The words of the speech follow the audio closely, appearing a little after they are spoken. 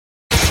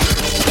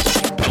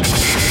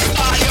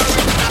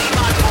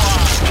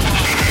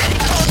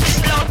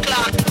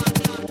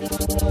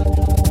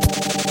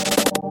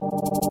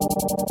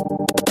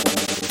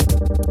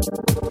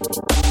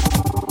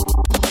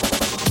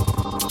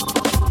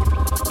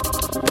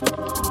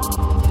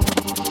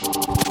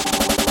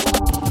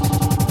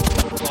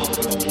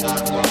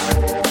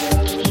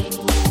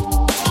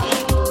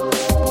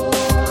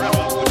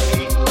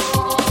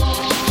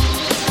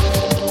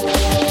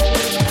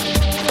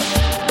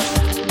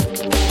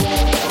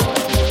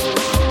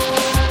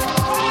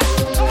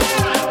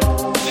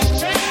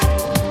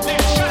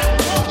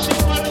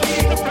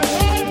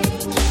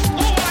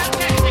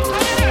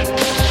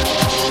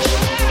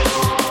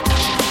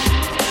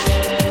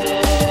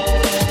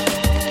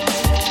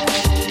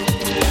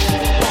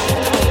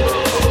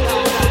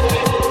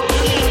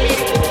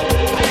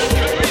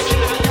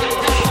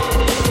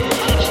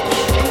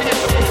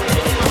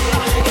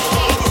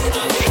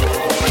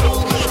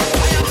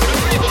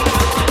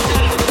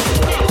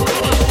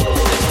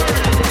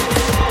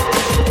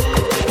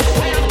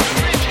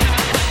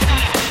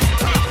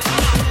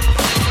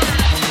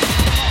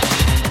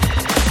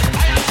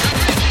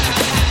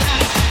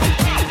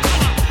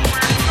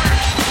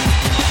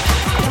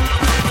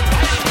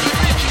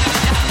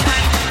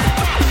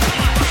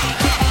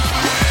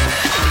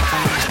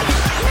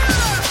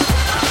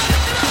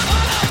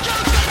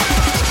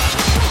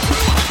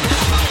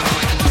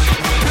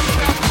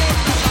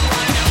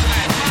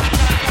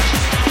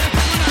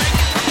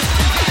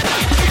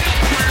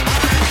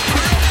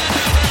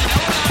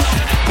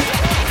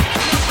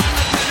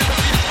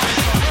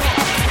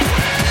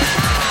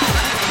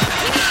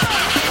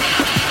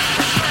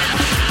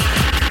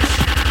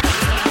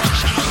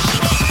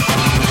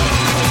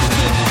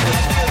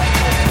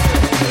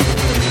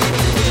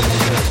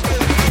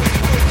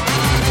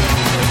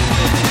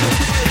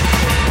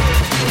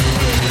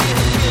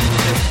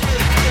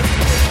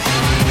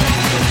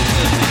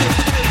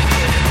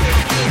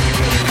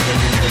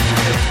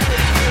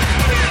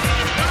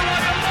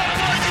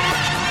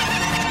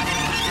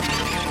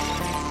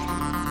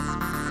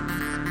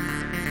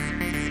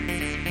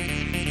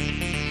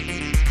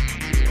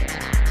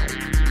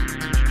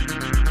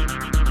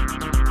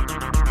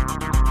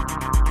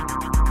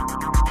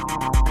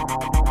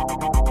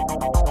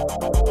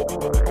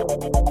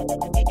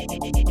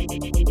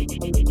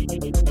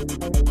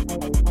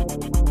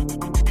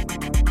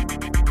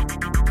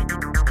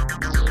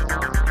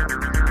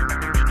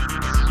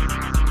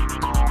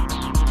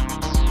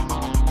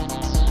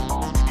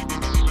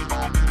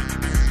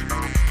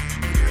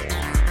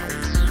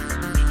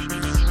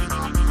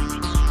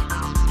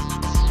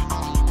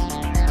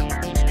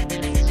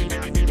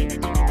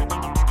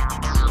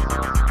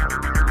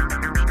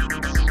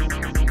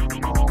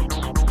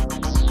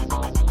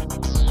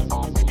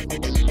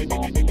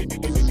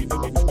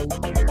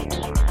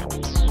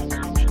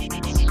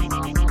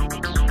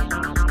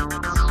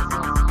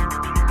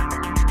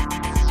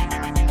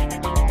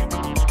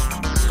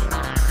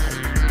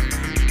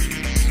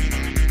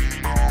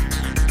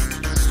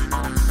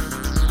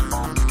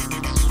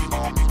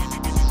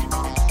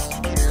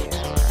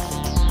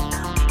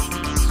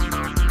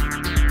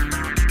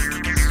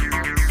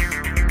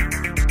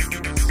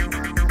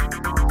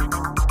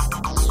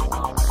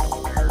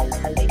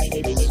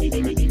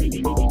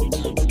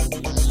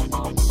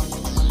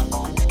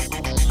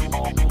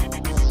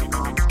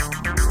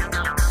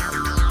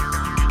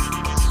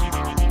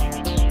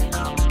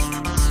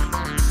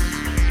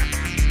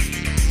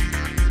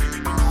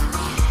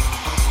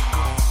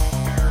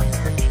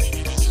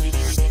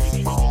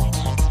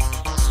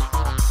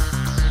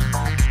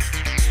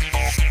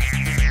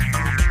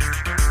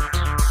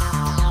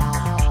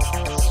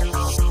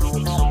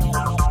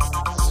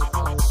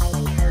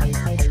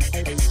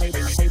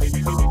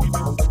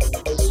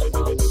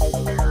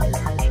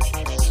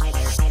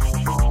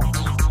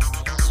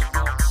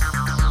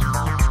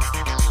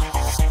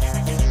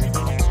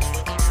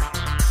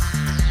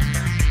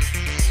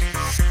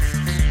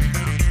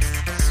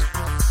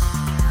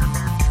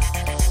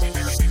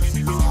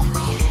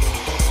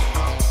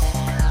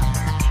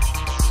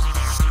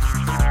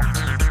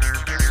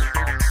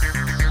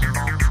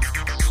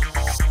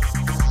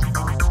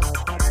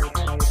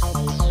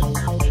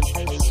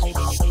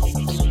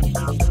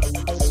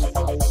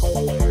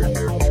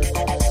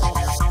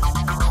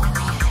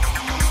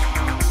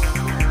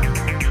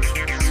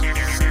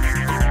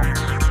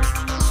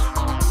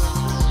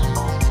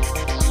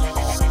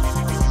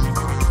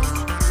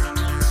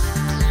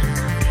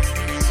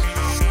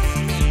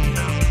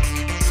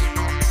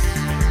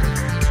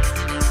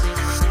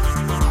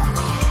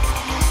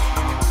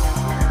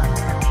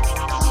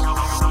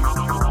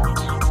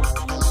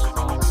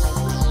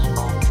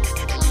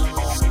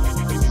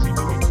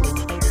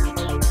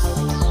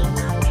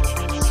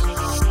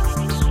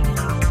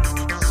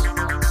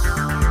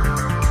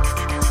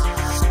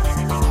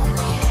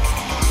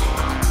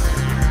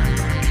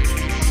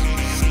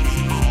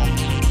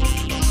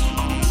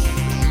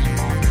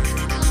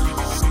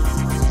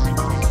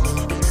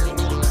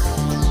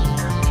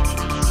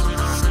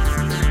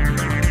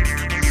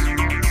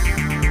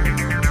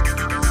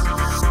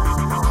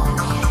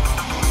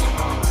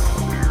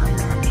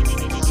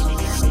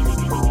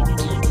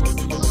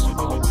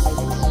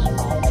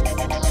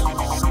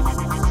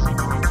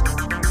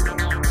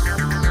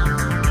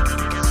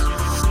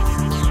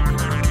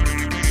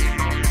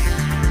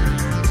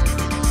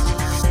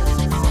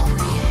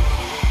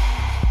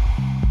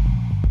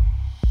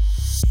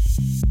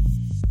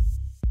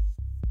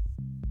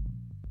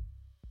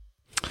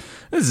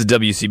This is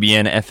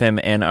WCBN FM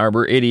Ann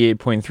Arbor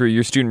 88.3,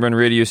 your student-run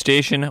radio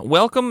station.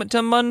 Welcome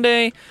to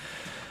Monday.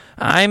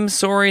 I'm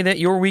sorry that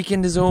your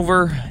weekend is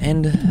over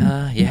and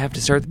you have to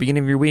start the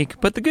beginning of your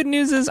week. But the good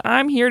news is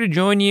I'm here to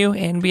join you,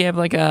 and we have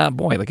like a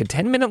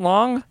 10-minute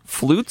long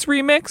flutes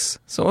remix.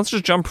 So let's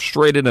just jump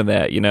straight into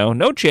that,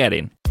 no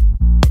chatting.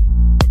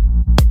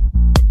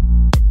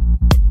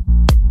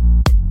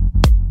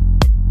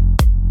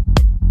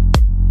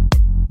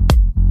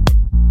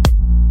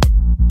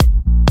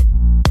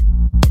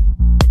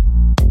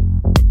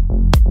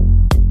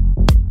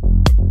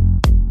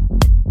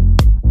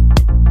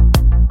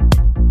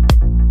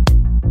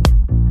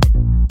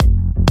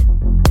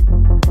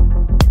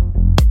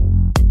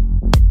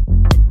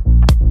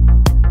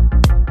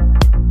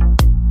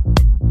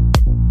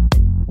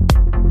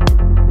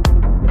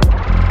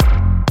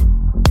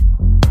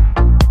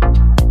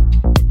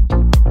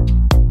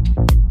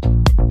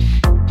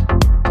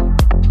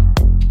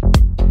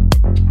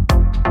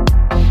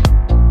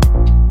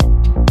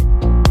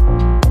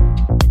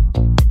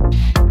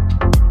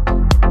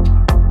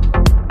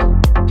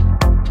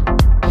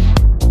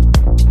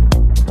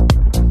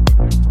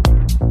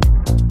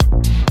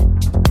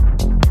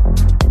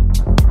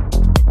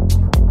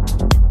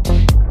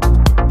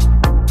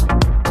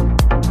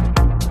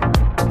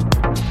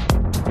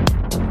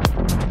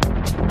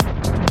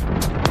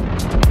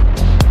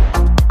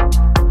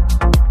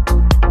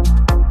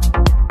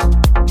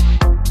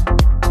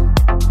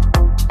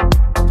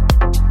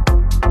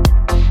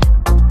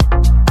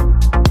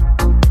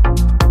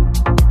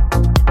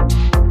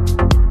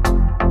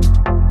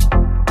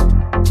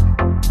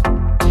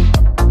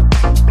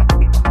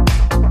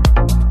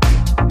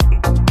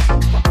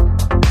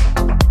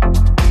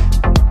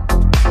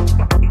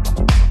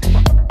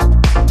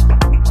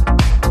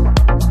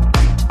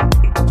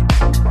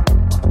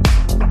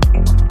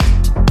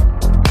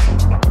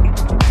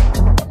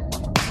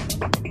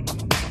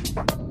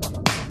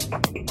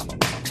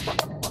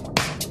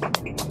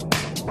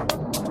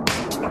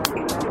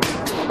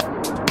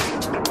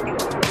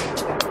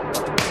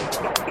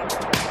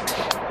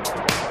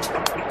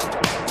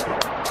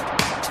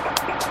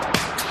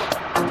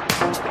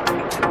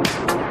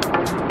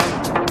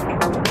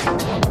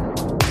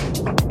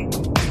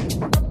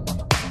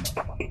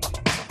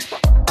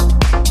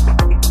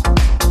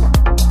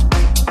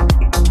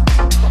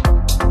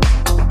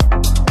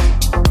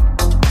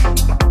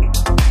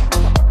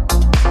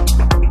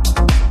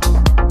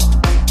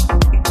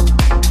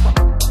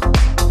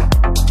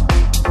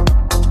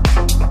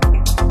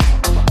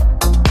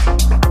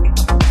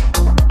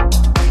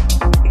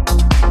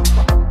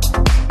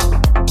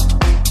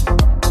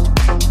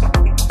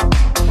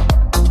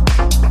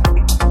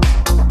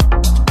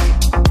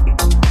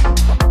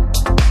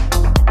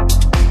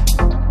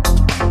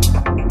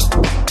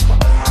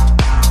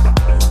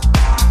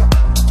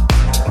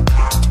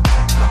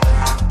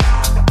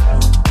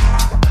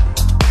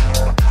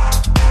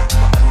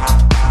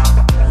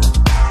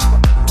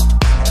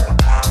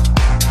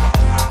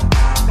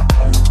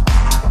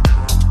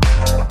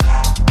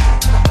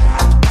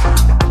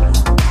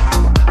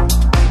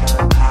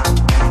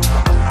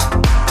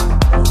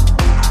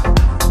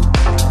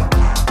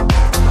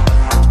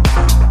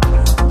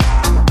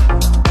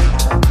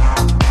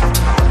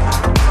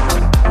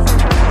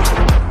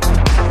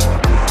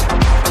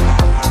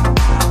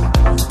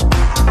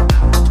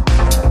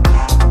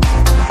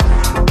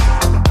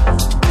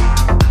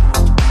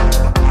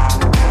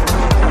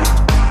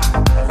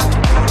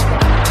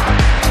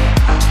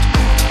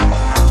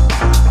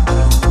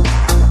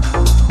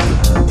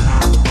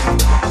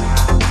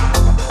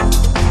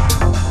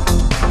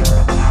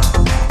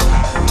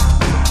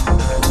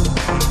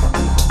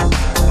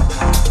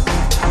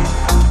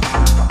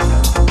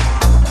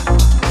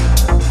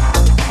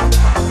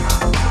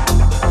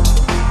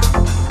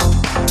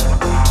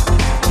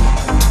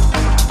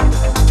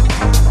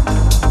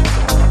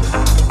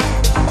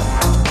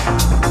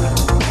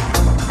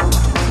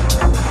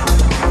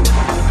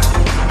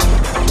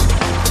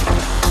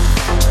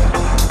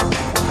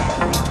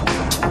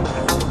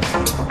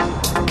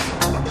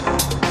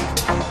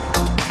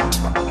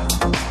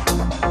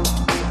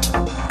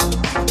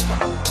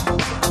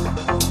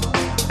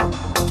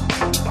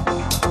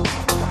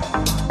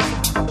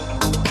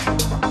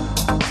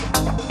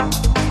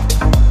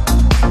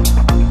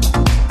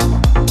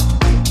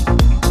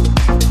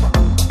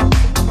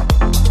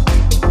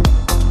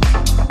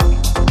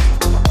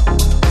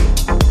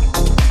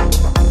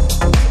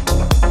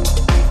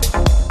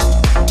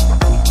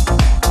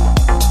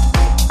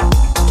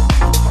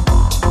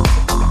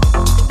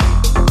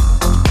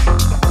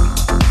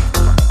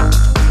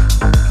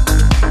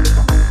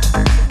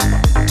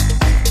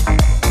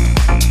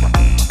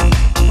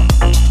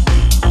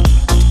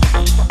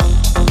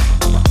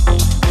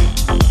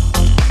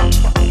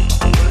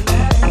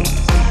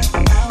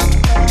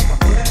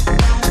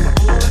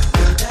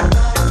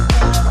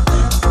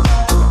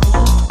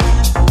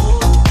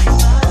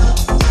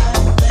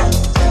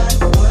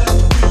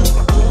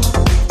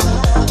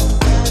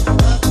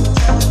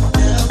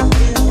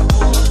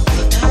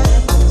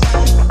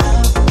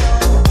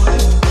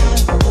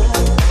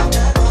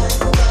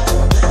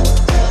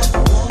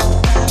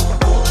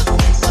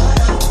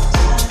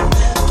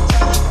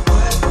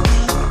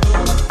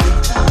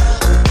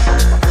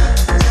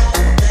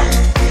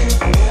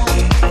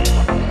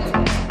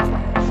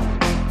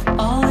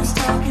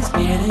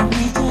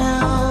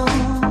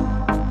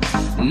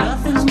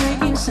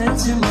 making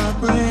sense in my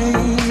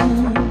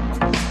brain.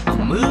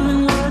 I'm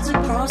moving words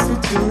across the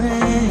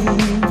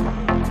terrain,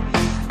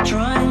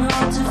 trying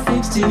hard to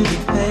fix to the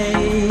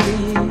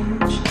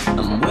page.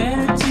 I'm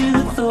wedded to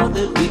the thought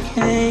that we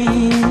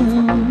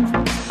came,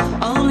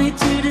 only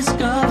to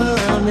discover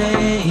our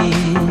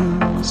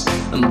names,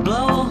 and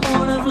blow a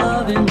horn of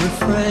love in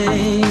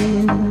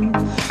refrain,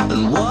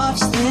 and watch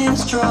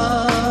things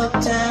drop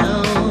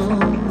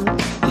down,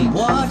 and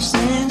watch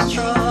things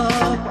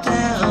drop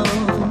down,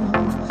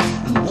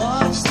 and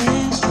watch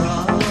things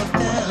drop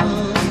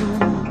down,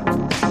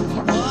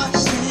 and watch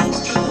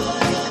things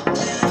drop down.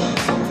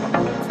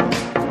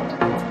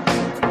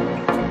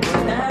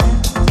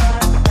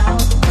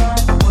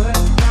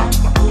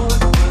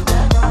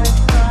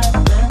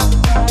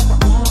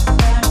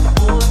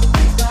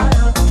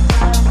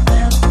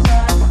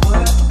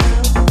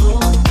 Work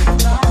that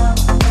inside,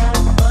 outside,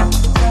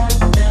 work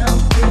that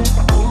forward,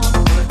 work that right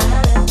side,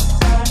 left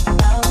side,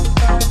 forward,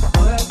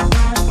 back, forward,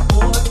 inside,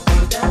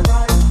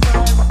 outside, left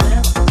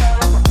side,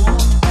 work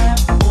the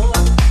floor,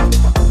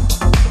 inside, outside, upside, down,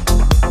 twist, forward, work that inside, outside, work that forward, work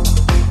that right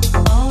side, left side, forward, back, forward.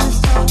 All this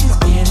talk is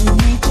getting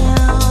me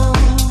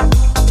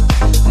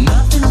down.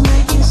 Nothing's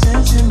making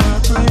sense in my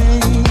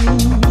brain.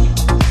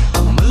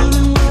 I'm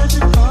moving words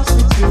across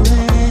the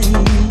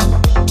terrain,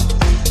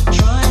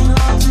 trying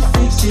hard to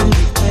fix to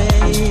the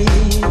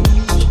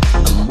page.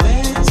 I'm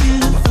wedded to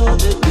the thought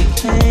that we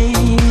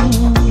came,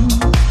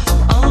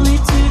 only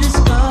to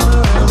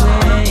discover our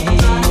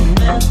name.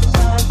 Left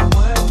side,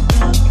 work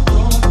the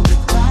floor, the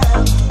side,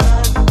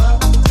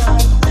 outside,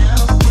 upside,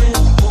 down,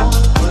 twist,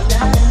 forward, work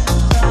that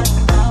inside,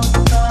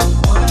 outside,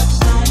 work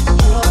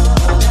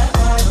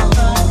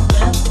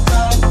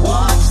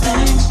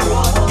things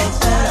drop, work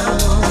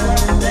that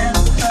right side,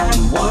 left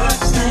side, watch things drop down, left side,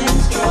 watch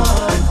things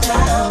drop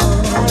down,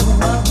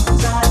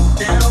 upside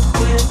down,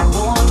 twist,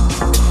 forward.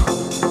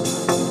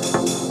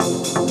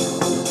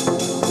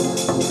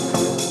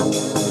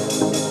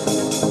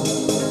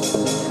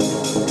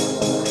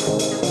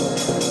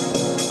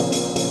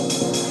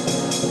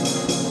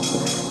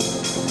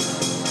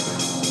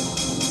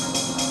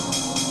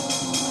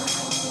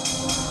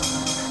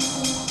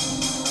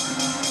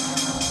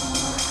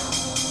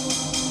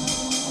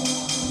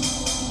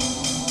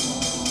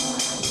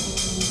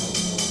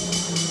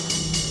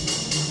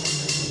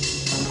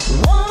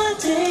 One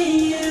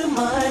day you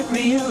might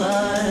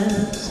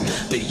realize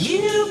that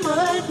you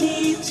might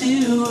need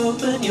to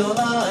open your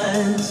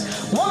eyes.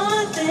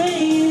 One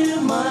day you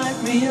might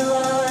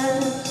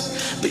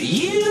realize, but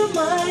you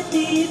might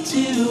need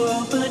to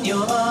open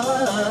your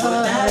eyes.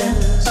 Work that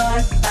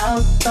inside,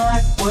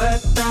 outside,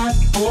 work that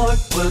forward,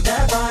 work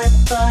that right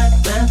side,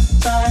 left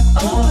side,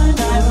 forward,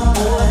 that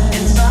forward,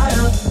 inside,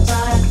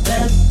 outside,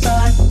 left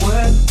side,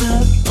 work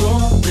the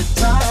floor, the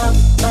side,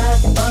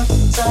 outside,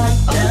 upside,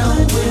 down,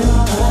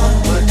 with forward,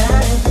 work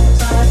that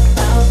inside,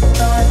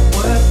 outside,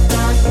 work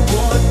that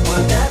forward,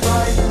 work that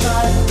right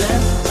side,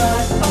 left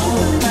side,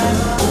 forward, that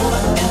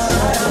forward,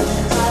 inside,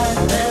 outside,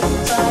 left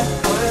side,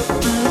 work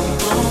the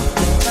floor,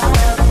 the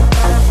side,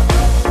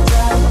 outside,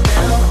 upside,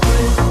 down,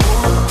 with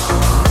forward.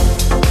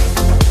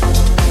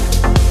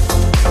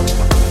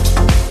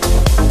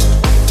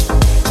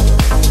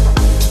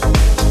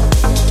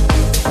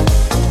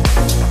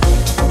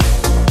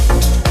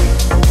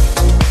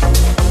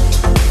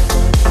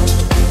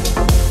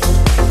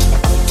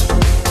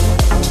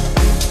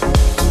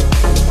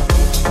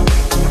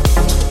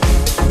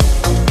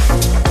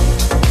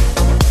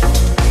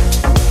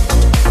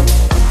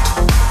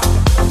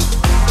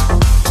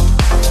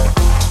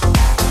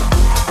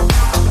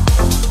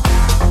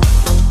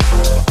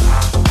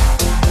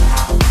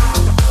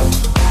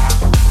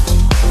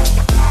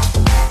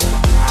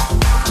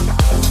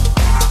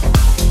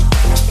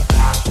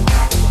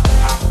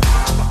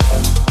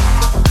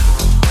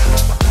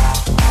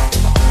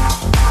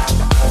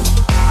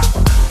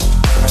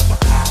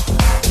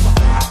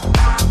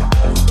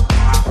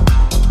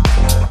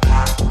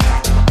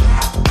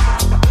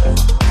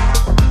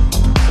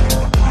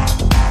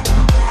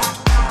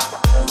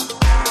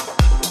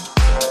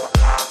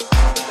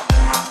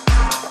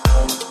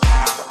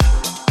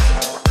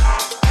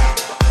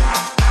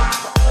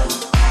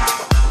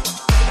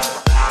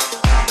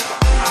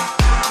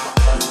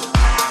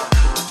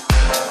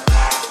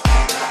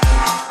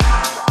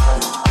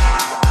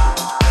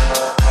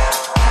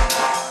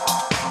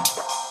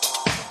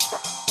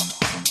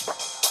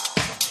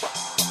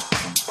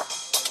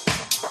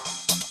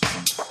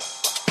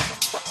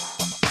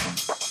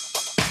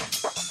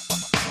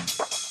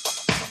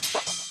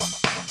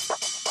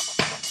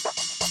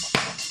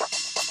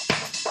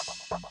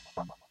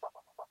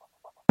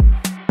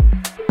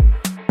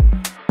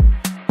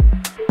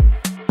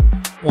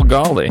 Well,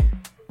 golly.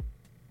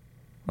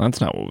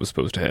 That's not what was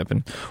supposed to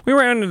happen. We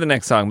were on to the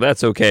next song, but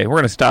that's okay. We're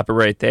going to stop it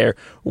right there.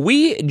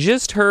 We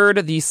just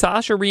heard the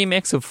Sasha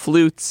remix of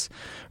Flutes,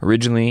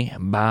 originally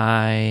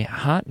by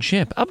Hot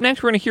Chip. Up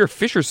next, we're going to hear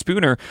Fisher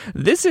Spooner.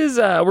 This is,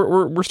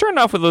 we're starting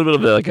off with a little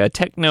bit of like a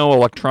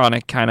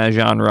techno-electronic kind of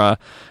genre.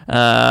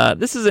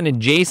 This is an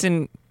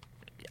adjacent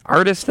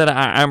artist that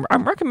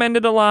I'm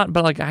recommended a lot,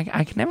 but like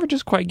I can never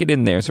just quite get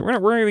in there. So we're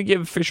gonna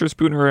give Fisher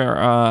Spooner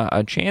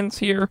a chance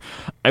here.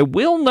 I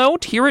will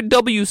note here at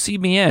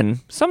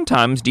WCBN,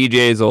 sometimes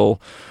DJs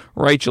will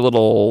write you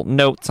little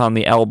notes on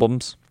the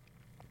albums.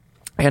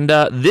 And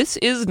This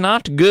Is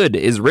Not Good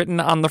is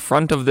written on the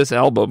front of this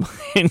album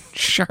in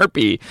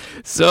Sharpie.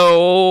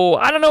 So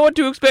I don't know what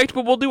to expect,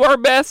 but we'll do our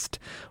best.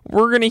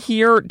 We're going to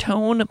hear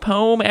Tone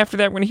Poem. After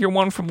that, we're going to hear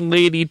one from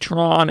Lady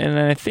Tron. And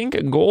I think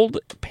Gold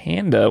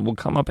Panda will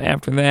come up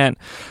after that.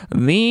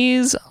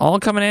 These all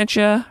coming at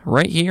you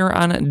right here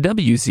on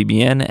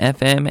WCBN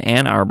FM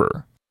Ann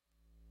Arbor.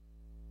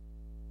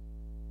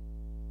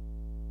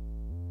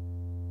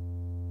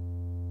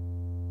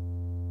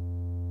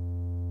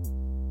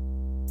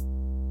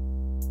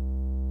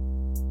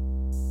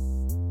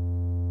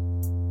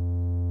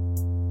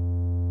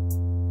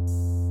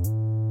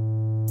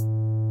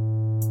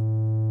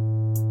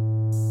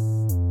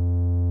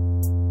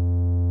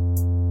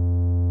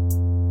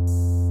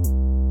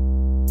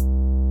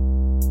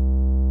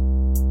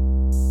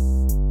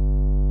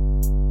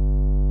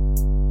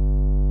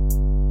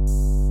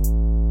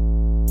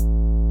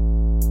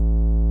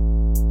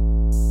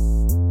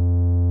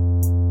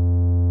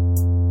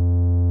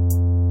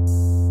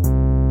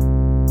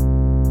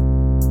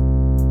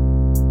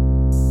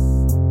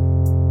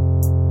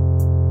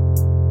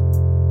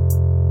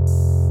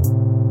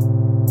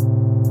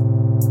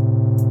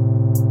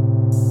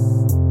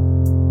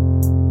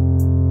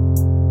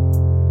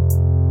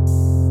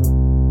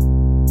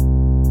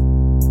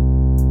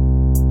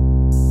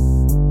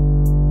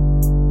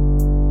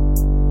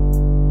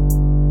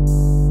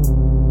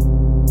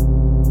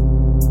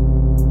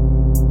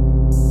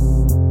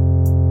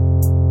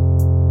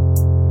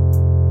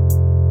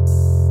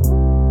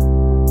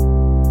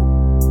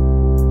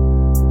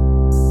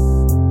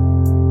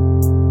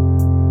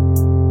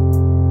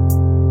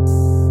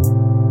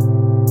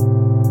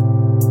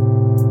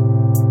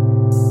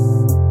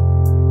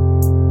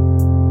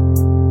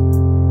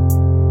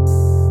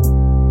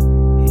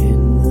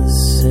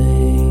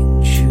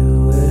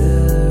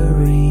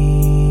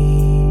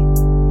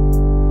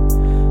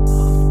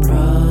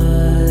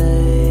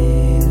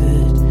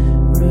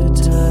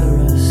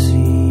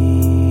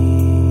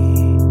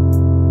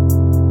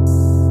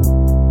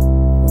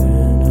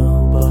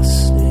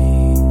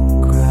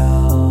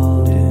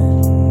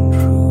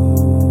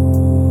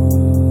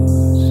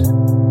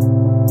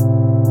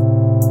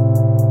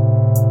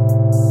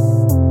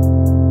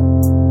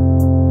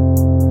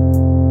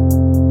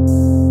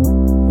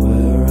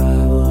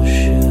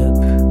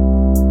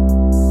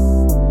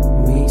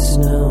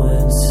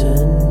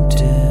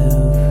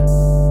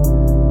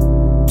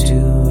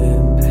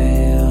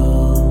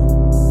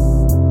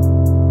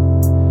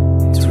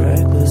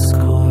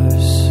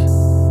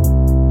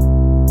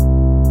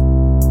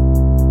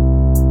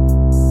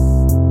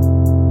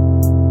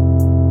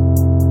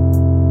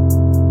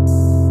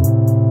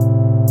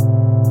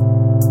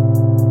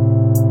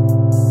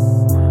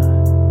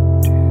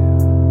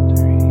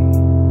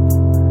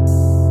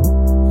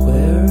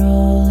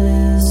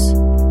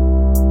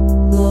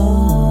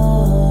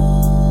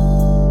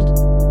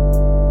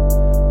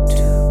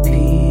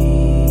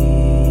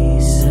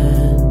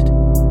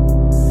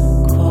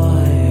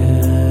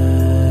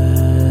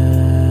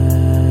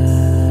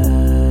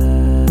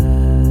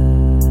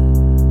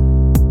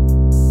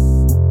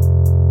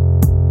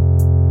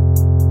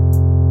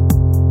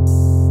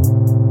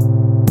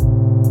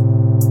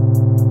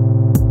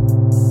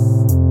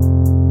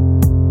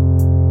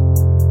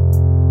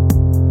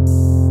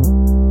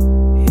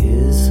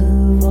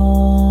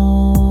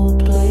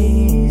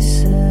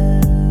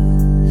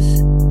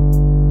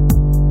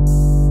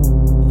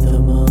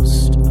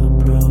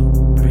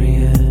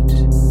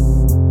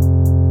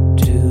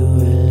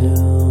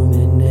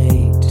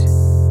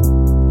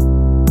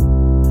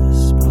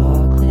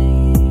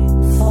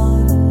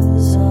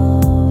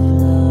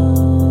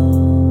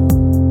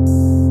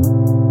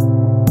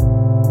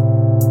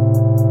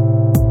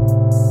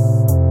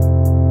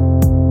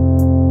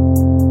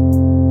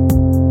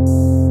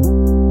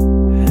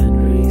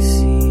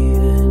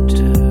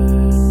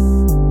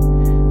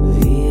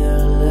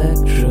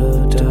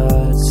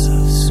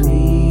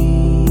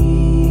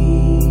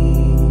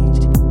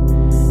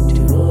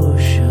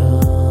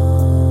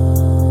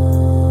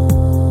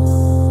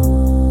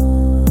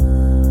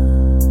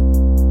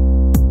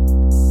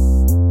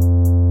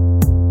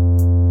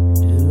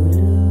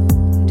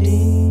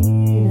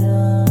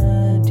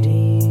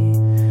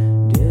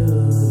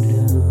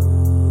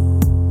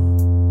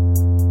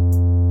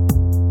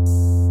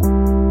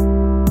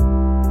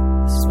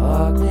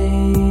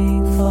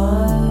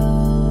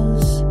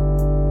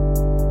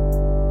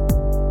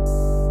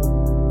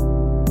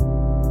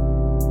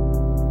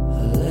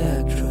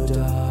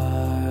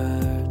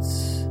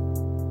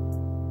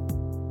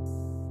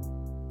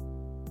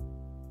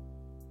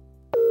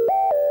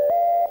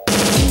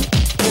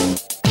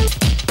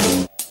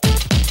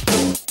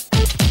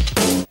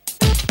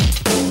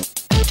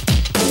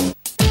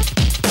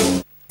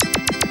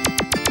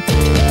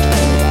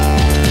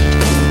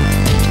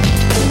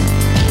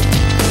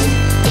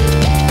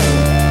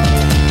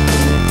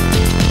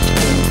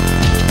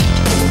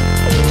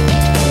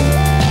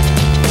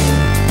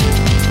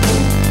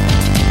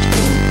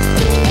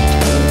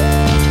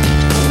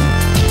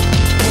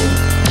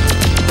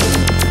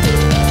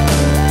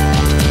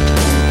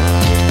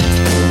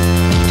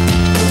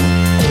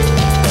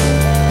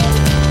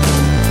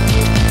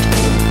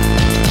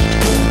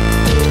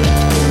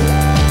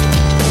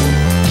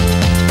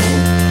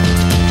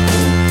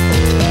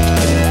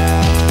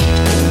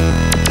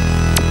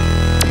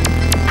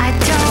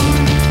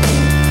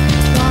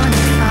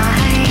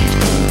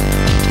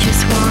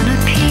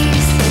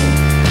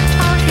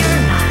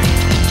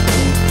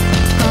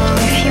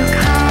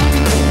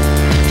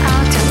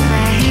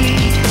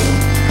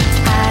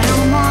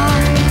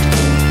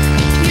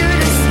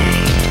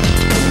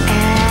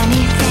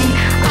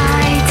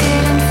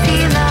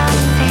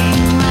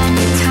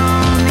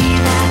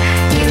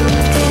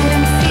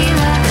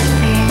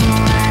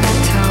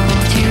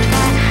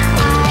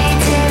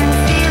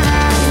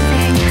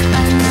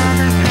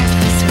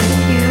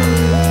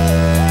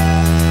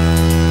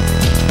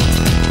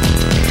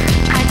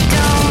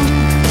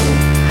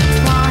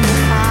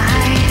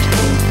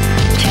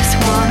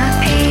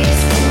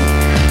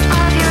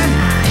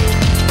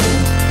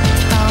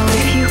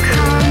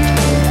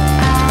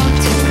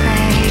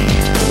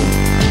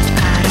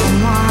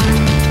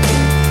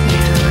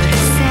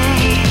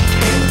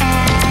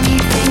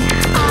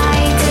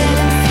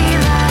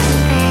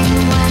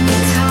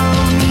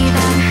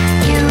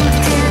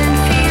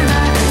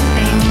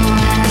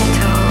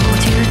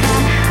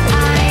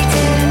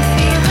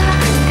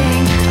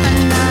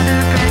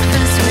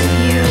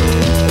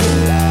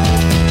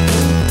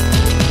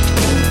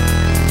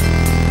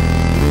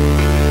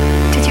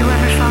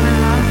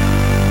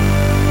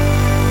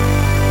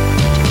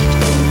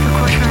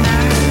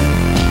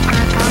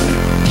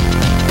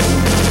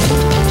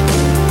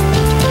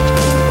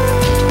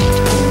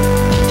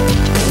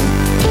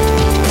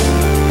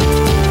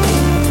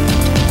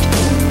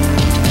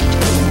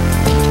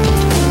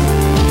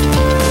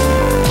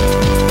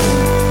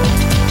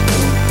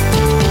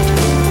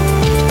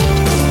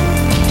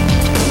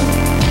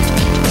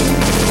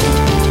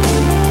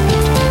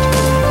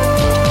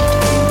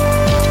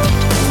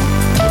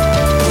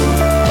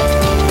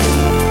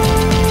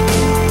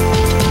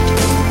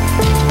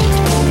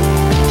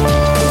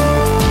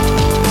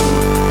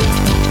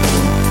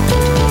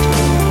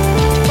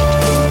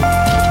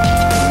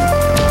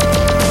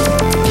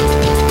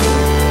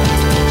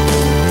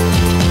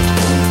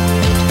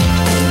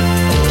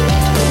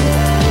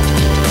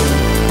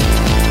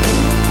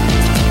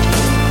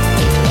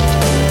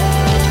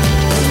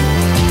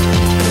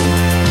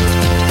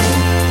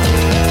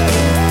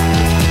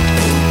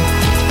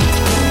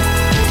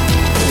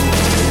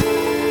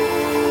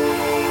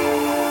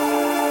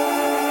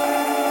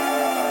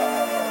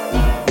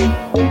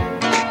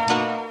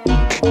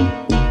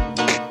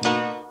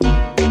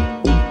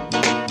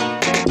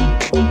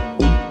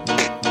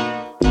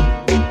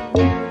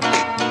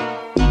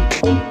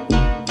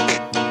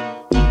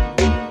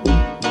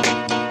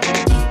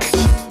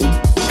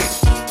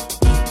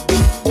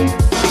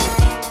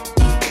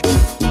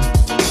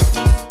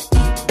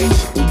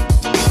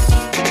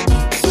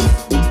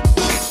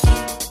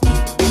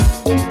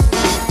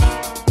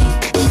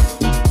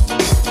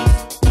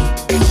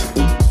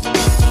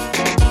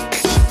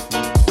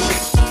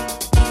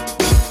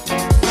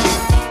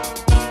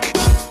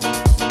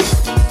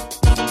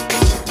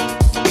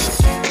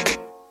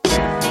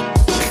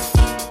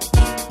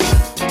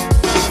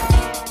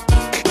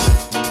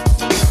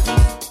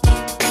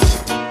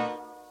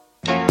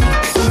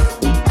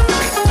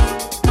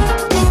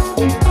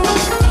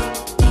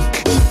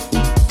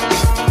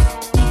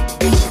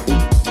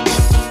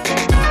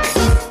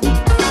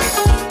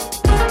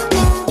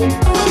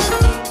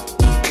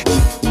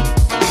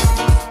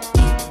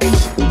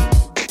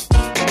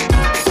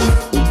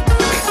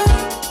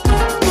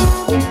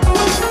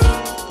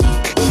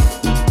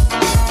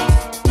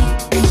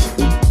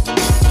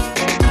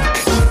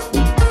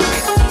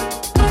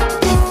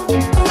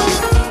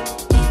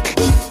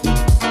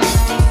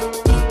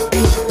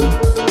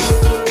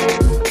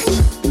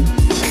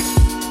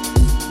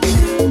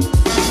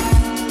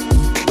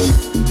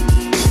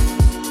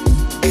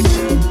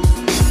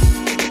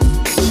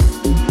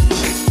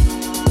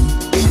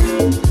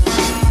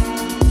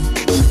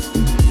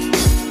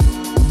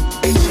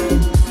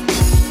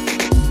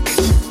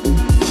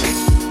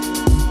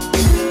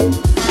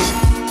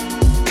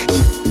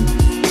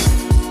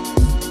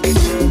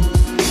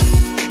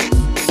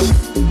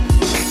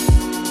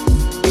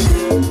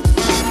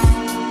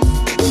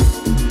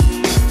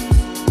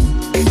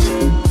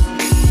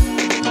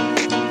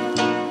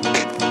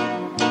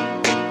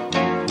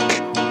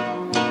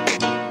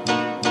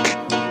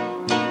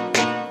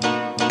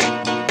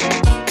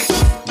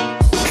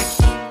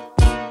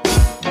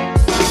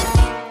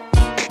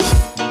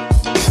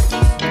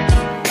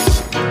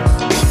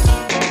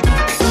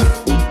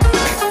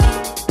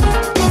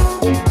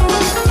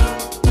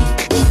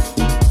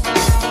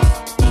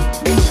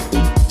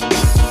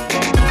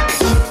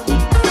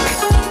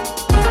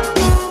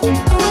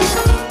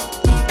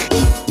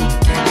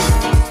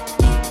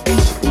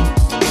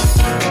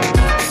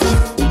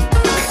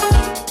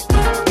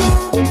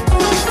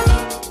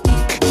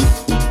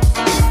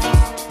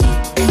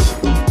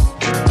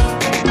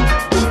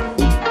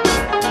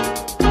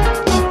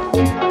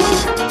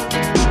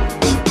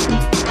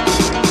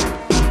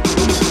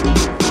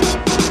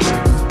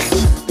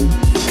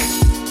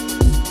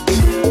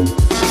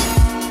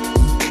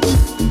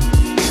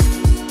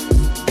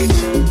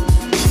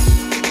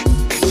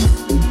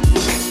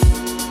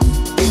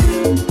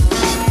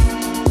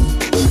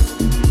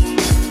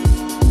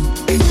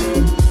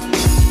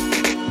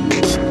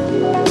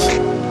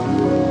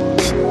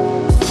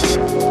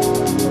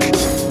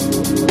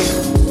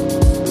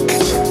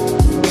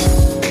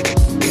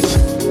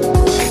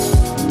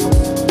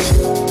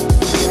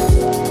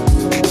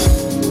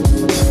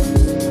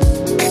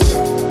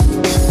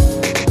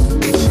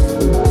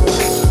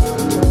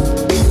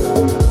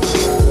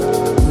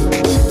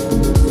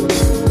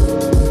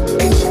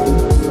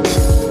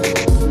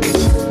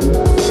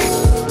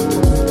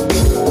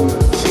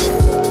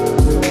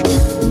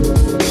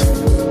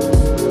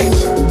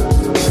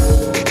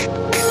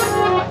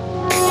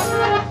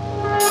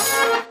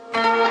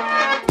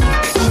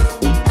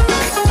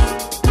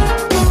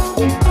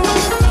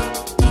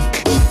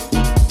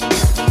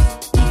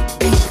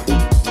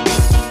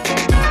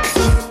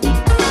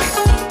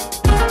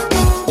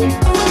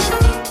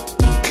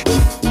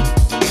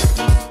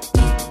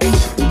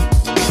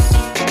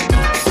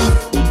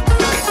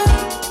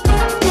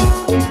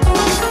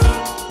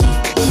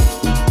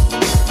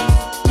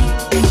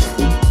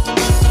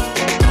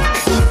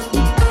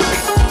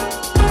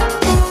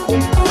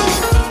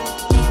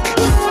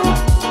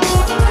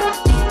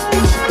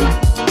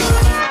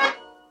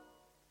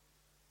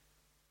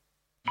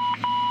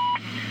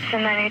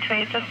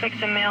 traffic,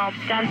 the male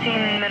dancing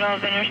in the middle of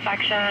the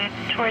intersection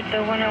towards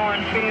the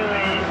 101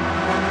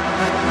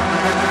 freeway.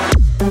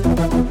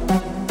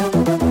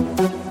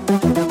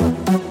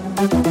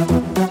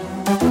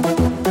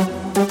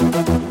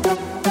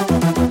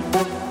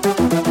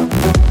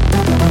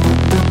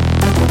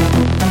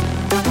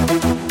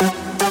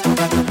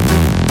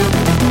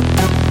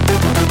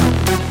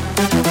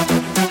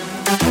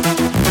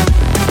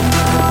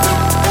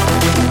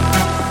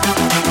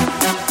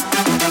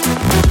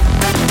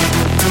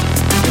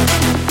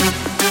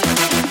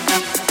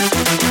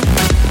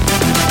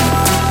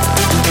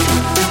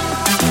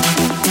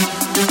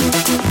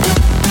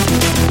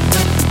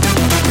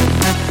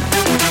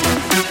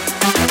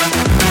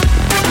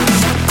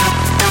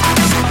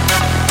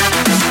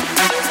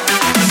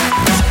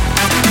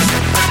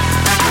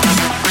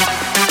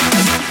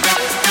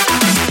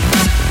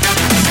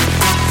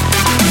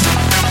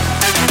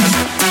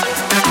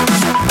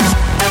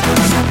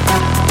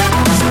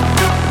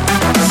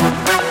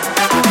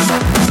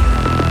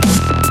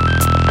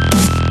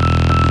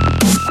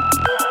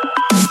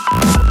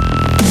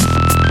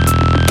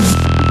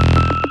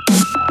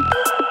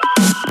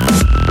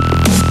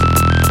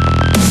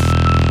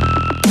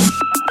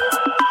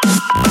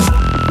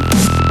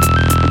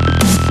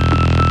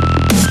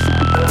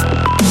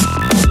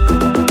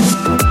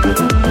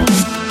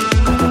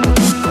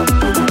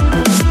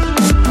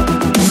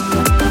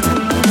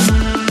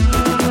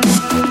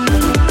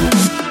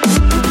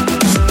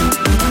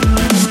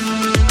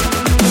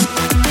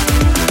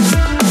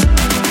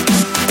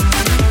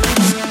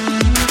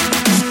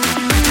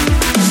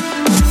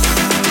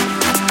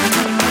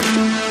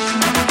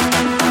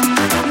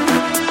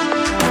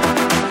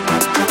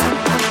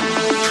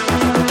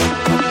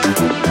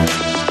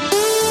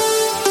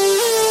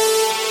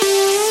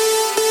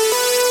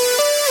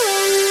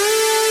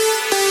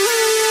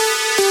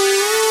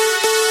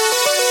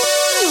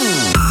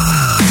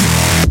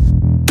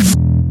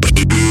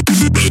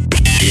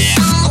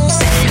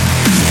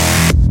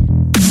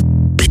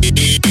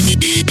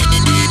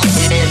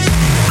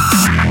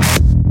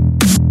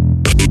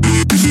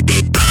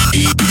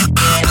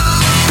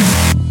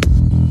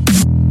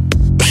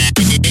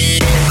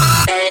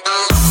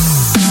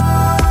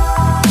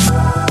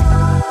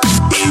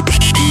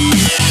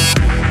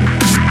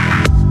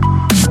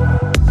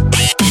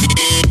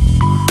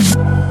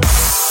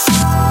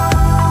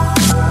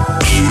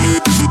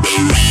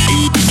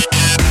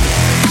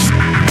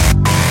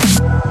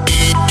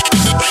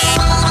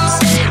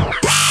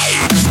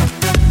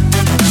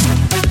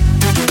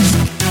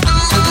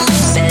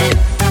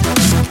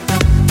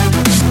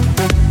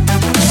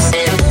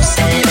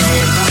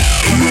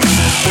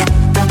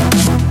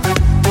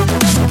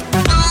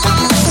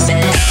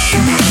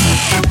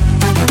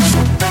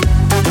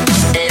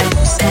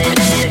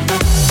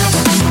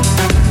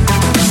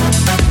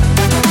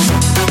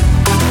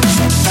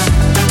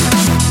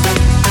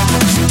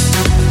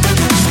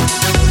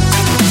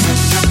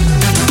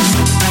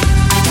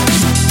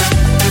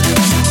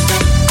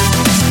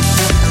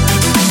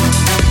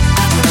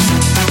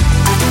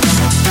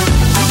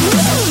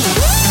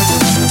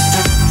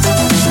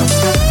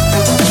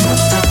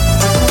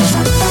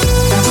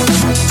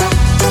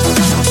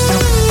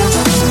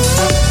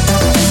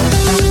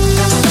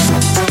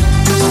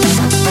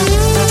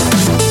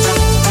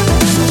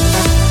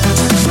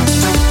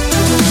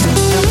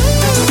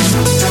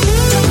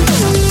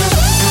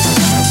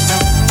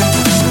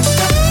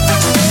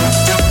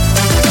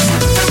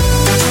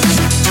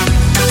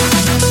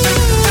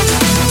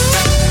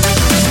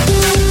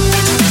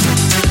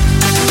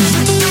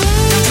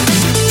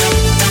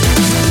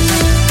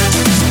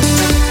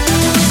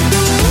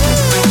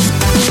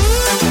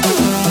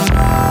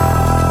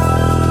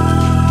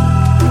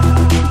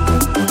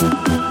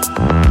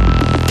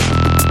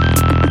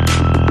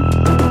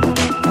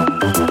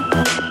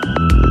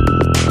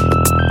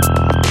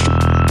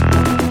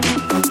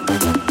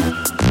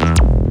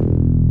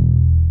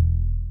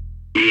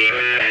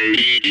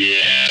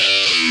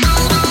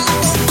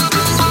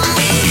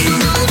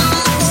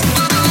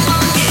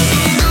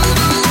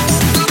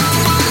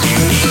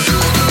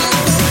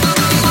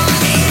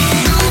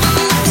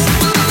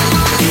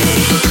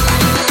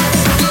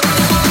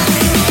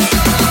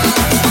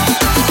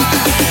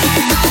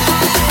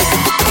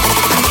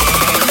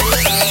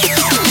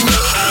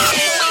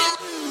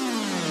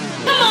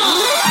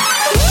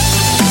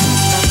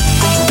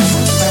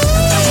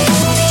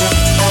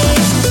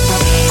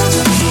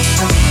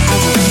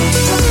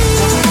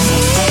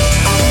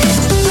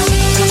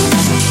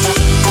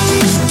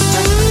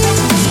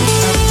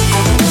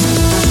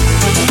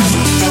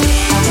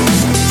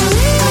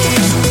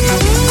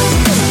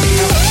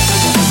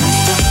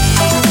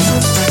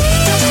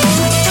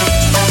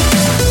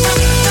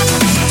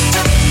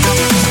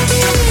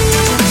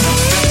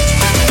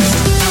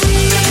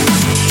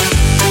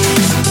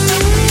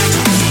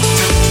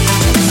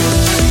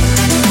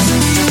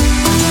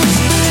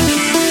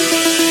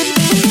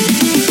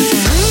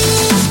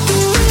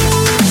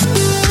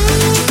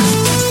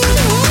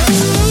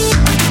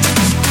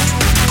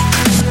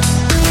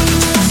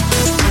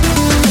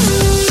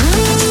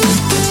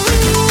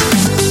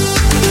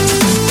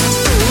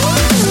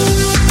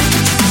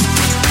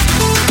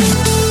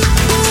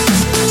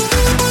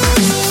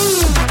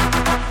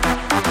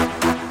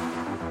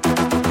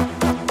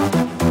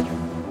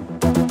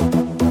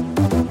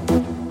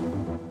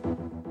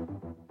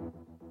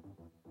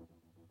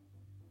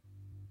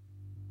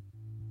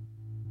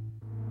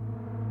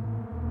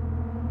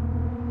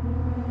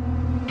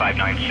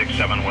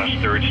 5967 West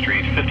 3rd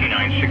Street,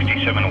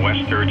 5967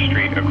 West 3rd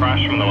Street, across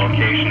from the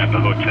location at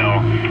the hotel.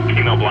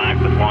 Female black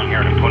with long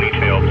hair and a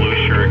ponytail, blue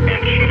shirt,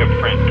 and cheetah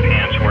print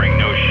pants, wearing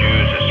no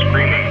shoes, is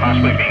screaming,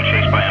 possibly being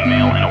chased by a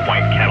male in a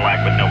white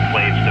Cadillac with no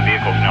plates. The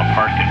vehicle is now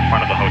parked in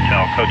front of the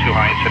hotel. Code 2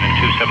 high incident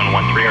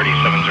 2713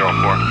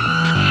 RD704.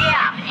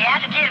 Yeah,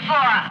 attitude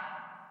 4.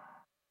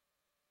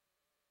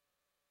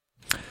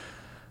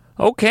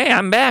 Okay,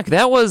 I'm back.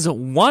 That was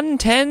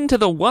 110 to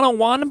the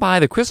 101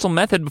 by the Crystal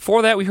Method.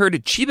 Before that, we heard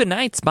Chiba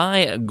Nights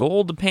by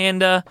Gold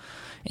Panda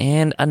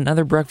and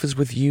Another Breakfast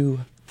with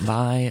You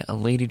by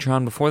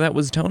Ladytron. Before that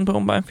was Tone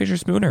Poem by Fisher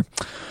Spooner.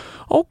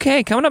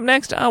 Okay, coming up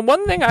next,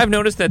 one thing I've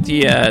noticed that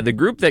the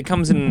group that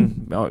comes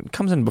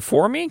in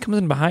before me, comes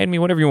in behind me,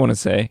 whatever you want to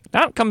say,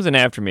 not comes in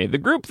after me. The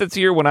group that's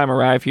here when I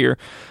arrive here,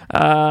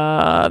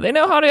 they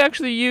know how to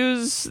actually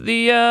use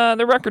the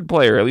record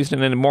player, at least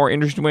in a more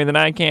interesting way than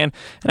I can.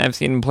 And I've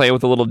seen them play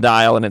with a little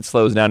dial, and it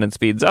slows down and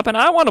speeds up. And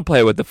I want to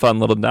play with the fun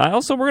little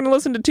dial, so we're going to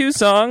listen to two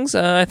songs.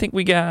 I think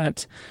we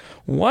got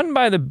one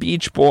by the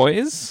Beach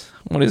Boys.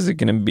 What is it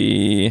going to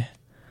be?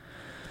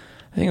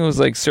 I think it was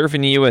like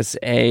Surfin'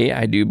 USA,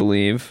 I do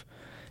believe.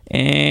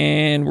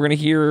 And we're gonna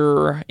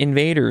hear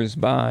Invaders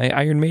by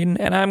Iron Maiden,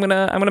 and I'm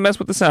gonna mess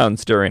with the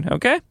sounds during,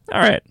 okay?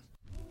 Alright.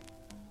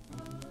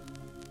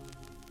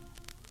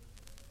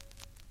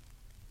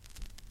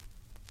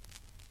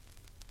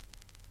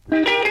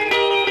 If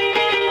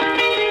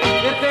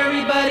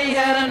everybody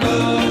had an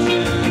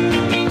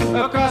ocean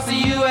across the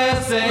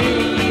USA,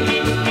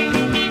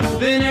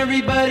 then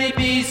everybody'd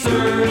be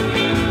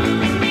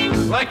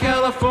surfing like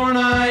California.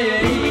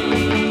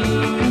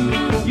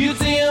 You'd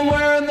see them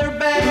wearing their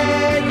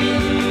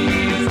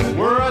baggies,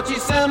 Warachi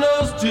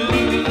sandals too,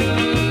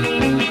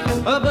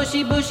 a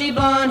bushy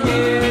blonde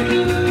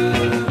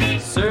hairdo,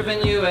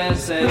 surfing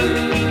USA.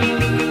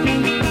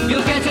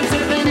 You'll catch them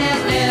surfing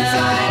at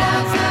inside,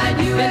 outside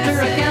USA,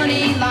 Ventura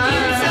County line,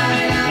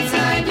 inside,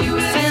 outside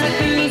USA, Santa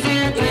Cruz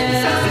and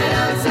inside,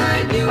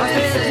 outside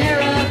USA,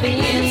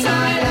 Caribbean,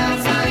 inside,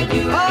 outside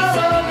USA, all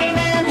over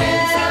Manhattan,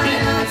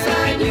 inside,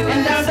 outside USA,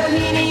 and down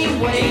Doheny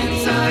Way,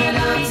 inside,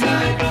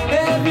 outside.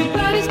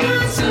 Everybody's gone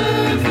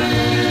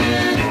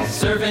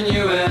surfing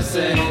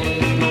USA.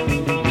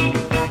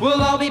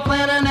 We'll all be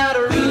planning out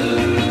a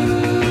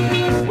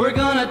route we're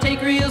gonna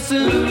take real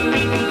soon.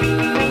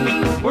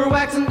 We're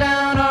waxing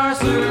down our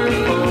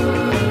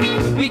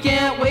surfboard, we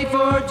can't wait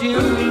for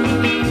June.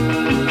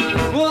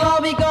 We'll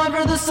all be gone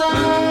for the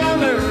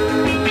summer,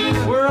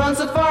 we're on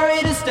safari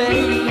to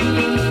stay.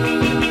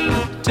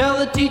 Tell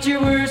the teacher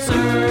we're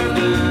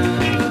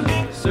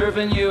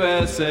surfing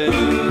USA.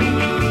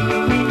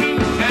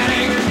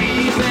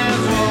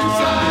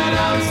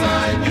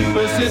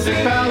 Pacific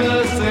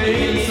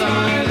Palisades,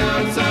 inside,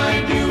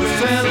 outside,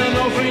 USA, San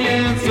Onofre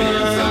and Sun,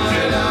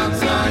 inside,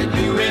 outside,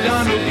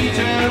 Redondo Beach,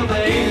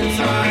 LA,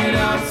 inside,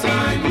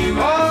 outside,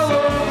 USA, all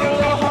over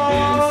La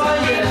Jolla,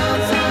 inside,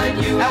 outside,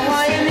 USA, at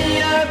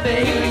Waimea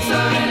Bay,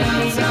 inside,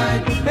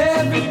 outside,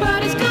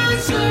 everybody's gone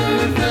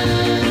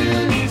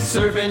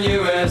surfing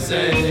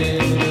USA.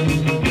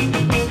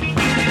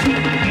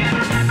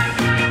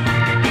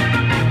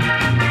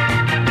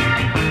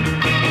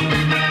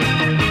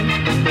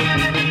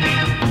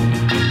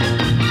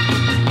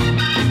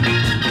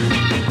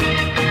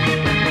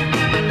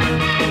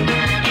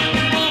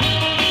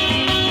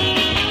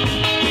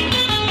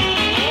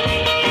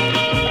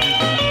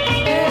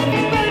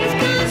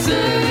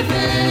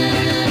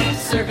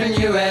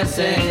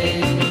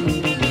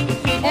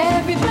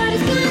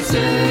 Everybody's gone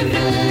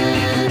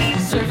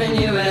surfing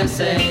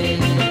USA.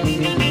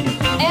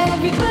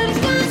 Everybody's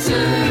gone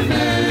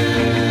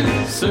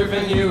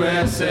surfing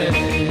USA.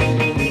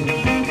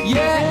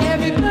 Yeah,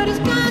 everybody's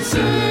gone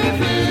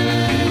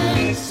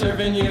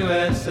surfing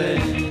USA.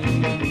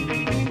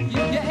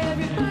 Yeah,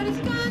 everybody's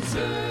gone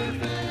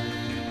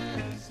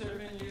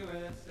surfing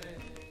USA.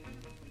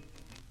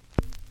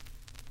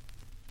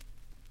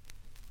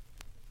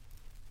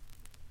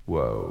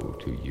 Woe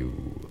to you,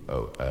 O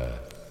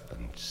earth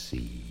and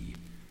sea,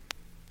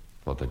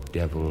 for the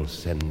devil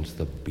sends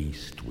the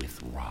beast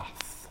with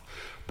wrath,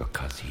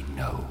 because he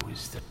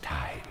knows the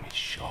time is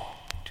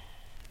short.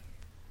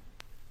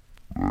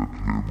 Let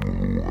him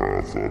who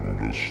hath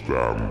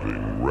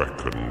understanding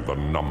reckon the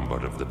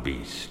number of the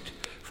beast,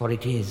 For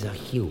it is a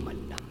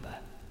human number.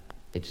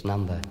 Its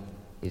number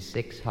is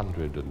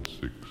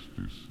 666.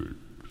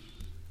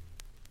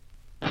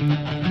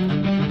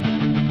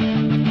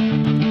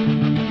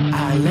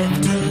 I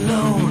left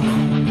alone,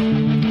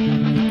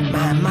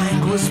 my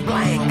mind was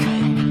blank.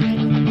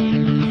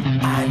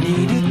 I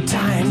needed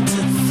time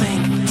to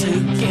think, to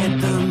get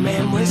the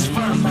memories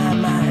from my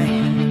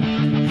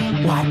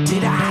mind. What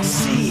did I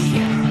see?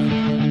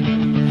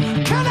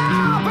 Can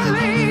I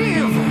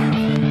believe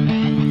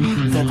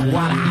that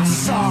what I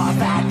saw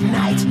that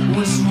night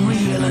was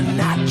real and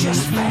not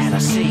just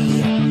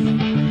fantasy?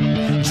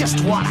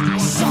 Just what I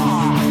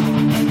saw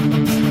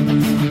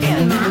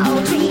in my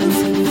old dreams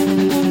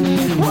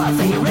were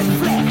the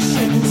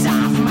reflections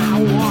of my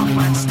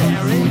Walkman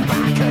staring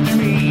back at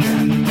me.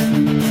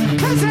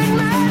 'Cause in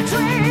my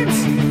dreams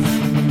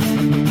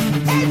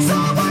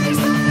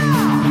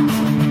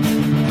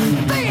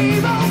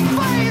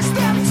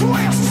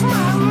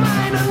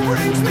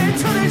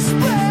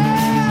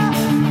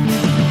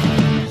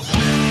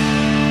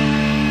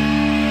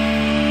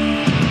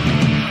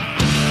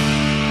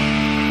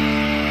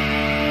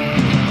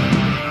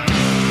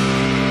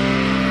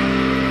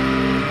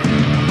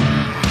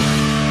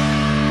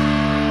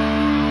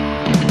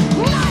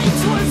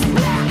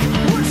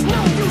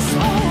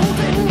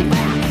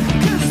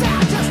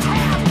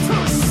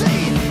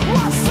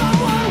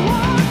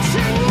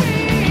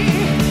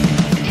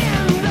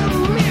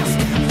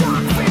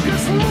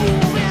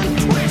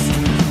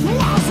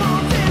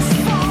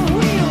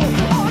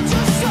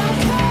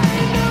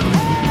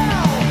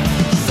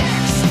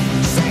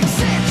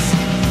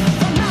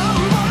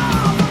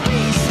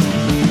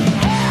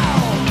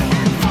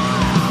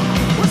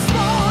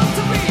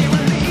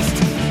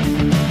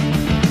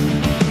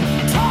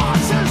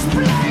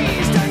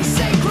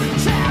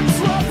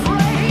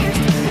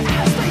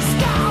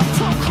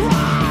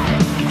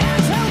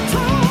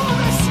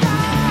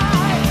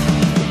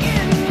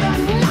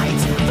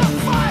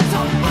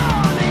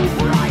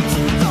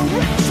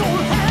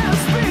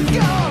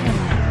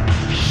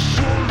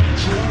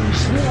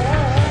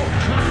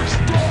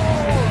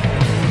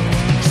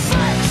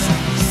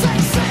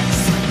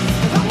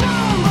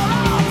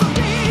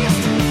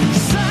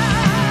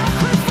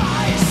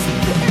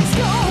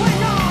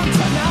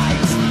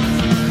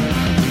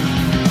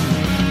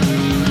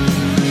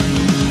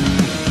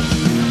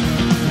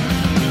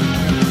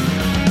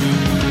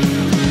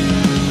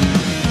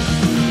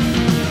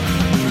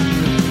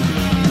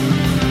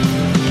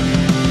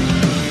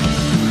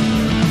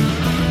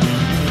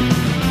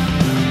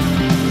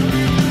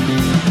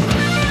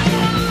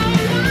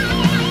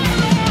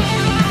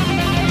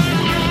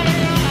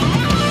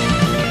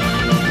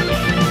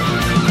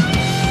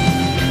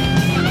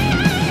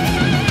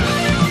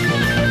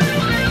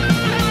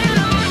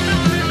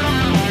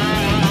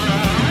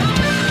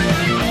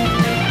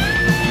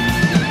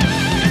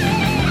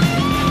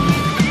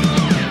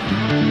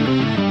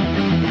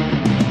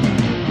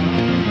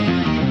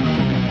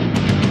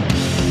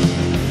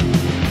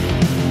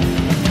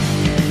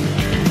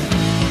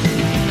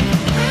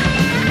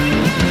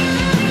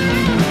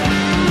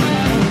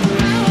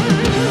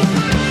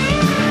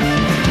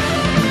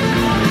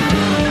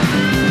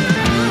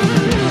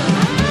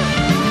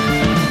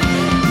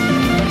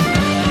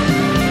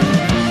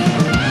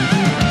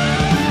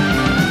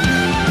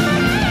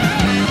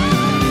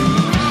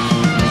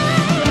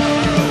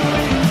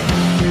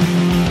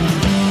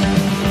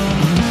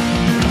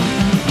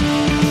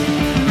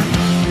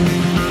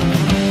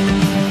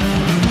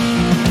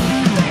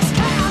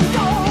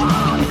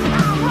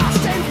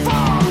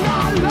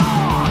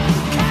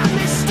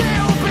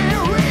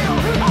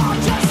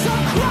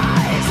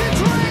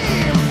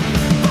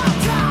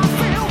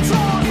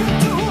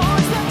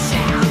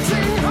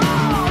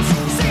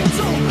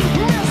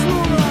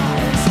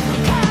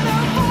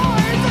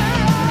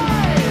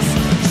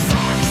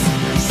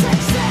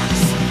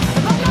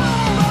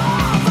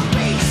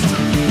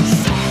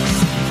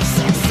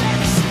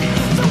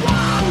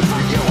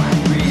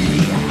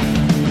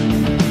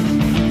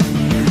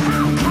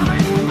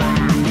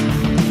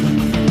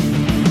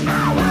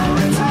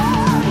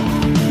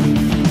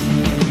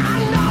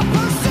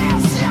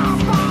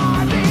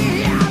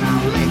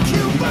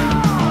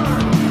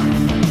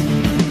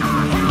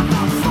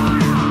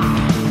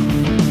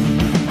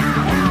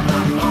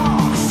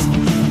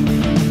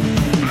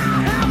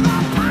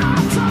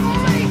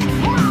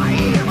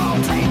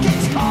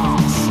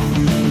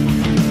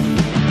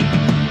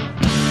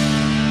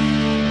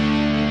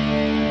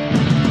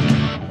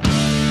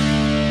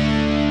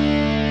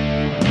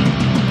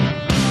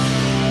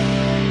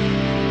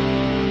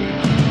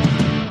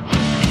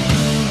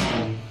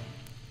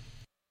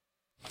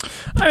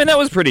mean, that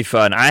was pretty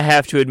fun. I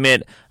have to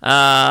admit,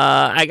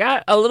 I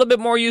got a little bit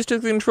more used to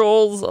the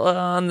controls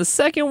on the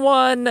second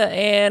one,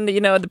 and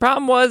the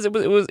problem was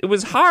it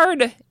was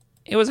hard.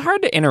 It was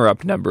hard to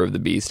interrupt Number of the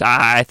Beast.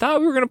 I thought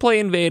we were going to play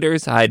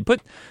Invaders. I'd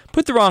put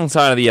the wrong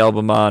side of the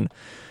album on.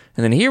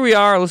 And then here we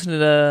are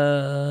listening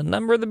to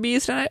Number of the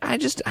Beast, and I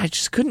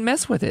just couldn't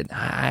mess with it.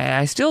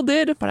 I still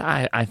did, but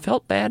I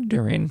felt bad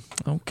during.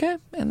 Okay,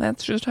 and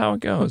that's just how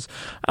it goes.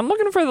 I'm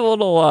looking for the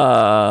little,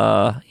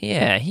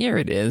 yeah, here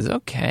it is.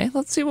 Okay,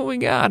 let's see what we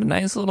got. A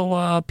nice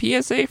little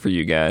PSA for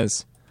you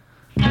guys.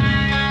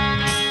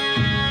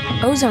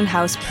 Ozone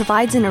House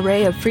provides an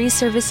array of free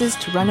services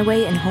to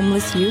runaway and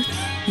homeless youth,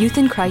 youth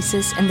in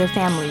crisis, and their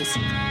families.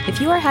 If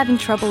you are having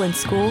trouble in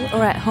school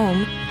or at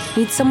home,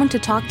 need someone to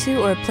talk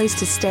to or a place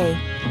to stay,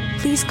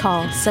 please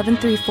call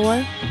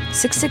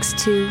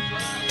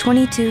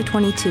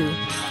 734-662-2222,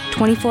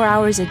 24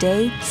 hours a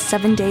day,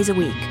 7 days a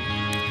week.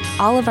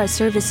 All of our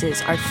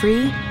services are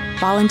free,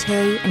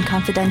 voluntary, and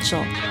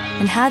confidential,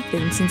 and have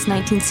been since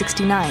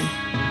 1969.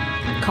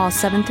 Call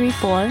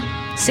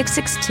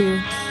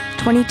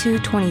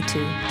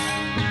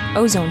 734-662-2222.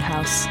 Ozone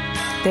House.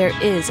 There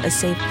is a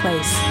safe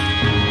place.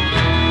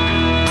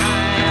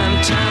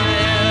 I'm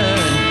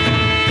tired.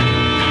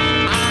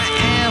 I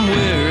am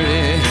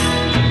weary.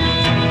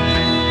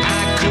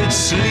 I could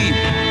sleep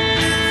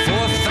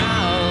for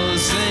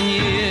 1,000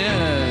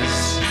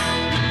 years.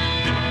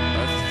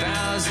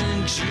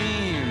 1,000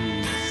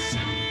 dreams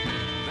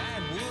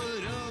that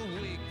would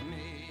awake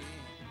me.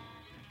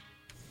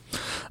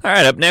 All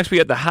right, up next we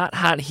got the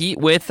hot heat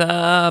with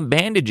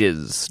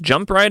Bandages.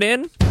 Jump right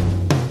in.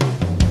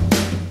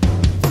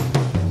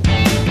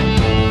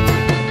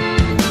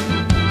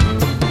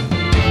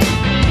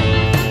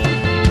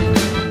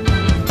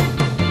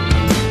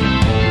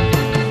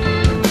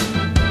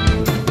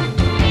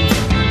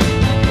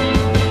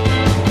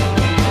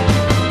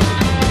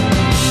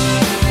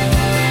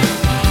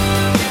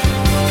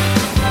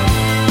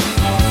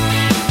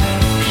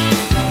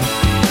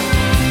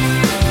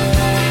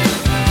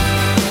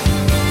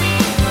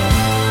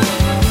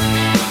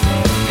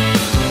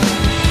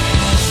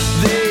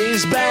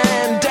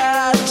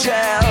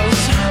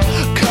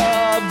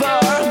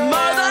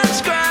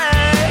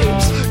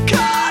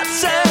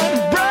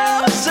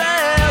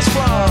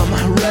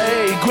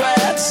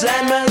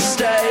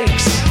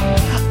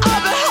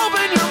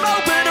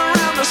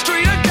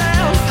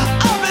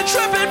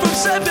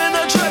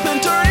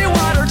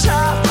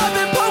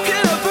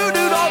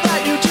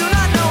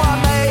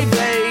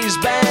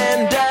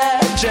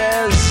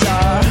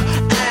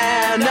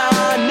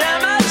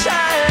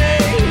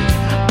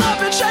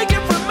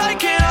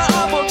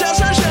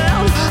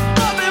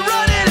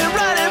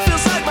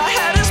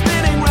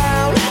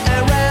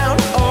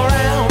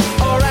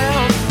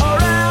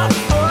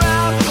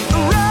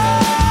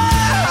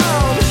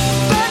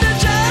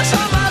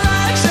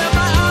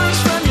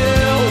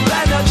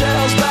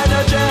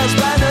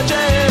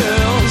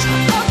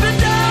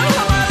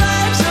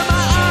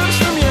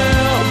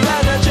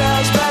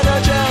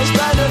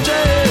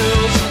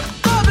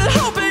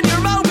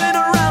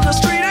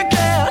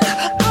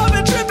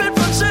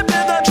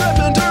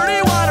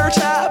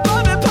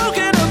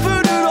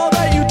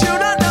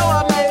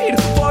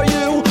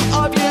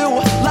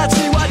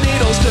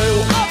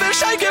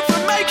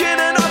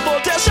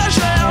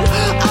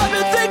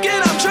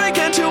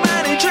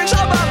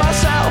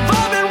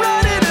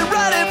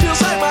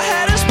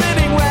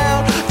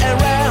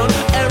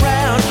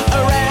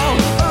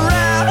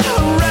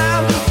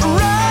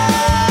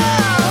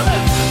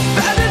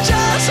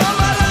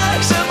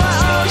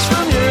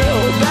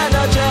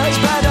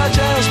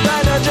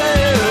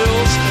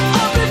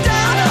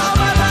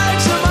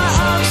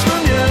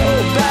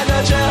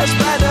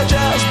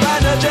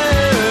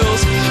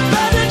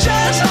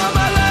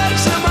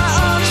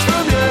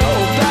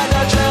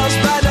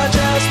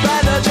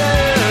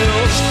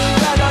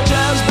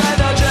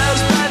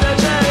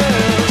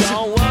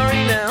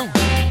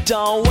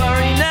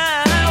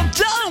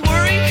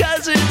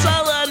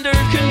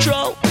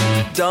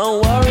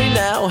 Don't worry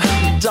now,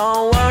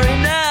 don't worry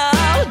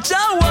now,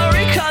 don't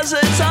worry cause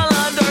it's all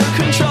under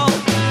control.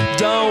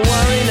 Don't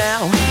worry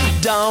now,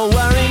 don't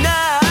worry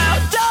now,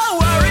 don't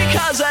worry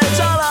cause it's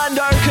all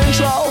under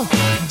control.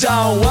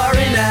 Don't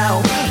worry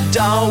now,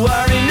 don't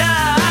worry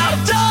now,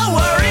 don't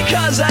worry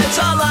cause it's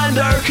all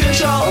under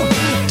control.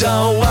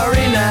 Don't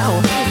worry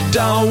now,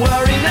 don't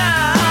worry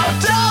now,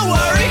 don't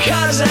worry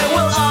cause it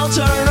will all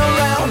turn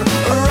around,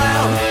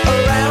 around,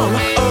 around,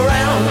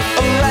 around,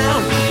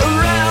 around,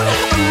 around,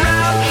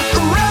 around,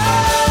 around.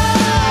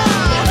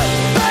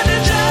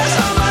 Bandages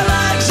on my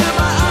legs and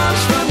my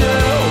arms from you.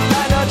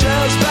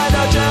 Bandages,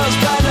 bandages,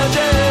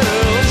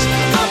 bandages.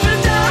 Up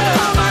and down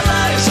on my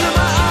legs and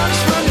my arms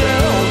from you.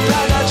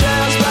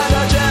 Bandages,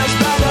 bandages,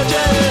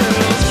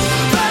 bandages.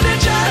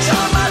 Bandages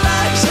on my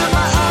legs and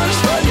my arms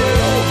from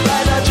you.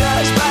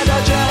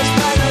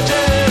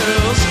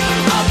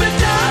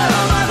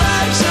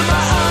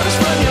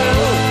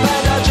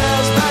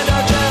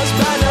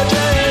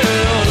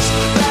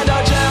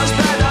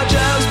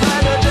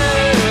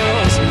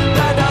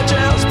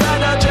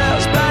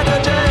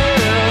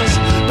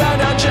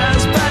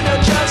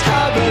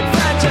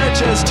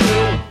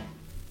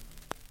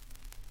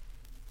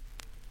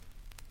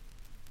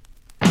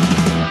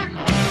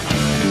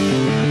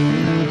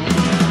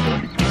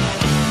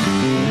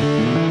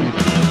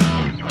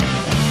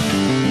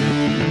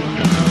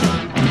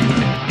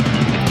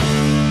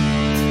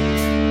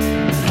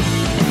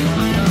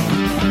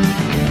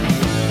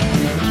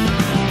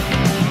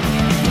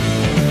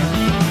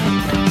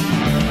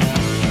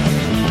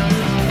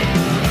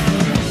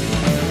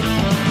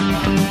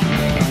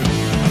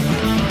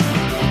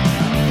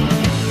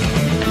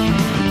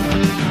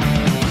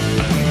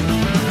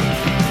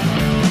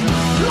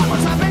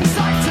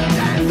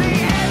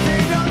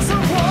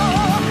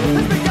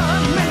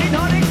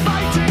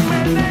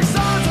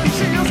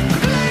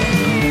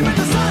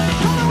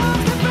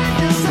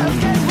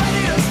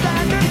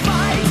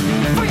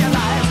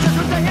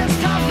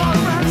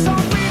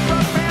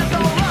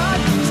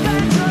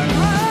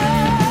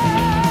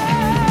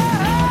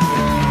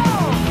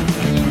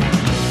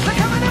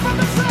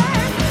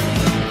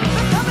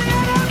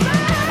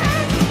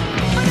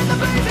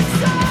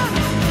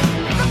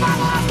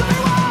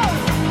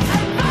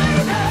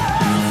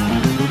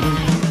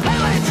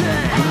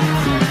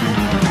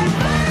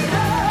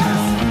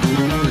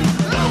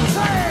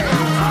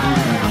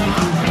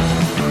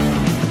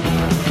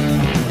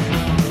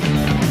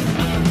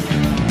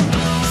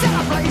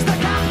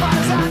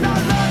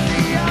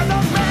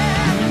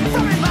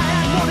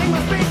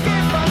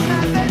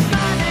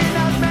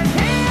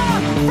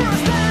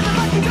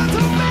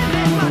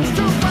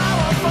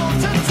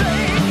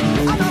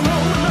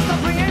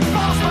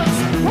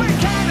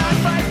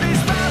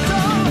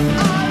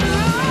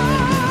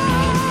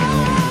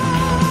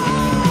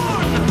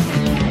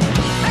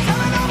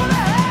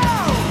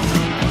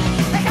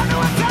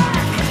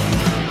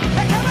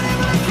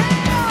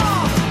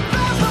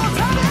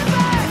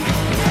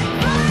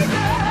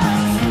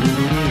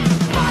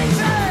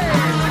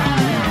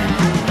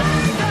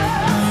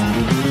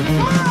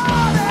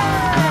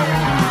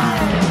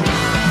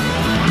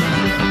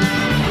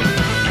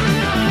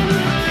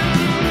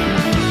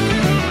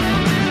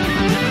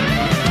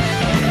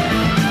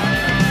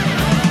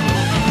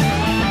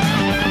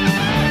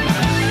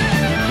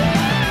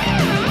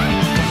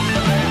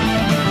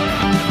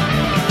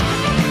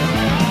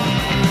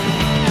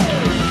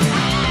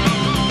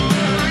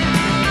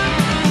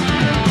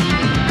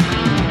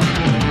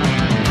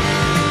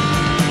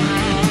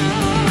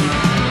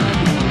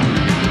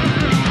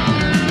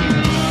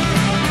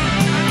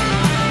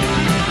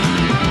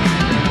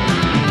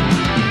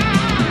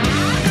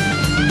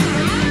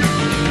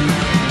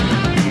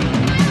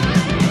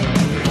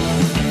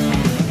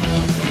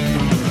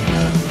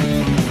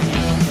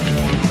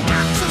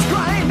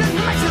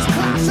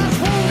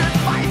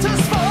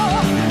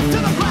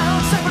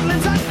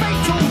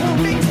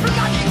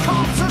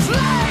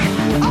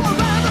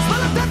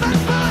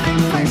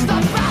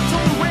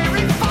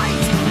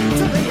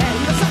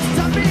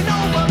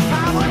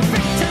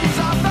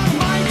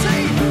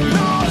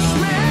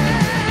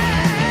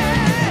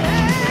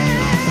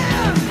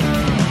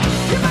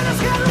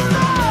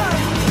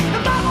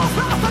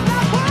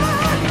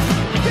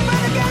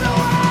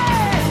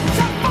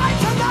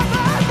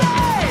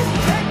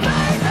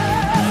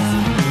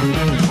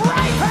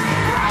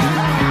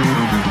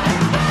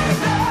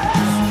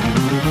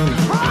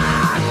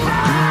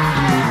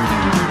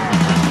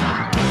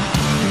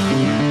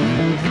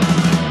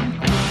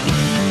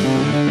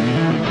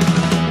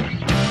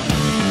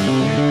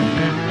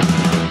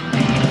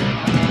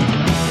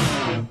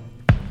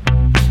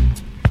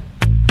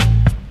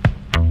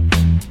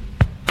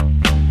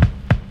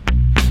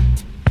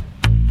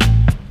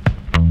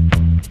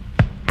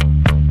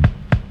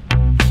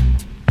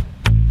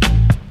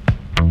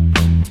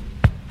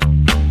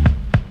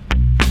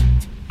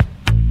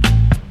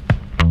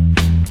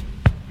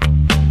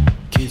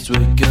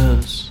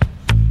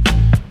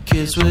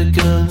 Kids with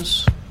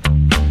guns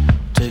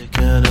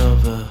taking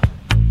over,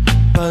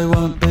 but it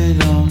won't be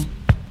long.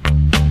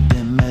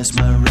 They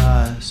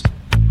mesmerize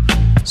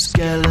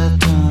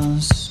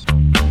skeletons.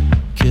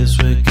 Kids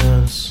with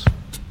guns,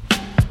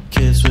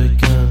 kids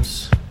with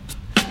guns.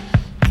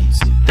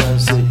 Easy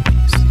does it,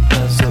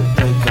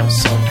 they got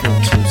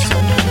something to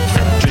say.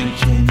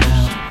 Drinking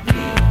out,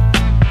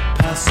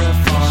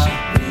 pacify,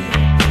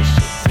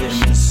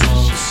 dimming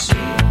souls,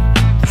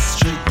 the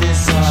street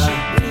desire.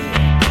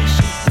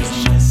 There's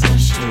a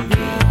message to,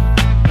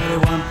 but it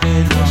won't be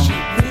long.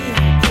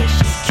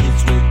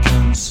 Kids with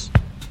guns,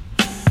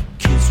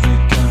 kids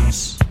with guns.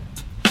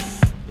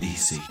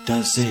 Easy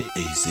does it,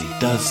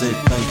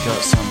 they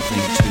got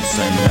something to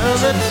say. Now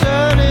they're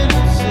turning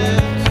us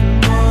into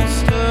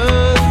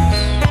monsters,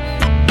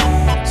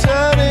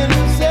 turning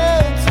us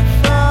into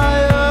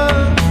fire,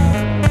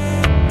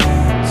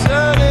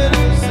 turning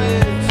us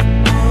into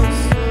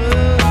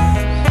monsters.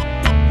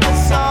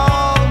 That's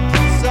all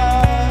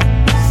desire,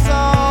 that's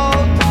all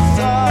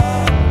desire,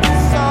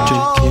 that's all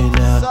drinking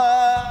out,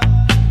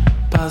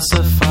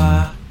 pacify,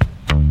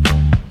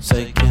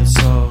 taking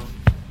soul.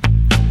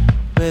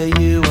 Where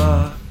you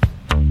are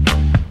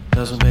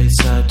doesn't make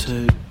sad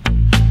too,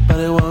 but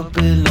it won't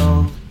be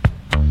long.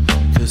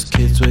 Cause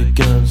kids with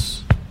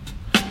guns,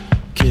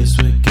 kids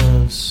with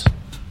guns.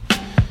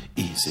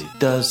 Easy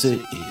does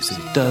it,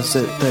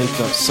 they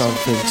got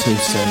something to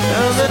say.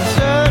 Now they're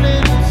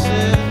turning us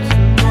into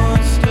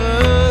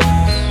monsters,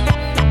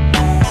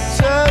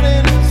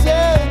 turning us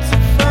into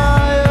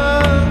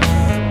fire,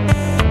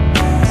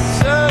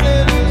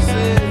 turning us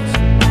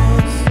into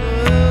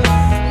monsters.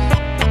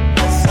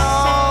 That's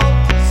all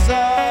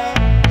desire,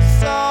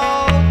 that's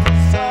all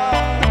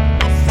desire,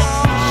 that's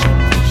all.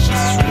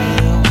 It's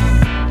real,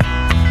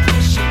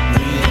 it's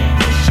real,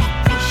 it's real, it's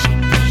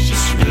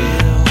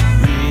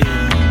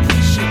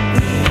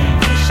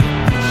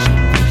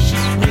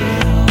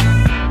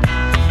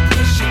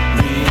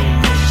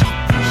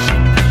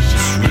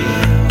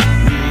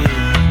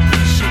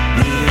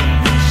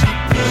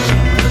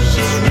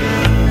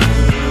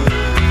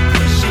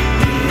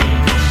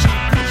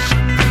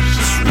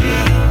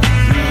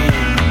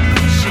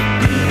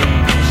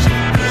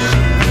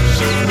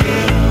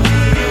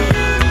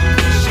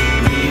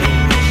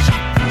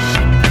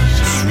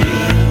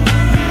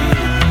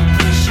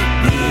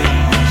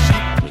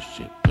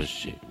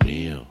push it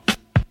real.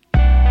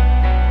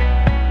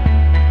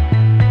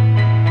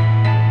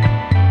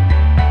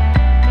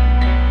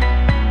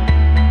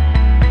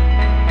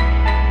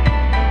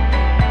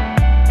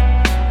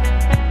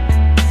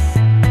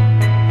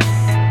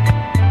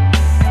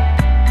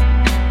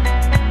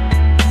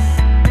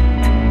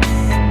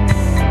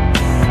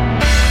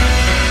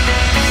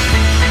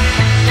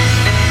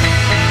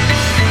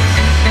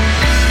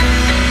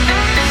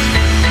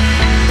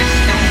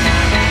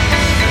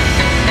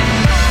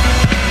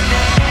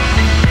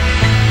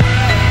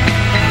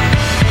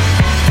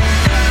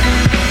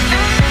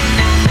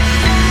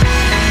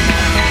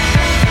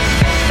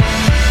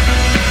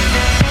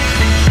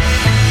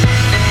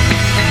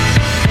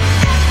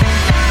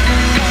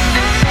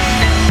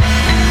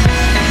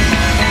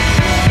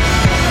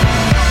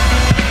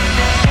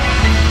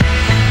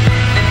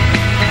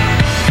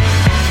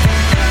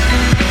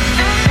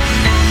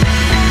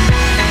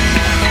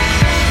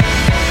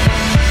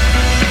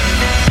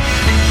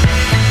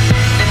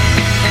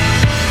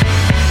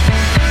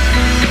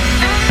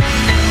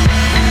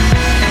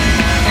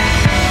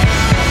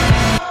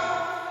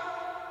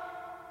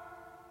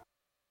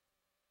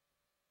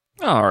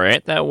 All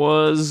right, that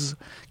was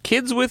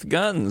Kids with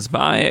Guns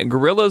by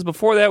Gorillaz.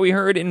 Before that, we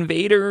heard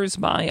Invaders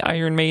by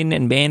Iron Maiden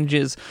and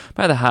Bandages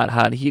by the Hot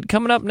Hot Heat.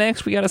 Coming up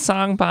next, we got a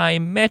song by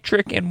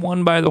Metric and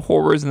one by the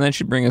Horrors, and that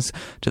should bring us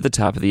to the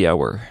top of the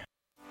hour.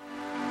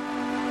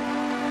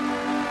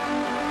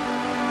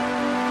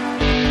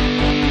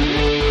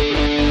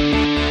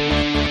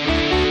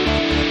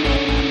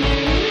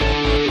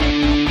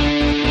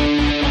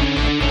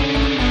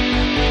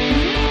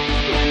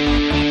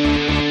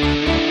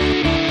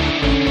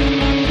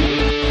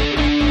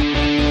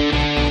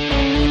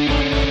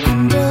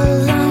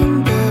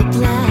 Underline the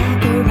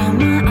black around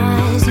my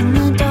eyes in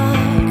the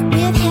dark,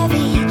 with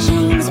heavy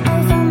chains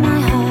over my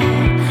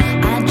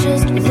heart. I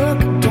just look,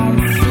 don't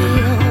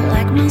feel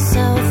like myself.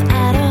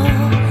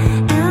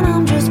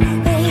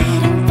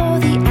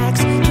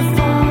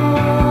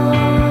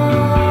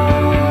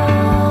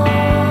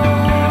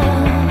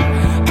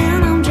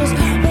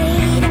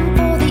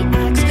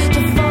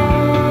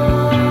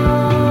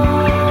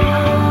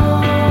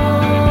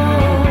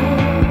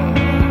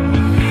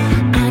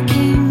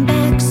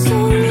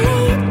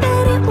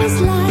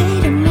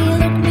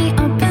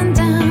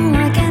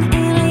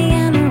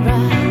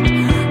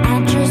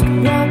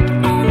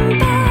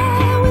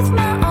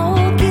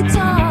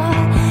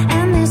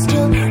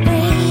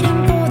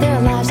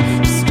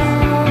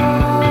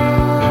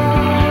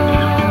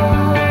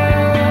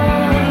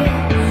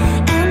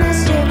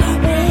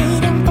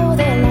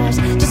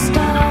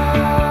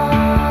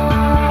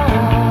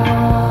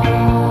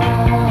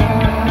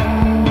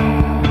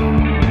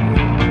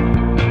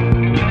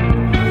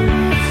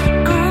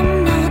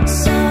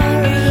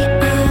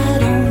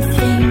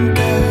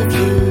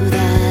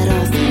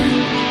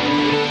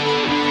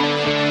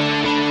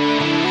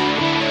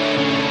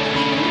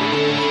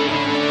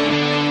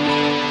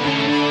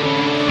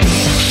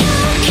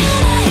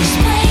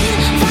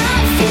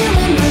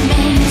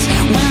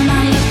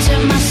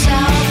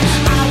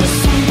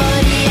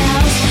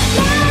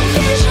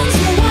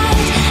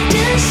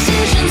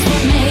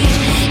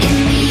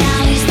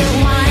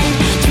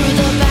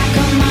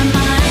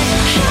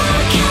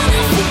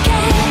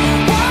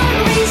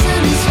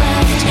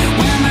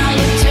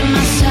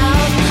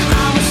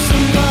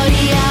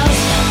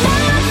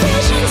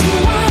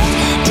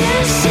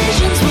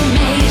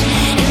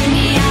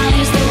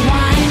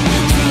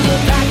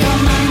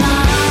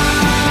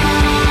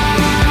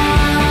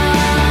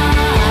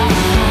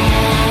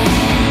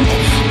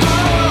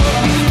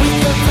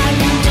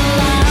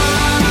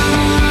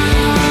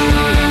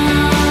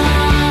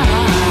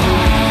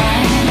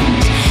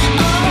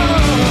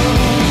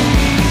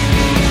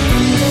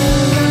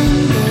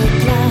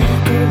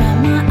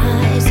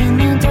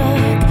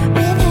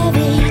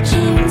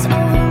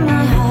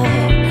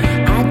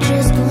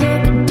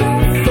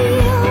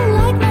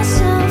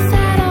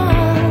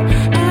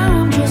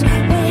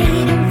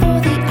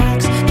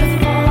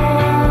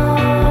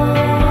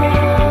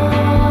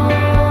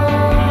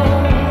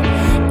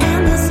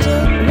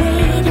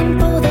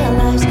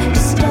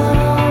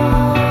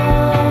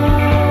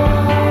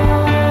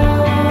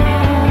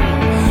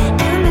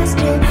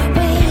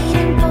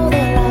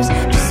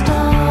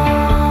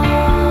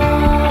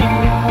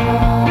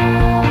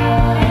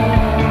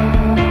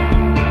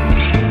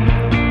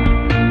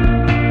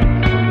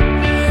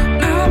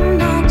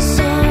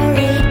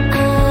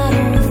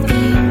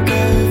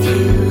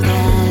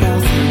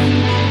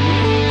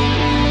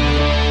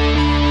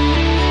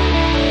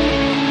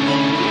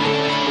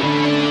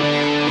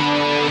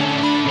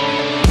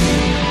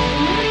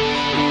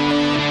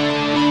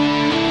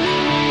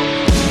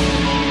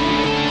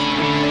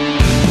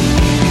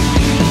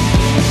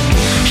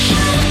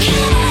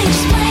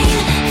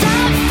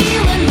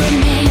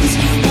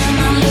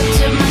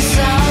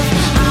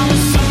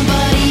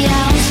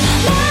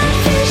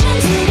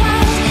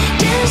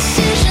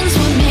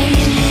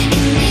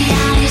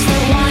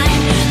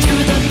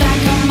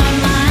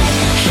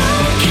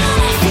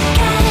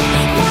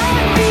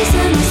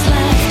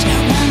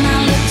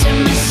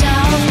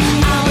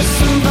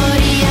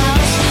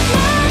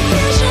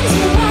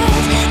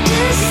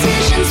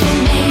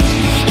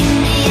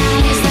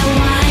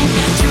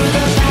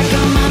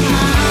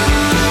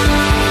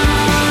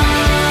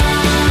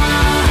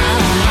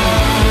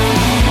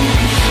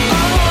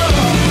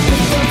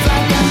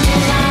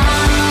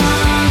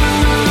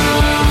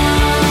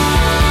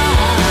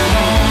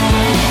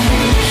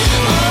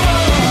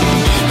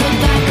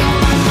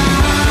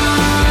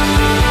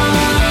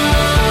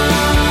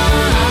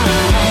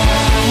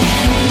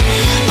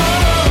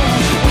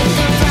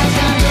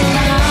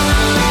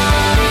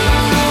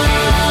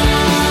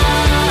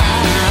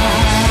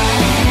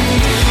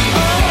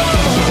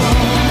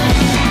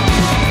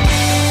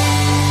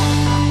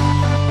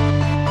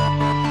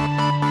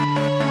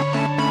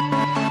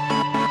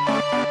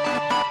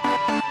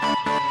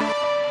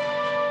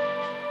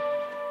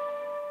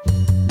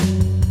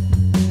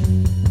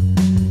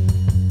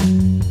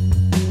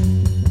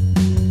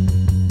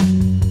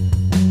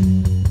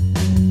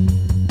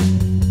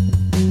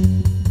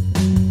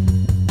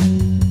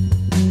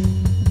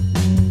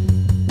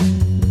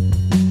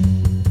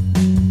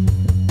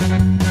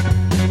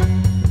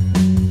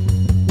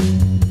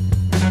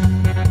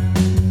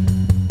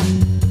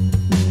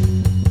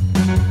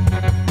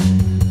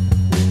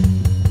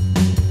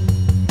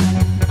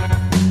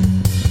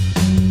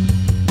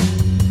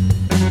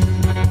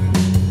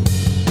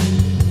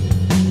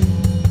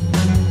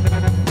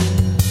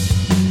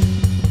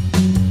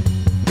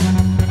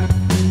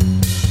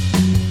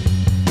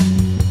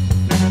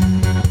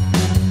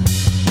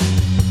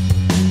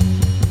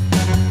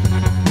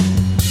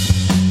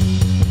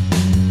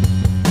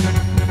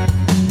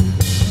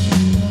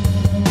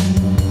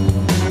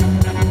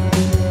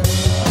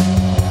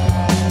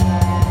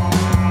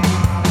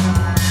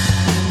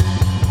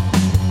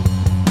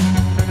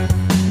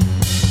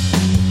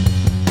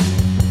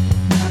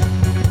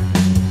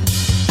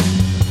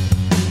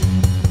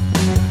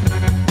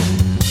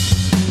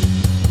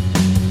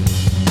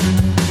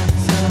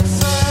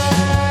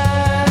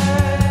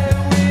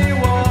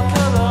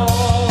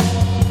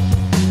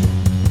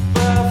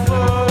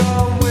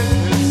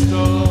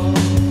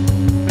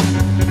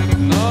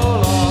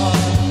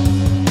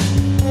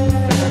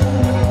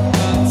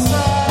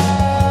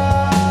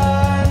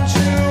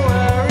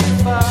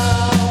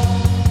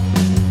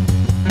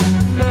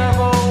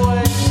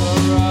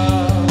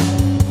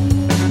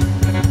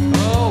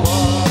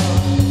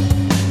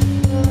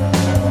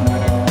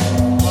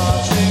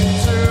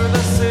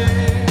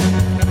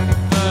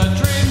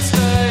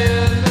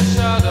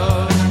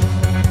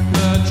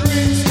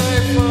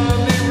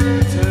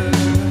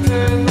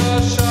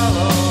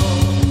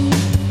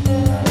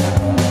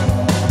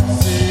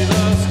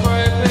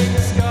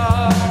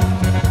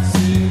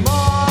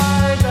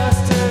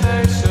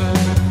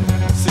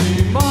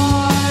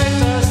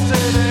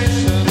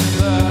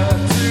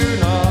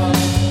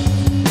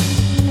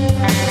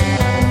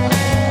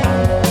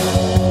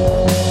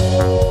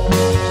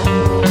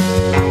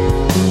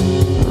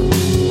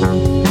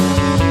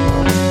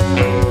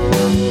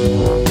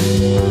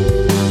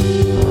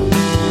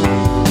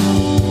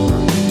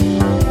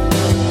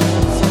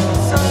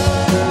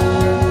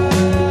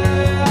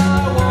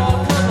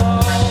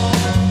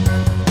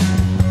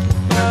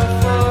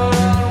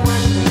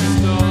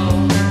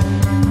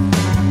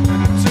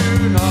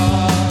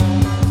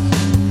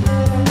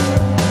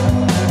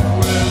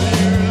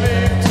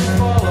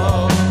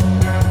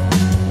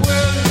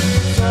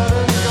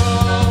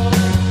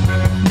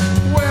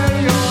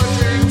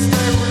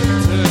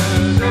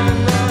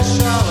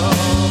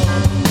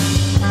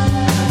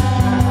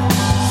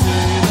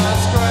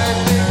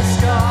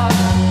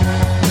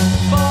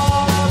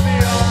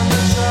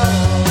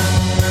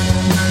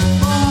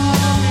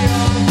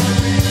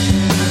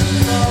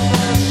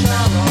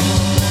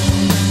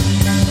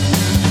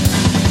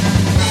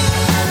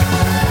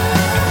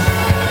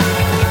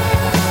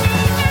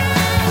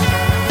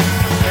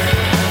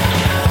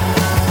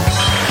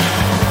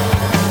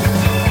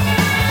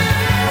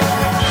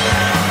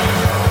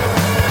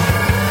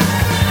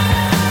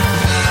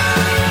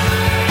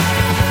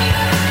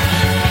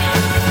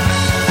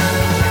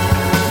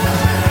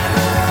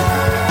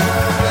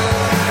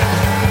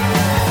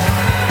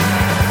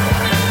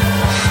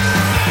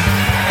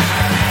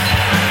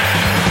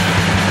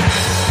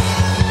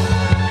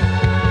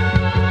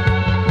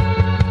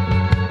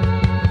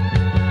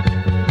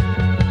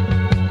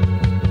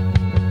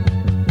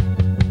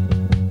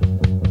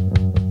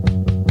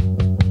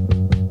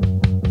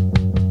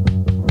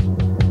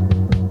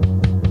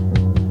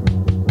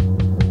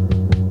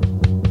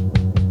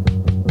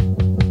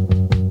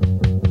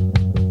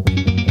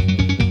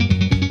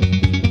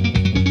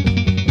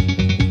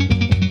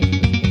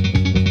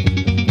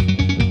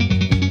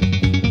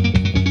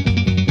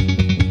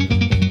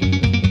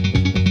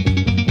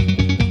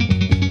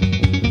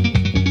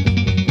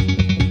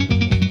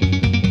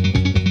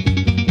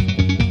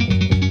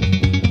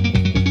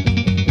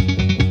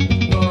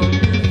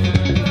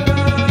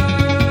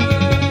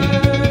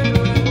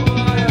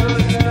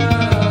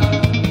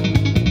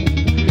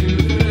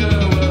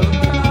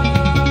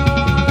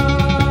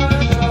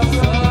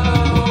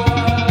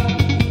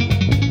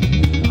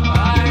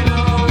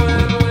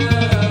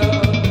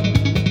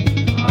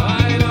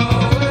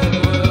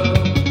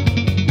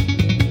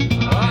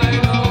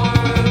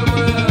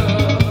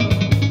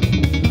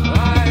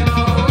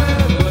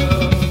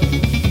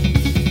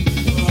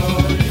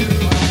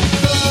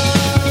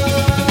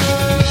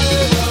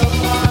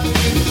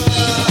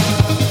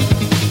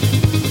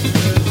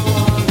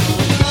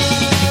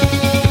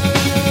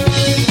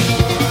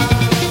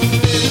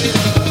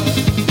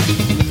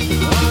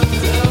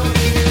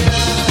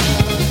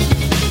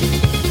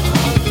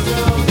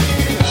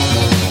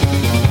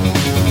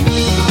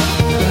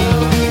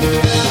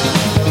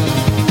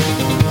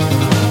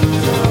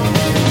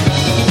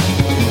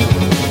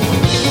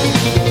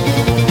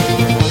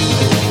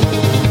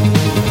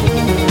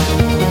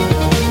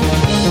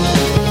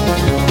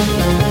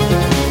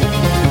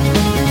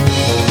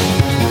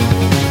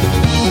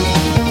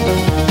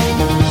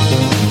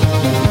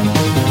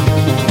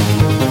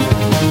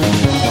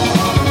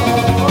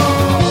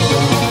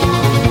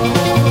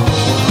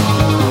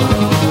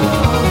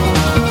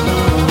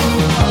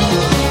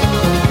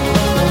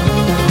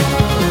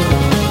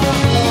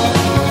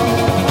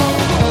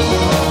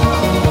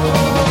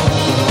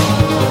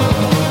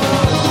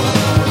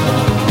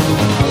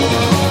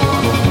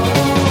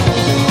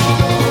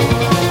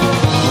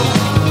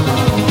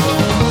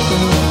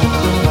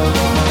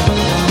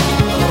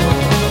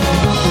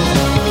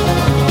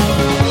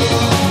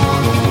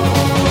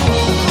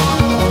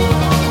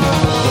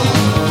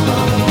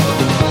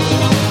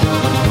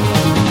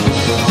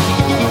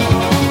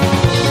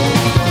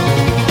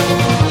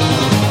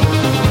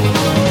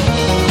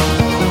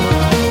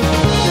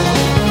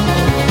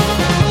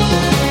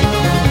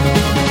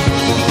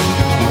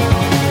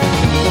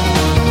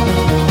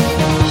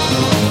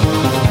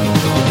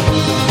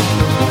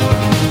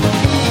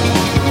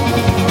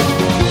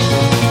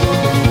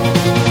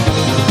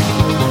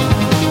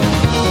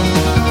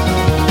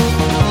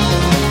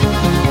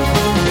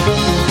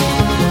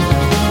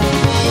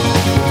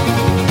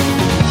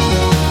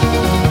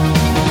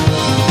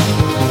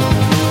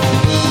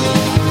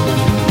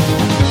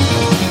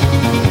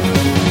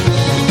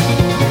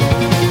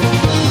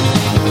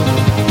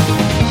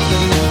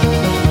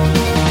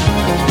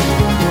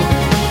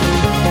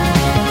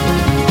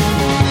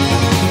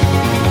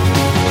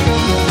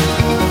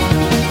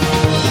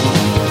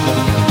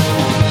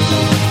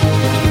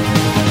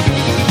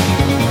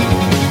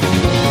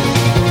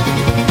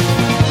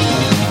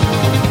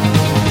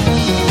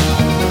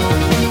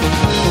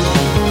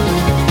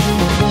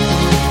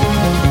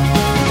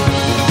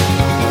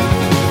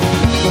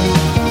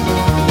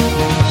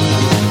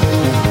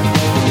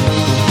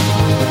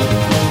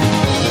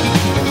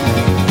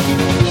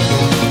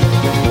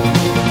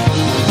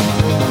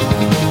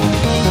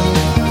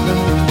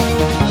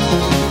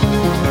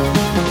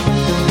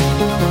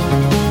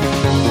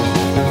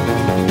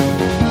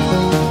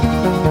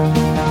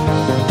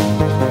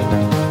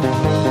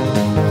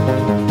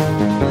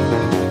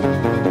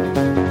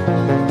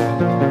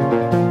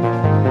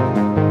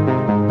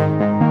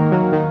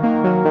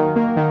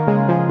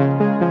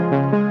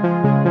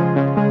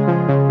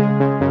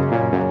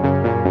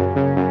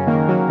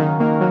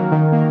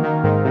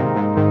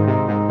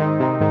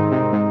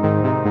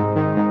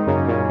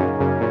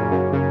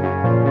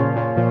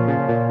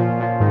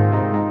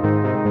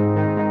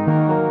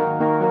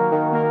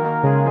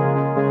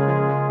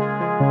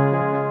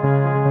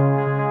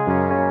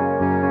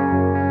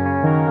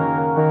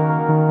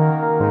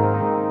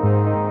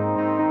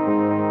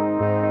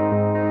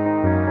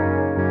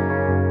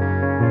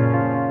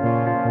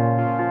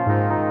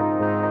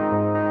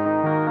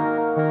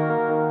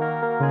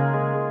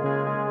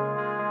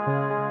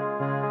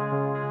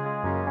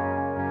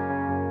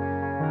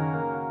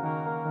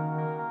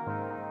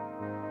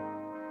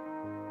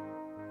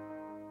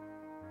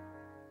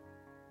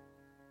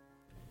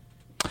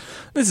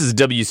 This is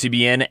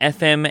WCBN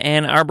FM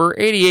Ann Arbor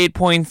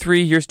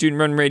 88.3, your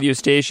student-run radio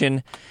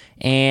station.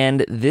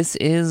 And this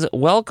is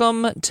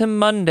Welcome to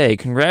Monday.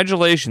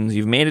 Congratulations,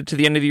 you've made it to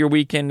the end of your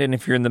weekend. And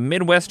if you're in the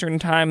Midwestern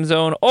time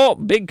zone, oh,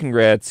 big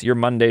congrats, your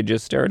Monday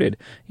just started.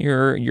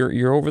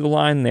 You're over the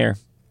line there.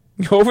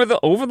 Over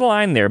the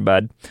line there,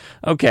 bud.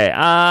 Okay, what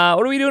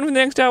are we doing for the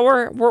next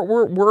hour?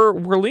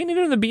 We're leaning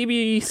into the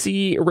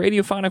BBC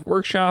Radiophonic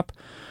Workshop.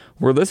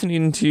 We're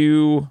listening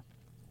to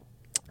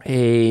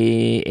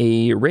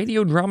a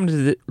radio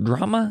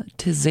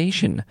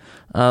dramatization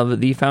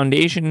of the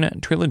Foundation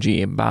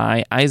trilogy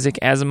by Isaac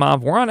Asimov.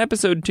 We're on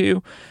episode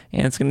 2,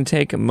 and it's going to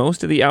take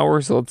most of the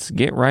hour, so let's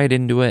get right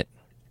into it.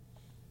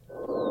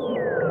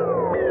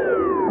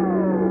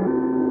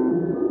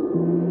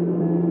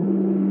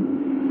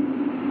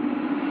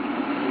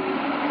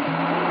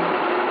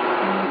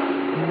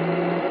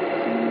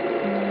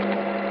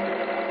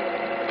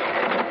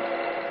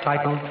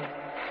 Title,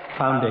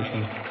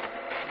 Foundation.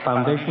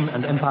 Foundation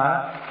and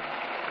Empire,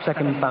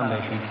 Second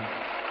Foundation.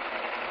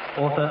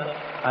 Author,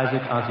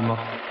 Isaac Asimov.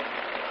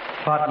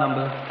 Part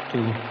number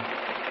 2.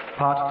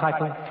 Part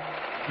title,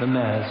 The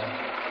Mares.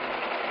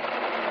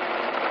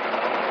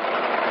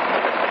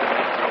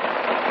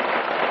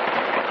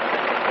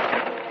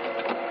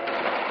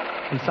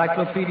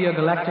 Encyclopedia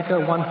Galactica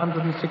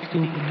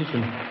 116th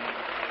edition.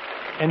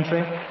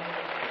 Entry,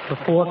 The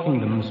Four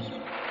Kingdoms.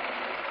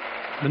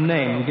 The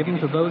name given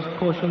to those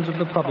portions of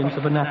the province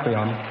of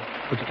Anacreon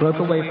which broke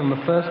away from the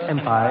First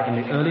Empire in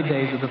the early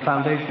days of the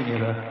Foundation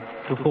era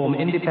to form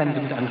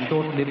independent and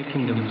short-lived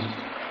kingdoms.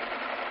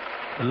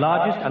 The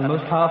largest and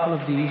most powerful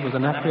of these was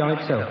Anacreon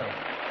itself.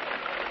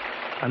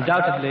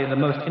 Undoubtedly, the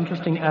most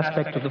interesting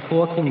aspect of the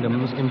Four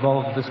Kingdoms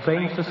involved the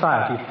strange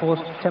society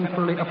forced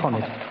temporarily upon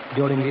it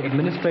during the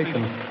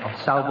administration of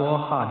Salvor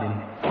Hardin.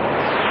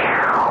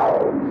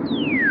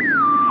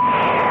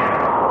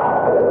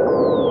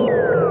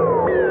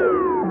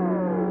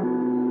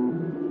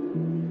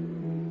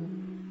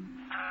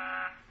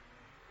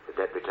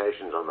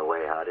 On the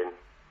way, Hardin.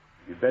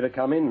 You'd better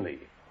come in, Lee.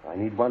 I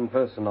need one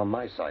person on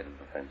my side of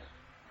the fence.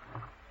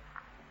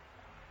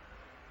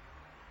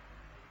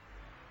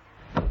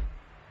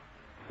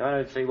 I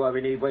don't see why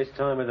we need waste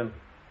time with them.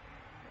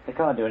 They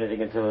can't do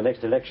anything until the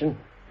next election.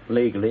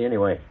 Legally,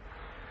 anyway.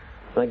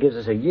 That gives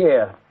us a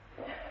year.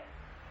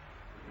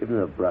 Give them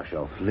a brush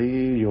off.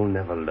 Lee, you'll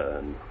never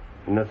learn.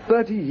 In the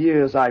 30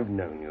 years I've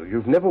known you,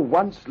 you've never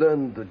once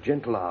learned the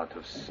gentle art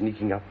of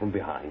sneaking up from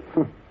behind.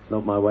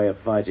 Not my way of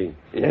fighting.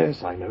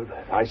 Yes, I know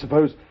that. I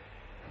suppose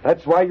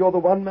that's why you're the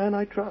one man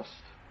I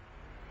trust.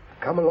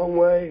 Come a long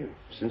way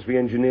since we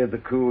engineered the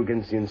coup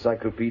against the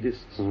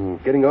encyclopedists.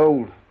 Getting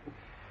old.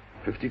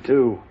 52.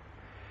 Do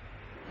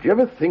you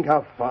ever think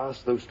how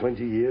fast those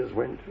 20 years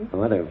went?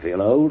 Oh, I don't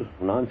feel old,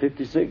 and I'm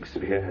 56.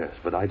 Yes,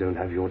 but I don't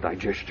have your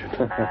digestion.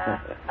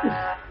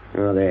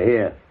 Oh, they're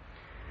here.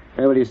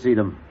 Where will you see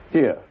them?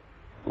 Here.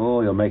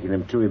 Oh, you're making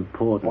them too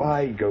important.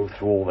 Why go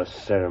through all the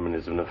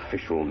ceremonies of an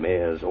official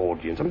mayor's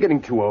audience? I'm getting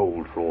too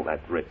old for all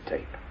that red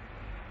tape.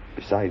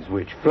 Besides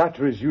which,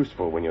 flattery is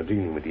useful when you're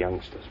dealing with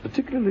youngsters,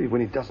 particularly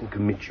when it doesn't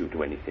commit you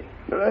to anything.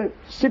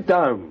 Sit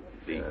down,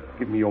 Lee.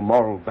 Give me your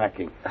moral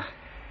backing.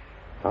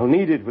 I'll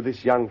need it with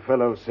this young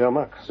fellow,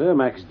 Cermak.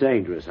 Cermak's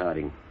dangerous,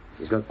 Harding.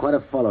 He's got quite a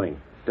following.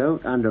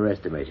 Don't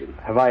underestimate him.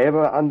 Have I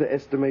ever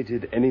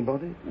underestimated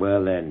anybody?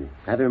 Well, then,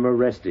 have him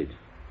arrested.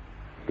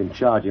 You can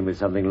charge him with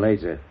something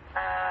later.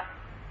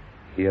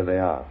 Here they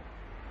are.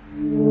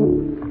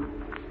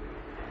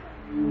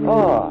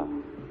 Ah,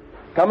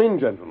 come in,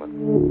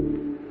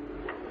 gentlemen.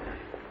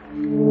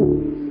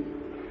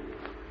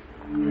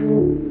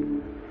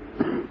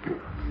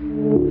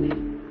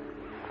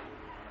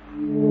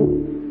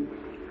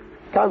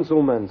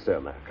 Councilman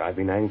Cermak, I've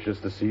been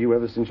anxious to see you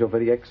ever since your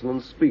very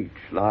excellent speech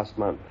last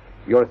month.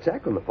 Your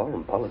attack on the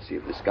foreign policy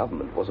of this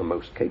government was a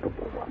most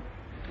capable one.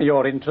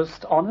 Your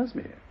interest honors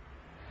me.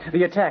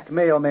 The attack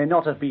may or may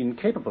not have been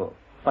capable,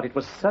 but it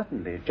was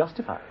certainly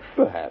justified.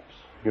 Perhaps.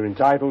 You're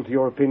entitled to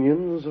your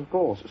opinions, of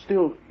course.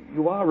 Still,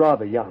 you are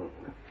rather young.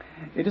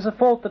 It is a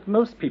fault that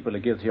most people are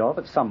guilty of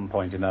at some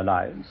point in their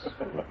lives.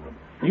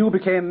 You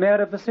became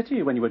mayor of the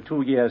city when you were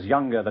 2 years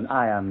younger than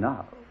I am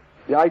now.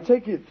 Yeah, I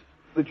take it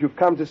that you've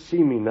come to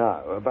see me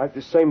now about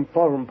the same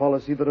foreign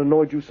policy that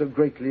annoyed you so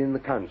greatly in the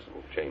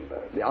council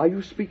chamber. Are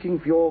you speaking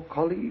for your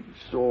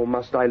colleagues, or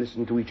must I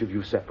listen to each of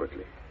you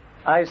separately?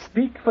 I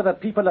speak for the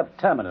people of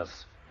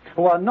Terminus,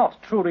 who are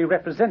not truly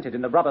represented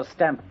in the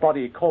rubber-stamp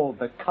body called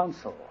the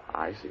Council.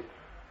 I see.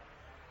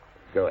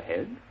 Go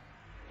ahead.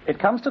 It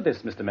comes to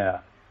this, Mr.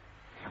 Mayor.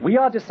 We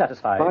are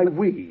dissatisfied... By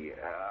we,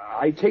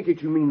 I take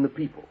it you mean the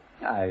people.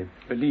 I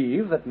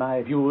believe that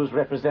my views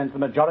represent the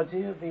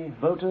majority of the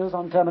voters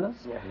on Terminus.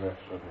 Yes.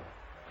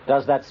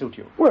 Does that suit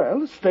you?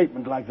 Well, a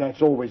statement like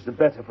that's always the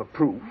better for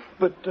proof,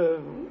 but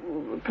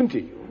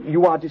continue.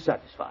 You are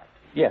dissatisfied.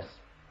 Yes.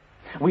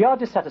 We are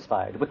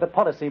dissatisfied with the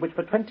policy which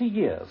for 20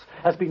 years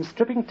has been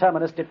stripping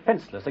Terminus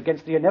defenseless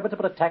against the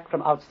inevitable attack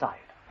from outside.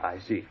 I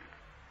see.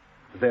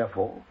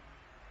 Therefore?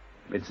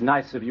 It's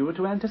nice of you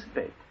to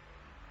anticipate.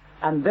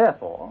 And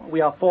therefore,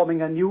 we are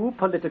forming a new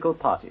political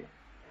party.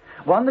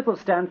 One that will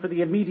stand for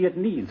the immediate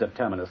needs of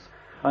Terminus,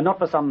 and not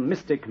for some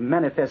mystic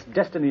manifest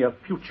destiny of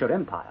future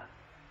empire.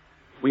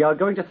 We are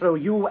going to throw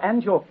you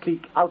and your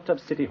clique out of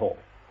City Hall.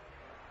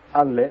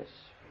 Unless.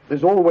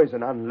 There's always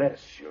an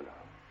unless, you know.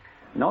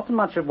 Not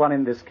much of one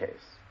in this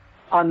case.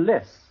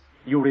 Unless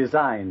you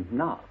resign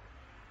now.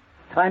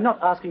 I'm not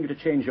asking you to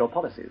change your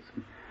policies.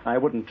 I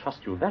wouldn't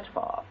trust you that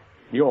far.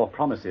 Your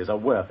promises are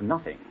worth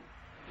nothing.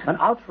 An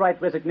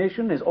outright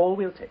resignation is all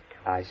we'll take.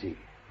 I see.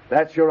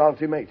 That's your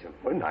ultimatum.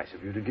 Well, nice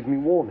of you to give me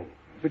warning.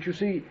 But you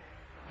see,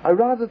 I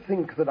rather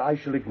think that I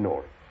shall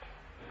ignore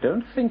it.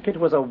 Don't think it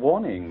was a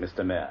warning,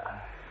 Mr.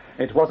 Mayor.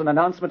 It was an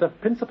announcement of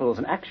principles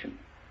and action.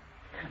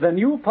 The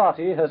new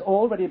party has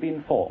already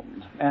been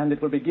formed, and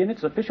it will begin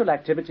its official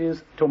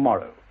activities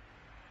tomorrow.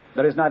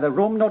 There is neither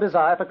room nor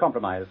desire for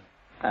compromise.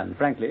 And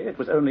frankly, it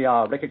was only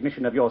our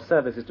recognition of your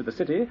services to the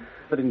city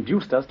that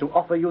induced us to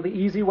offer you the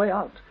easy way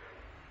out.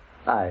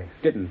 I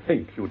didn't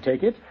think you'd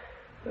take it,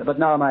 but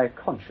now my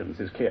conscience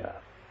is clear.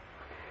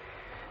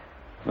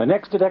 The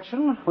next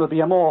election will be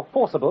a more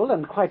forcible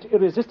and quite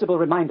irresistible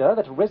reminder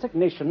that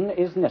resignation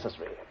is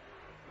necessary.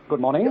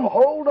 Good morning.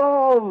 Hold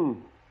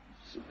on.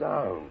 Sit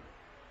down.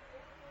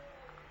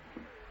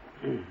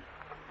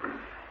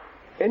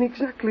 In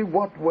exactly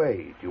what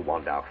way do you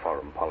want our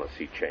foreign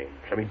policy changed?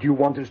 I mean, do you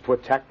want us to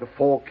attack the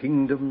four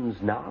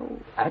kingdoms now,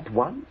 at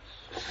once,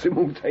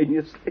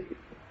 simultaneously?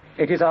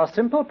 It is our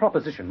simple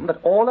proposition that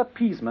all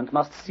appeasement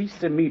must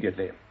cease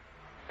immediately.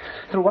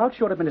 Throughout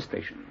your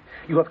administration,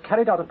 you have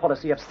carried out a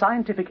policy of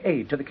scientific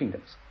aid to the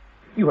kingdoms.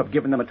 You have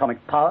given them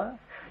atomic power.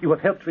 You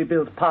have helped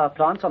rebuild power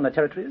plants on their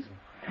territories.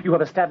 You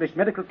have established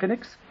medical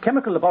clinics,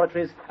 chemical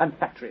laboratories, and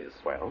factories.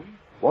 Well,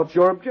 what's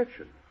your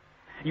objection?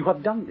 You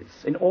have done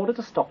this in order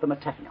to stop them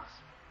attacking us.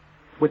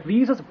 With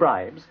these as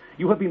bribes,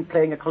 you have been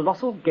playing a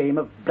colossal game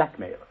of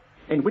blackmail,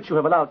 in which you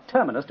have allowed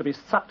Terminus to be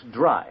sucked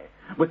dry,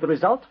 with the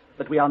result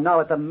that we are now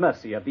at the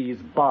mercy of these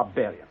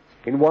barbarians.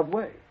 In what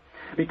way?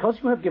 Because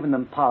you have given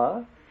them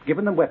power,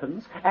 given them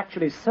weapons,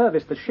 actually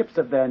serviced the ships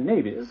of their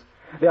navies,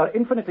 they are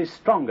infinitely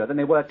stronger than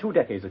they were 2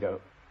 decades ago.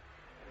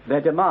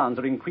 Their demands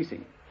are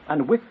increasing,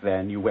 and with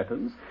their new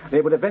weapons, they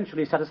will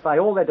eventually satisfy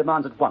all their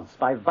demands at once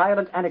by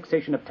violent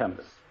annexation of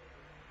Terminus.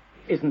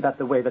 Isn't that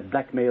the way that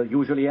blackmail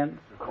usually ends?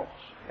 Of course.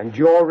 And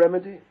your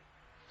remedy?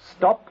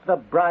 Stop the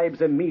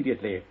bribes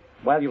immediately,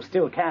 while you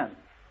still can.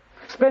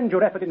 Spend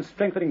your effort in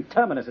strengthening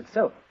Terminus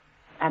itself,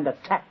 and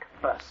attack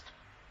first.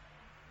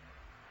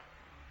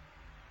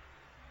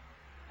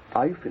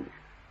 Are you finished?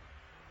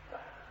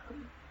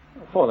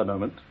 For the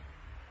moment.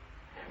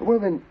 Well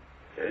then,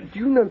 do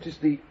you notice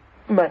the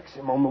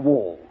maxim on the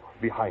wall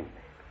behind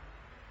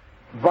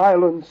me?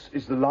 Violence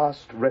is the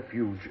last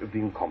refuge of the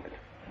incompetent.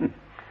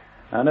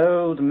 An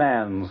old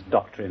man's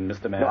doctrine,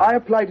 Mr. Mayor. Now, I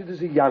applied it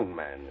as a young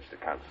man, Mr.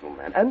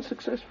 Councilman, and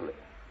successfully.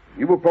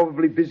 You were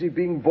probably busy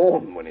being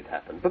born when it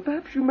happened, but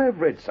perhaps you may have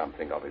read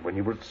something of it when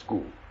you were at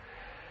school.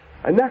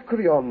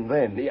 Anacreon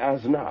then,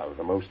 as now,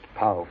 the most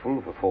powerful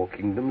of the four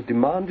kingdoms,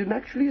 demanded and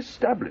actually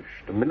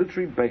established a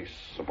military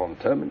base upon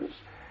Terminus.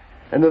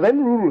 And the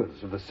then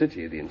rulers of the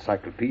city, the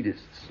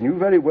encyclopedists, knew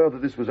very well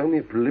that this was only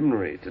a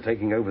preliminary to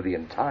taking over the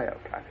entire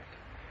planet.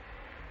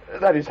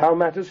 That is how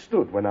matters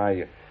stood when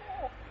I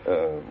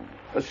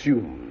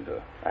assumed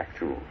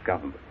actual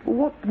government.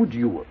 What would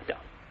you have done?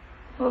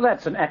 Well,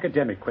 that's an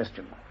academic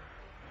question.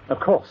 Of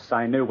course,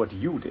 I know what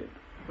you did.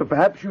 But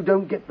perhaps you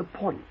don't get the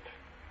point.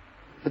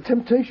 The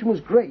temptation was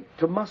great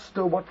to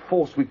muster what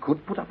force we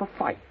could, put up a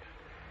fight.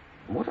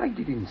 What I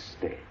did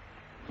instead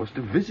was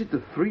to visit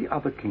the 3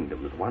 other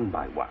kingdoms one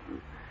by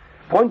one,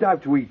 point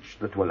out to each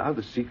that to allow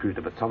the secret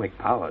of atomic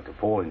power to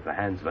fall into the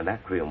hands of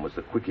Anacreon was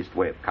the quickest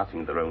way of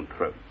cutting their own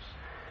throats,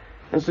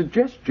 and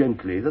suggest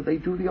gently that they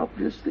do the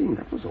obvious thing,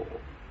 that was all.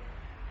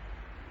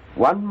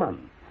 1 month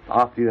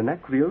after the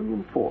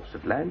Anacreonian force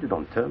had landed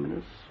on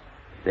Terminus,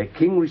 their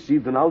king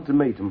received an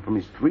ultimatum from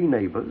his 3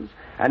 neighbors,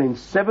 and in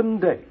 7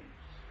 days,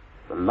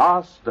 the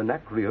last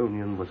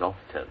Anacreonian was off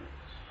Terminus.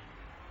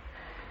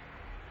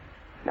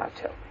 Now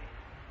tell me,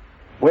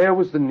 where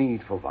was the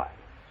need for violence?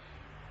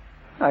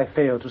 I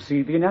fail to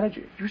see the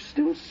analogy. You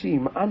still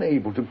seem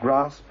unable to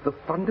grasp the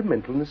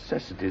fundamental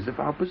necessities of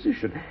our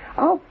position.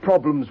 Our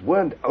problems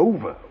weren't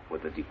over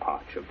with the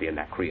departure of the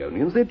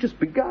Anacreonians. They'd just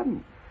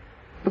begun.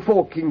 The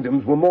 4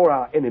 kingdoms were more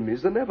our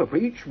enemies than ever, for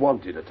each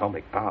wanted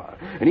atomic power,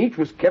 and each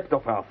was kept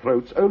off our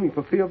throats only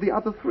for fear of the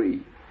other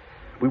 3.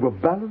 We were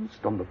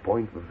balanced on the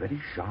point of a very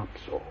sharp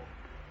sword.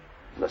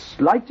 The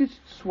slightest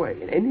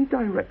sway in any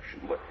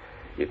direction,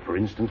 if, for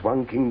instance,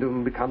 one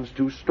kingdom becomes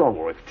too strong,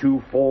 or if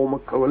 2 form a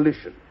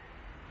coalition.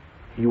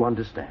 You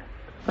understand?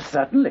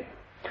 Certainly.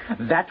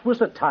 That was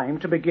the time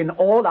to begin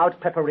all-out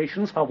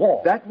preparations for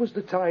war. That was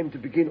the time to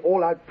begin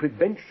all-out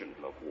prevention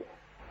of war.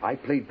 I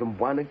played them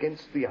one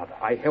against the other.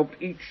 I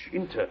helped each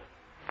in turn.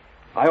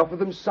 I offered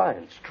them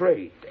science,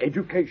 trade,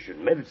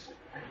 education, medicine.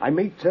 I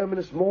made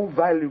Terminus more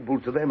valuable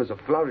to them as a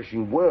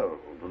flourishing world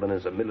than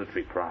as a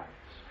military prize.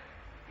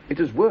 It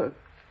has worked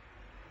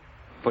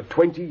for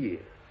 20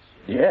 years.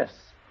 Yes,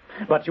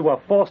 But you were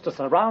forced to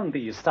surround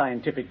these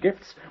scientific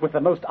gifts with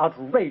the most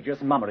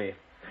outrageous mummery.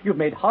 You've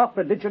made half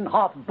religion,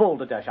 half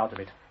balderdash out of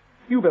it.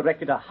 You've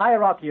erected a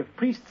hierarchy of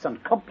priests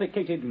and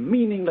complicated,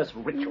 meaningless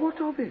ritual.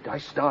 What of it? I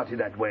started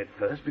that way at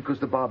first because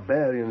the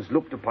barbarians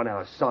looked upon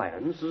our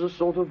science as a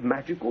sort of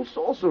magical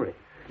sorcery.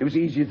 It was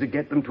easier to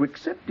get them to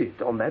accept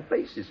it on that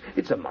basis.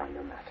 It's a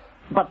minor matter.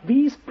 But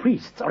these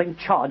priests are in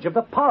charge of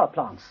the power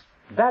plants.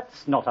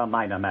 That's not a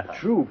minor matter.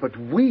 True, but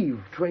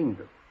we've trained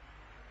them.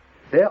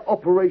 Their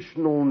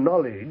operational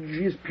knowledge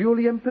is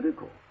purely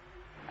empirical.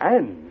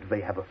 And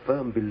they have a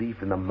firm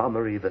belief in the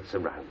mummery that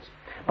surrounds it.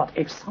 But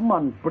if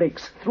someone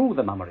breaks through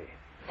the mummery,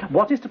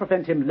 what is to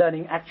prevent him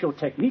learning actual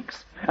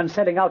techniques and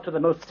selling out to the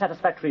most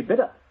satisfactory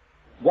bidder?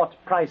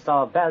 What price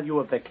or value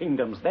of the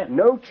kingdoms then?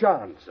 No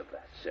chance of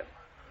that, sir.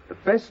 The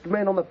best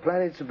men on the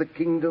planets of the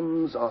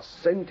kingdoms are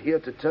sent here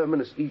to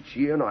Terminus each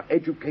year and are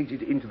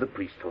educated into the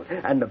priesthood.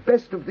 And the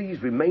best of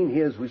these remain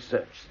here as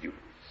research students.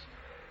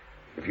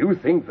 If you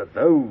think that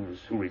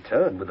those who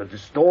return with a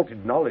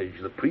distorted knowledge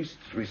the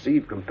priests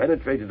receive can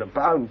penetrate it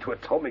abound to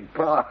atomic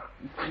power,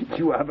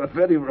 you have a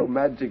very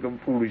romantic and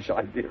foolish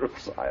idea of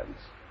science.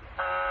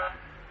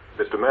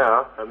 Mr.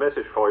 Mayor, a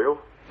message for you.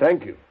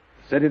 Thank you.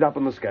 Set it up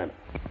on the scanner.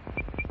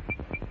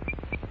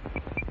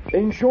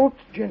 In short,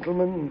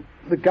 gentlemen,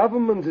 the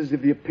government is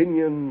of the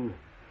opinion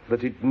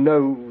that it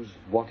knows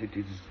what it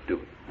is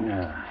doing.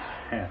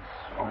 Yes.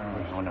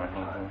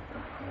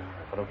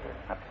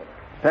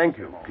 Thank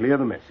you. Clear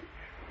the message.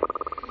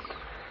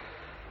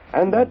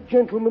 And that,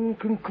 gentleman,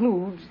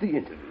 concludes the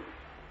interview.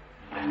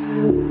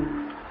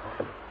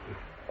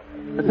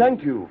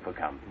 Thank you for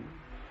coming.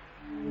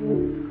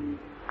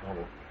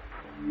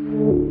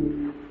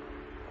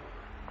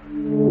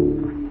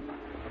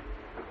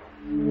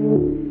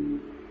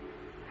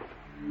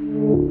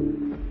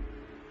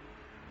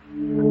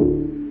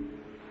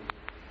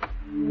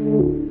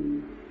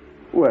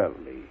 Well,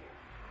 Lee,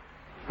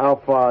 how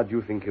far do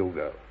you think he'll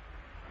go?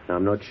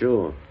 I'm not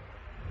sure.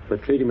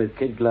 But treat him with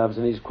kid gloves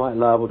and he's quite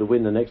liable to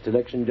win the next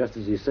election just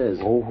as he says.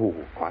 Oh,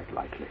 quite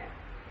likely.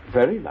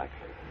 Very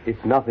likely,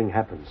 if nothing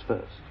happens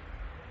first.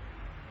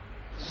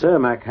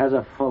 Cermak has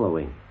a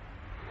following.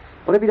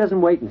 What if he doesn't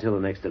wait until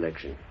the next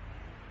election?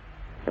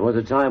 There was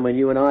a time when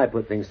you and I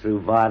put things through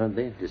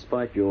violently,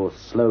 despite your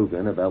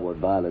slogan about what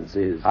violence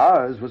is.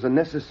 Ours was a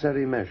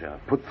necessary measure,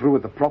 put through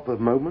at the proper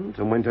moment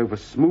and went over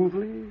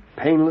smoothly,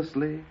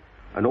 painlessly,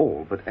 and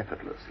all but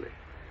effortlessly.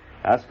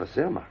 As for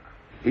Cermak,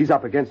 he's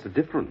up against a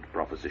different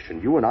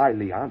proposition. You and I,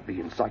 Lee, aren't the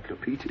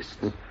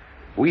encyclopedists.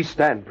 We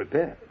stand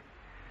prepared.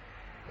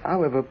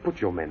 However, put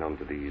your men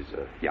onto these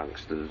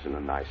youngsters in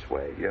a nice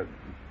way.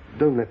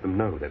 Don't let them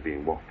know they're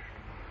being watched.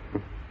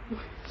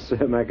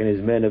 Cermak and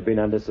his men have been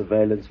under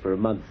surveillance for a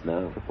month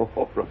now.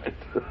 All right.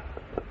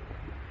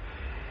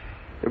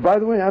 By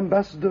the way,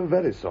 Ambassador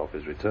Verisov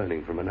is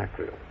returning from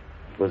Anacreon.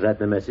 Was that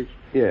the message?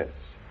 Yes.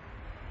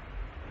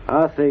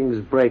 Are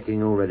things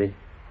breaking already?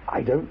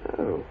 I don't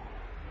know.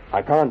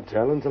 I can't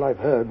tell until I've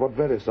heard what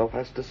Verisov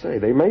has to say.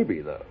 They may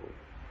be, though.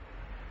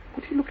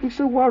 What are you looking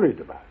so worried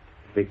about?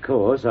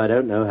 Because I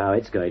don't know how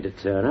it's going to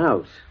turn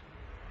out.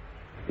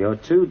 You're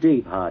too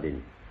deep,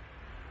 Hardin.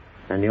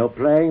 And you're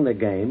playing the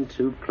game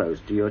too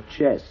close to your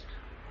chest.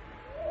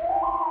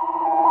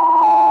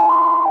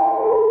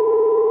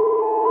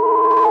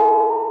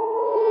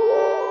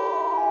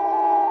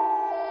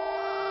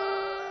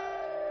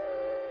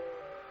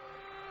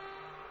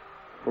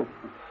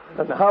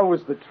 And how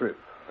was the trip,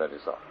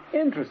 Verisov?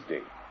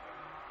 Interesting.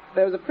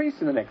 There was a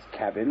priest in the next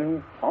cabin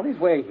who, on his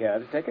way here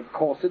to take a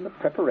course in the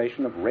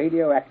preparation of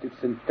radioactive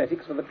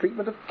synthetics for the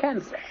treatment of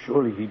cancer.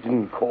 Surely he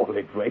didn't call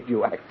it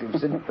radioactive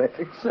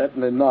synthetics.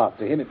 Certainly not.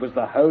 To him it was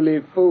the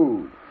holy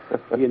food.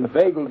 He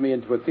inveigled me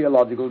into a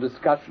theological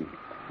discussion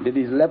and did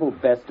his level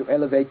best to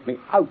elevate me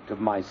out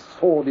of my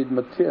sordid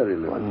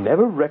materialism. One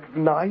never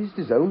recognized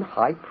his own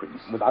high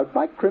priest. Without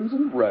my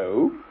crimson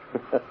robe.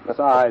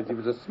 Besides, he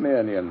was a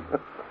Smyrnian.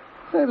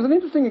 It was an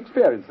interesting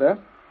experience, though.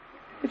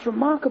 It's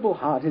remarkable,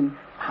 Hardin,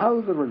 how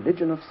the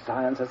religion of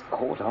science has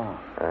caught on.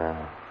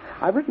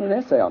 I've written an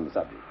essay on the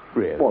subject.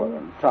 Really? Well,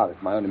 entirely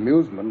for my own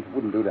amusement. It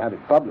wouldn't do to have it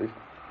published.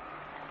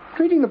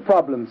 Treating the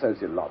problem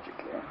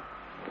sociologically,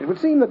 it would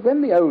seem that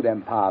when the old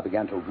empire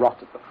began to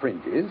rot at the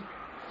fringes,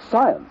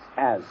 science,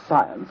 as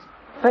science,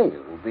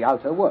 failed the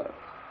outer world.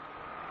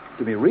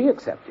 To be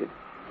reaccepted,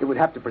 it would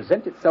have to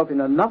present itself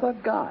in another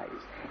guise,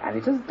 and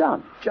it has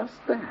done just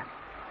that.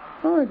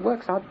 Oh, it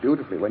works out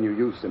beautifully when you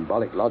use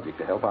symbolic logic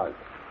to help out.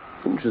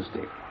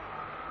 Interesting.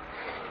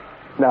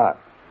 Now,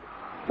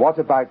 what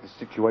about the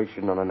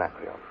situation on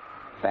Anacreon?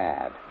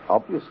 Bad.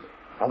 Obviously.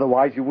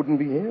 Otherwise you wouldn't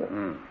be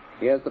here.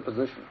 Here's the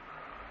position.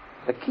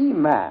 The key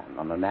man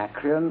on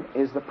Anacreon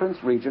is the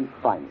Prince Regent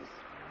Vinus.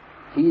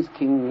 He's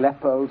King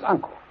Leopold's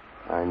uncle.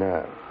 I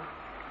know.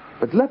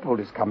 But Leopold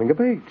is coming of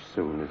age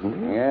soon,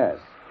 isn't he? Yes,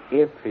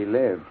 if he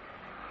lived.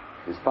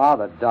 His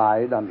father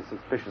died under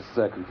suspicious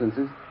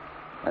circumstances.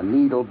 A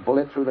needle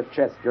bullet through the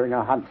chest during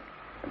a hunt.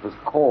 It was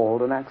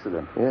called an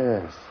accident.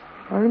 Yes.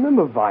 I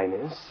remember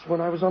Vinus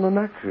when I was on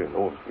Anacreon,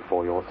 all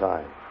before your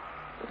time.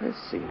 But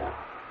let's see now.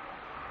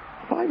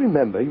 If I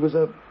remember, he was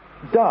a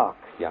dark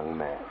young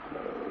man.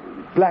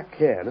 Black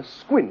hair and a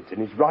squint in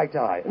his right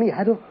eye, and he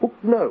had a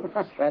hooked nose.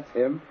 That's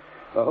him.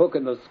 The hook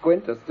and the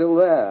squint are still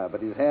there,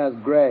 but his hair's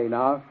grey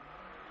now.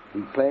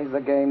 He plays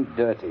the game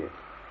dirty.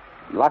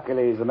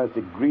 Luckily, he's the most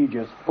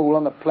egregious fool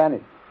on the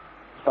planet.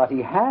 But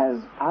he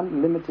has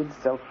unlimited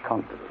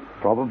self-confidence.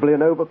 Probably an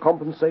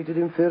overcompensated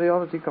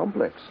inferiority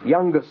complex.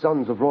 Younger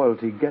sons of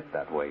royalty get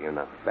that way, you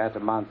know. That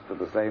amounts to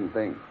the same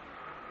thing.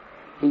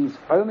 He's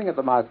foaming at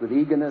the mouth with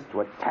eagerness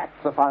to attack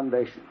the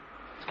Foundation.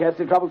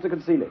 Scarcely troubles to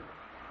conceal it.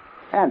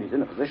 And he's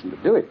in a position to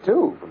do it,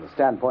 too, from the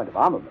standpoint of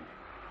armament.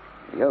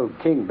 The old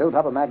king built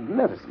up a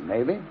magnificent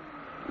navy,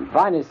 and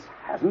Vinus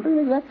hasn't been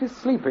exactly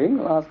sleeping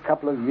the last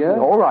couple of years.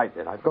 All right,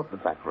 then, I've got the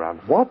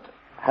background. What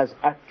has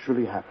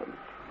actually happened?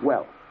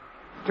 Well,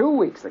 2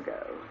 weeks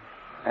ago,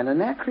 an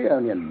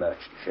Anacreonian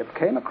merchant ship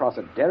came across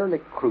a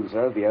derelict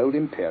cruiser of the old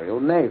Imperial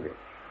Navy.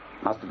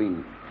 Must have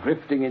been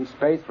drifting in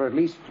space for at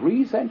least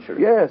 3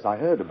 centuries. Yes, I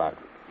heard about it.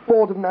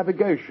 Board of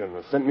Navigation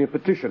has sent me a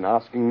petition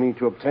asking me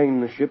to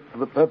obtain the ship for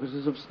the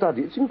purposes of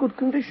study. It's in good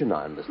condition,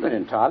 I understand.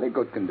 In entirely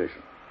good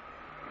condition.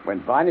 When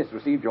Vinus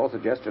received your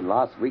suggestion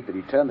last week that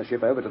he turn the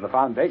ship over to the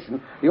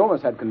Foundation, he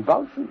almost had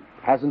convulsions.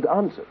 Hasn't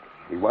answered.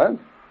 He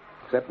won't,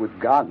 except with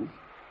guns.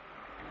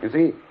 You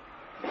see,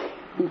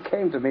 he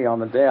came to me on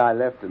the day I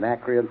left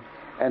Anacreon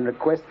and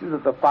requested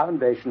that the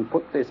Foundation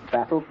put this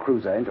battle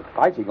cruiser into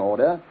fighting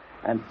order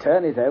and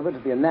turn it over to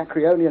the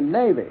Anacreonian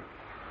Navy.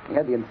 He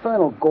had the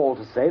infernal gall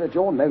to say that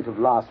your note of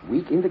last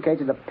week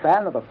indicated a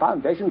plan of the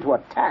Foundation to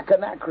attack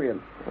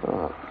Anacreon.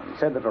 Oh. He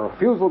said that a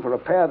refusal to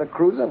repair the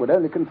cruiser would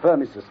only confirm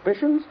his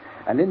suspicions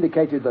and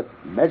indicated that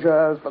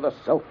measures for the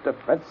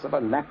self-defense of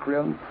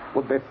Anacreon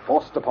would be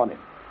forced upon him.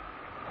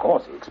 Of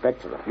course, he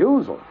expects a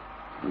refusal,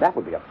 and that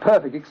would be a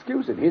perfect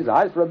excuse in his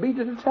eyes for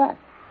immediate attack.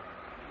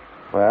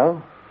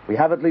 Well, we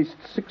have at least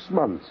 6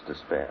 months to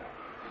spare.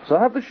 So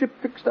have the ship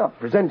fixed up,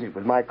 presented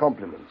with my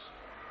compliments.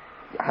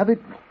 Have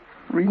it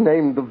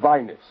renamed the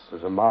Vinus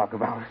as a mark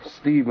of our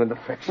esteem and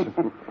affection.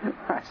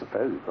 I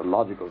suppose it's a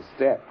logical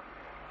step.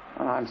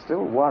 And I'm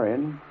still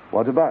worrying.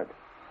 What about?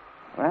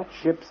 That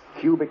ship's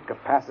cubic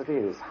capacity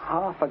is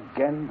half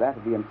again that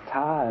of the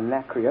entire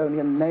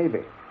Anacreonian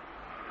Navy.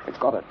 It's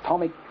got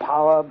atomic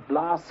power,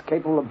 blasts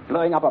capable of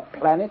blowing up a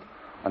planet,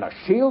 and a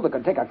shield that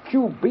can take a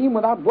Q beam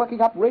without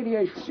working up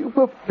radiation.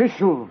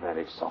 Superficial,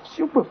 Verisov,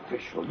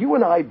 superficial. You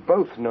and I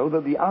both know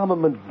that the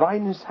armament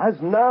Vinus has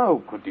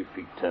now could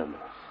defeat Terminus.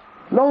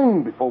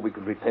 Long before we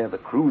could repair the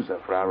cruiser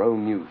for our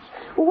own use.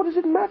 Well, what does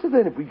it matter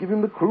then if we give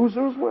him the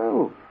cruiser as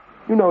well?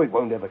 You know it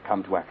won't ever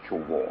come to actual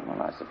war.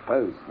 Well, I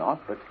suppose not,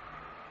 but...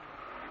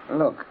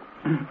 Look,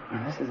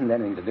 this isn't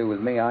anything to do with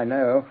me, I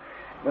know,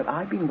 but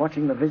I've been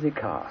watching the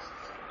visicasts.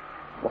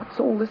 What's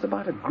all this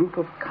about a group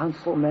of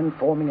councilmen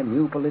forming a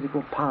new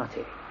political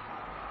party?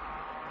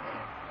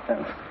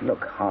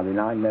 Look, Hardin,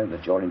 I know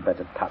that you're in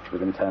better touch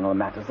with internal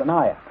matters than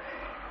I am,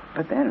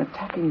 but they're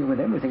attacking you with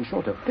everything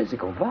short of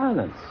physical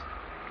violence.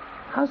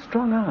 How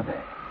strong are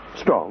they?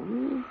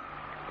 Strong?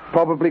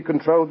 Probably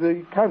control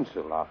the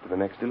council after the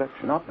next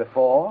election. Not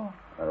before.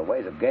 There are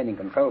ways of gaining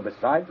control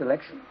besides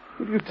elections.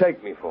 What do you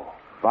take me for?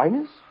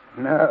 Vinus?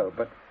 No,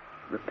 but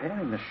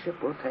repairing the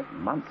ship will take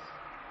months,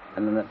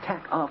 and an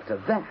attack after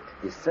that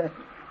is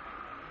certain.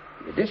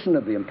 The addition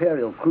of the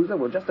Imperial cruiser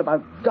will just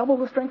about double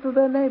the strength of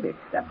their navy.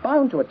 They're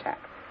bound to attack.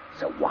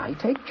 So why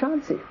take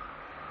chances?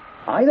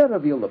 Either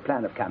reveal the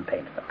plan of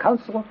campaign to the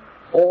council,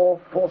 or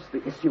force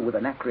the issue with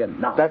Anacreon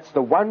now. That's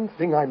the one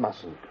thing I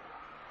mustn't do.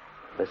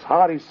 There's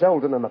Hardy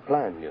Selden and a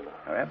plan, you know.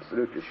 I'm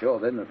absolutely sure,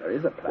 then, that there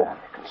is a plan. Well,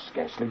 there can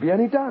scarcely be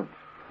any doubt.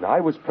 Now, I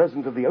was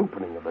present at the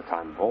opening of the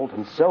time vault,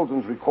 and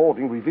Selden's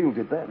recording revealed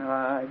it then. No,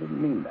 I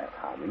didn't mean that,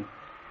 Harding.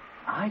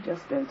 I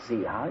just don't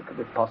see how it could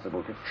be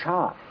possible to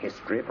chart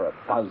history for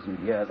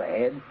 1,000 years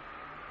ahead.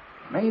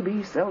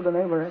 Maybe Selden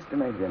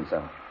overestimated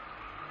himself.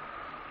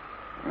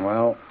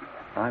 Well,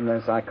 I'm no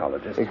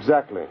psychologist.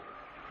 Exactly.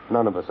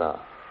 None of us are.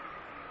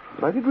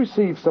 But I did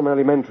receive some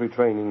elementary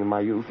training in my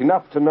youth,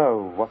 enough to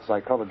know what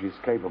psychology is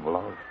capable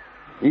of,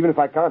 even if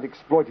I can't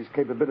exploit his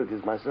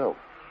capabilities myself.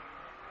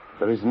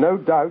 There is no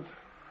doubt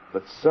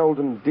that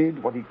Selden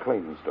did what he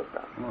claims to have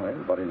done. Well,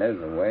 everybody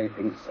knows the way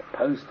things are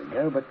supposed to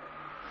go, but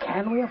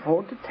can we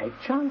afford to take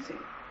chances?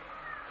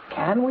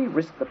 Can we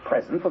risk the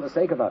present for the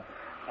sake of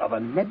a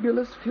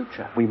nebulous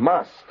future? We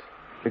must,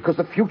 because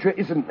the future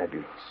isn't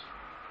nebulous.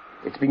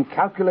 It's been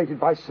calculated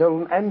by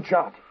Selden and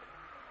charted.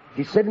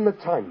 He said in the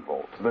Time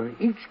Vault that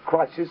at each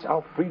crisis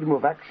our freedom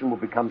of action will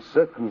become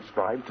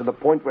circumscribed to the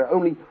point where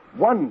only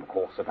one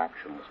course of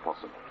action was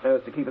possible. So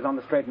as to keep us on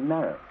the straight and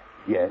narrow?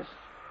 Yes.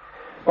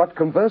 But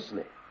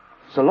conversely,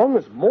 so long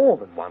as more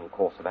than one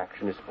course of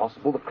action is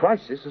possible, the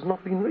crisis has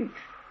not been reached.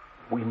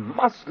 We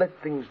must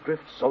let things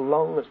drift so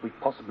long as we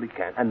possibly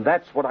can, and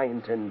that's what I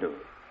intend doing.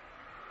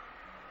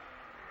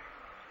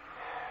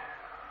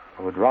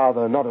 I would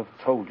rather not have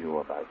told you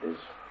about this.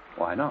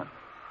 Why not?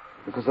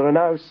 Because there are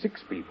now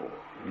 6 people,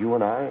 you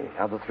and I,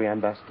 other 3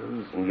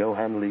 ambassadors, and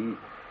Johann Lee,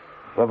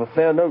 who have a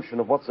fair notion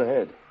of what's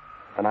ahead.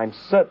 And I'm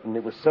certain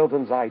it was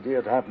Selden's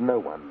idea to have no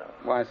one know.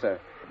 Why so?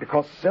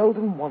 because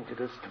Selden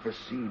wanted us to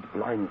proceed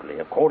blindly,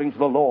 according to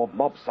the law of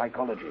mob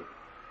psychology.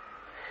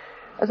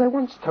 As I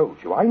once told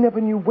you, I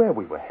never knew where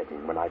we were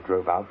heading when I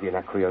drove out the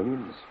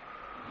Anacreonians.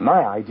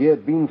 My idea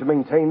had been to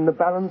maintain the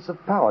balance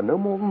of power, no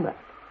more than that.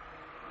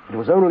 It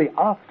was only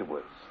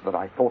afterwards that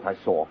I thought I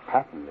saw a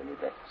pattern in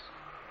events.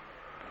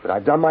 But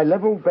I've done my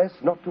level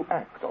best not to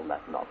act on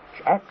that knowledge.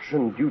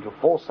 Action due to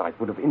foresight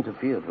would have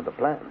interfered with the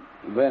plan.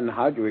 Then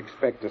how do you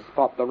expect to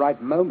spot the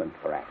right moment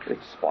for action?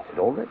 It's spotted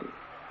already.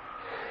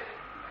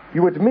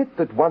 You admit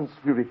that once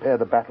we repair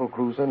the battle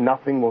cruiser,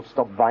 nothing will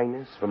stop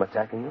Vinus from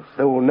attacking us?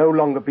 There will no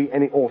longer be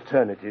any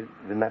alternative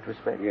in that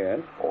respect?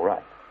 Yes. All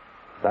right.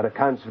 That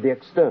accounts for the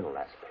external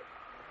aspect.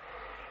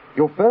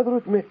 You'll further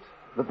admit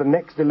that the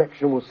next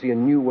election will see a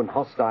new and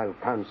hostile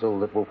council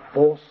that will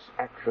force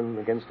action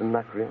against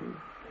Anacreon?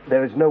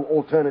 There is no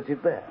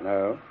alternative there?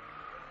 No.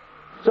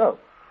 So,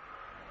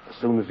 as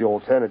soon as the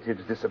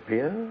alternatives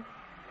disappear,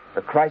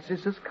 the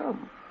crisis has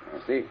come. I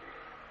see.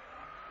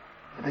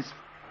 There's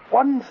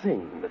one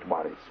thing that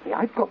worries me.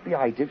 I've got the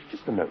idea, it's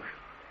just a notion,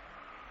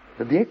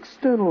 that the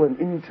external and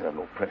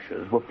internal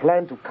pressures were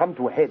planned to come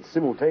to a head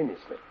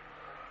simultaneously.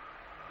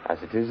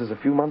 As it is, there's a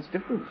few months'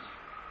 difference.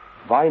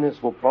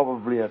 Vinus will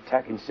probably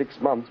attack in 6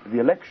 months, but the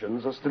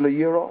elections are still a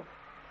year off.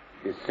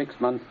 Is 6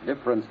 months'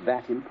 difference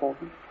that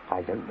important?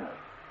 I don't know.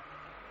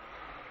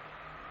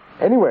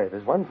 Anyway,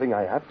 there's one thing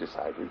I have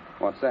decided.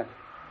 What's that?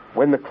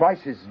 When the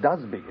crisis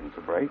does begin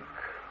to break,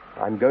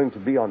 I'm going to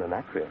be on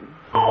Anacreon.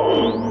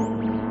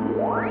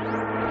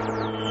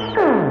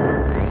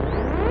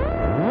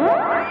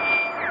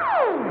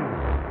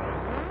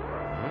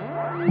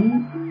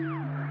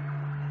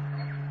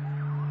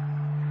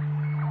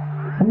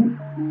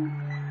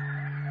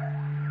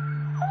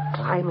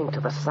 Climbing to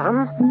the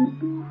sun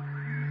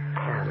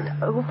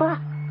and over.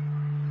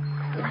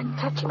 Did I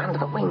catch him under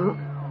the wing?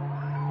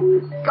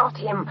 Got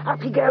him.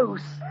 Up he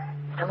goes.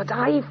 And the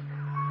dive.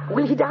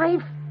 Will he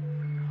dive?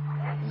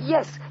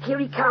 Yes, here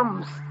he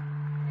comes.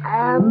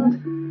 And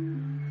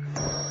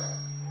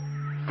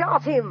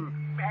got him.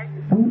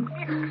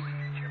 Magnificent,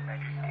 Your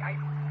Majesty. I've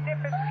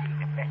never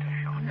seen a better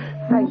shot.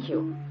 Thank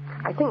you.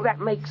 I think that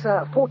makes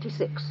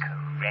 46.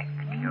 Correct,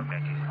 Your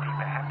Majesty.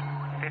 Perhaps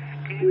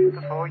 50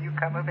 before you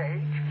come of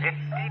age. 50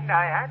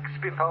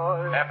 Nyacs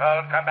before...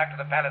 Leopold, come back to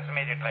the palace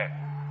immediately.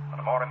 There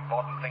are more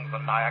important things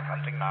than Nyack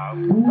hunting now.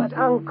 But,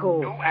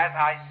 Uncle... Do as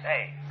I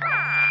say.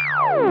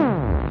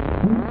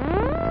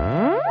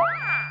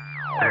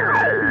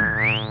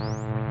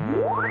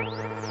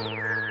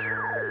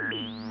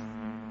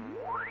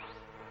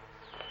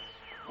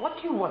 What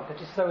do you want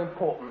that is so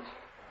important?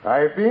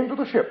 I've been to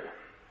the ship.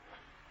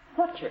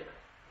 What ship?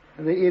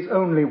 There is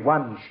only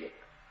one ship.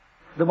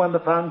 The one the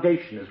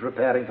Foundation is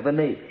repairing for the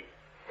Navy.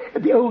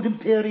 The old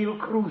Imperial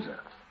cruiser.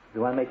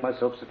 Do I make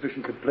myself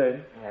sufficiently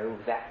plain? No,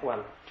 that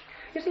one.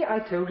 You see, I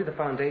told you the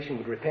Foundation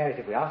would repair it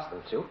if we asked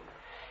them to.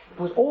 It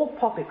was all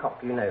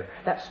poppycock, you know,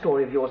 that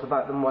story of yours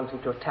about them wanting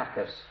to attack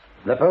us.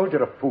 Leopold,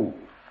 you're a fool.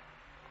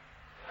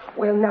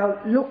 Well, now,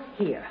 look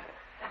here.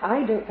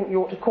 I don't think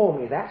you ought to call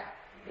me that.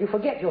 You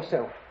forget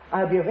yourself.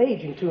 I'll be of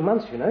age in 2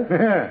 months, you know.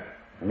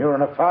 And you're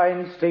in a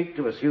fine state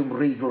to assume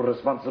regal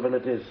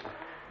responsibilities.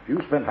 If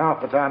you spent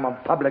half the time on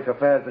public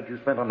affairs that you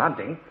spent on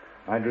hunting,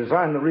 I'd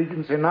resign the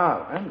regency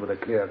now, and with a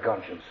clear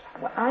conscience.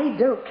 Well, I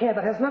don't care.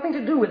 That has nothing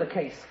to do with the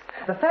case.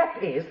 The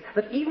fact is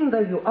that even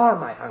though you are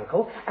my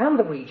uncle and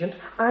the regent,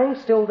 I'm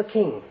still the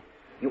king.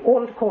 You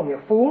oughtn't to call me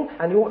a fool,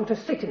 and you oughtn't to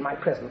sit in my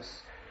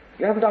presence.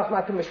 You haven't asked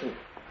my permission.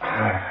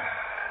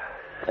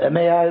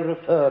 May I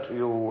refer to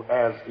you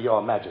as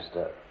Your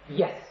Majesty?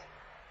 Yes.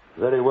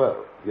 Very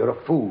well. You're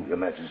a fool, Your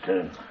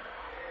Majesty.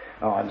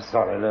 Oh, I'm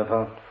sorry,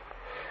 Leopold.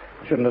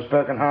 I shouldn't have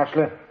spoken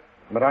harshly,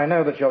 but I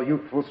know that your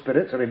youthful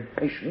spirits are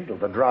impatient of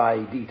the dry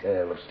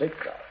detail of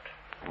statecraft.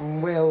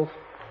 Well,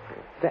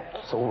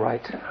 that's all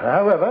right.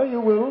 However,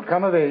 you will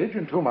come of age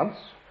in 2 months.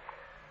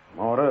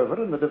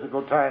 Moreover, in the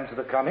difficult times that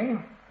are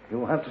coming,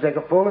 you'll have to take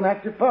a full and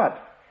active part.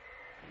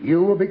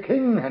 You will be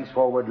king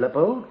henceforward,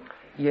 Leopold.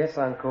 Yes,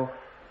 Uncle.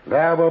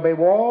 There will be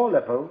war,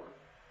 Leopold.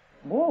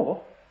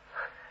 War?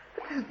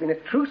 There's been a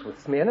truce with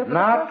Smyrna.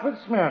 Not with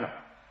Smyrna.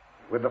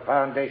 With the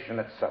Foundation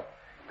itself.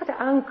 But,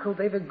 Uncle,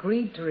 they've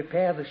agreed to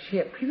repair the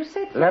ship. You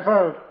said...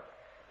 Leopold,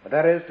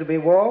 there is to be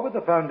war with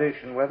the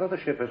Foundation whether the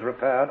ship is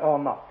repaired or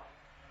not.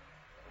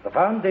 The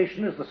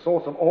Foundation is the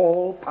source of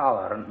all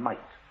power and might.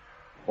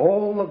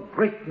 All the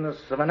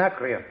greatness of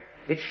Anacreon,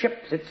 its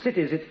ships, its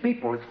cities, its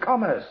people, its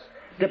commerce,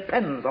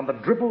 depends on the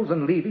dribbles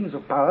and leavings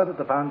of power that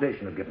the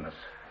Foundation have given us.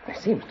 It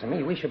seems to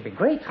me we should be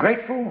grateful.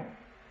 Grateful?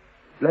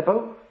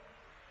 Leopold,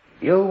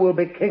 you will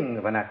be king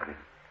of Anacreon.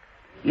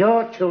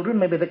 Your children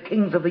may be the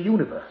kings of the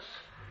universe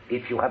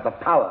if you have the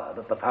power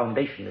that the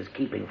Foundation is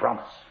keeping from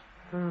us.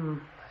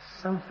 There's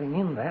something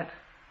in that.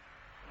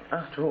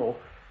 After all,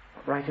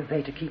 what right have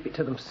they to keep it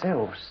to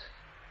themselves?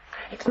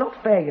 It's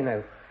not fair, you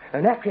know.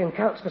 Anacreon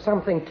counts for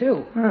something,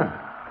 too.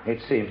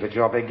 It seems that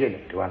you're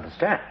beginning to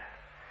understand.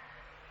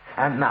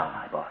 And now,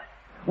 my boy,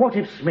 what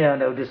if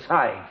Smyrna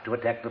decides to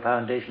attack the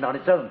Foundation on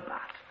its own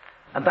part,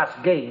 and thus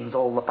gains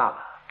all the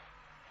power?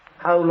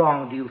 How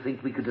long do you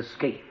think we could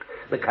escape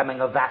becoming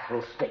a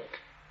vassal state?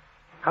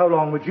 How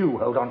long would you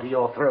hold on to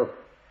your throne?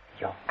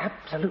 You're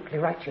absolutely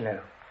right, you know.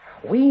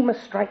 We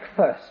must strike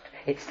first.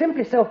 It's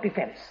simply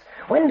self-defense.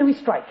 When do we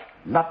strike?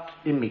 Not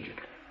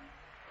immediately.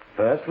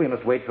 First, we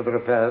must wait for the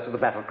repairs of the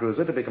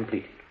battlecruiser to be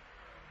completed.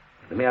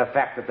 The mere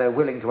fact that they're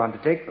willing to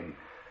undertake them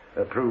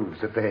proves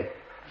that they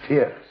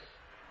fear us.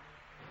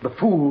 The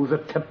fools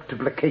attempt to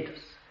placate us.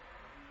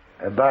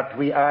 But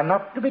we are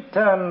not to be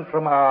turned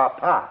from our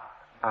path,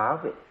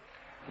 are we?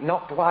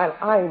 Not while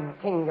I'm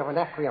king of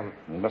Anacreon.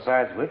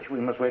 Besides which, we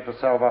must wait for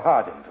Salva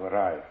Hardin to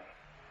arrive.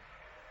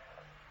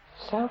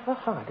 Salva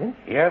Hardin?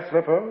 Yes,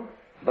 Leopold.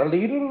 The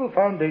leader of the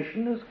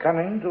Foundation is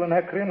coming to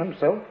Anacreon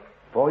himself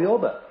for your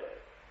birthday.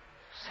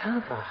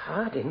 Salva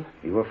Hardin?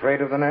 You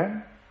afraid of the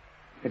name?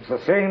 It's the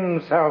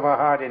same Salva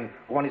Hardin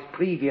who on his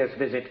previous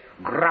visit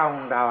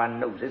ground our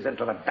noses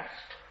into the dust.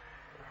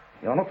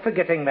 You're not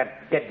forgetting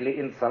that deadly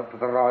insult to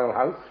the royal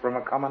house from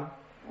a commoner?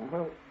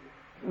 Well,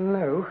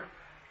 no.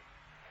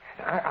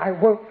 I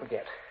won't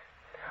forget.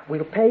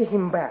 We'll pay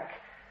him back.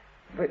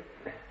 But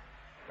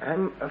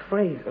I'm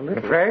afraid a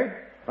little. Afraid?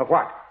 Of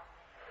what?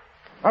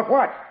 Of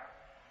what?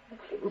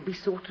 It would be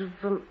sort of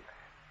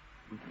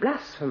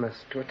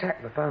blasphemous to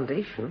attack the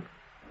Foundation.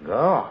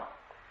 Go.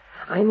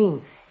 I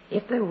mean,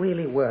 if there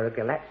really were a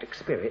galactic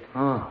spirit...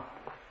 Oh.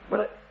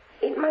 Well,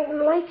 it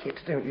mightn't like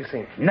it, don't you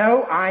think?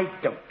 No, I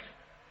don't.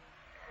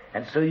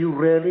 And so you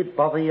really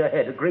bother your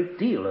head a great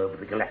deal over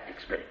the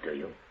galactic spirit, do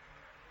you?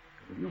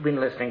 You've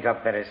been listening to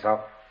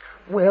Verisov.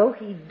 Well,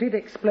 he did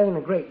explain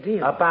a great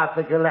deal. About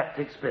the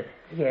galactic spirit?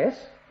 Yes.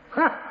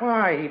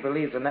 Why, he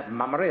believes in that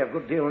mummery a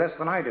good deal less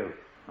than I do.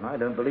 And I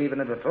don't believe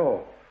in it at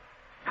all.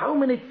 How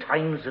many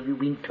times have you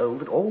been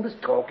told that all this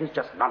talk is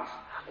just nonsense?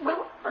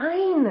 Well, I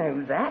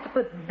know that,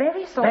 but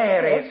Verisov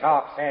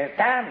Verisov says,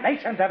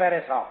 damnation to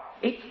Verisov.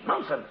 It's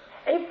nonsense.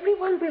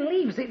 Everyone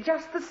believes it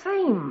just the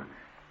same.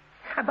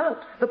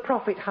 About the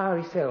prophet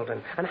Hari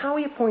Seldon and how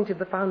he appointed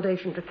the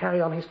Foundation to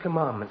carry on his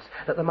commandments,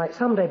 that there might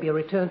someday be a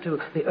return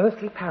to the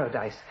earthly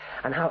paradise,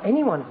 and how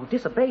anyone who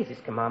disobeys his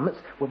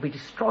commandments will be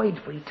destroyed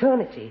for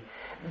eternity.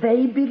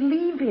 They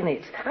believe in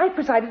it. I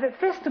presided at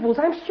festivals.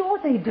 I'm sure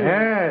they do.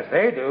 Yes,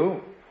 they do.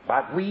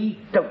 But we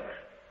don't.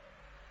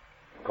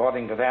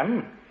 According to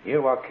them,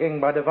 you are king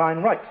by divine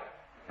right,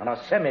 and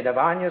are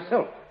semi-divine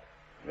yourself.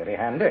 Very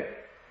handy.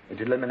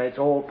 It eliminates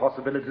all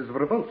possibilities of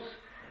revolts,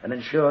 and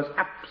ensures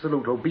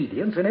absolute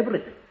obedience in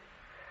everything.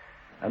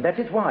 And that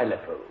is why,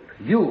 Leopold,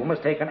 you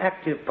must take an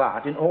active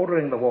part in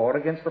ordering the war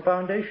against the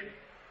Foundation.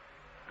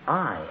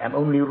 I am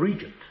only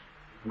regent,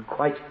 and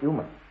quite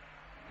human.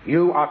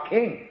 You are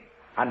king,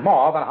 and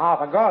more than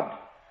half a god.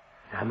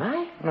 Am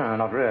I? No,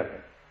 not really.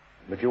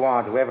 But you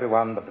are to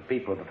everyone but the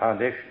people of the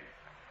Foundation.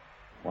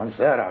 Once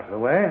they're out of the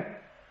way,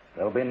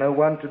 there'll be no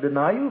one to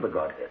deny you the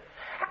godhead.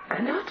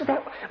 And after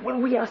that, will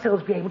we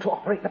ourselves be able to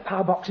operate the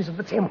power boxes of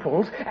the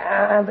temples,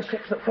 and the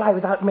ships that fly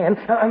without men,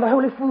 and the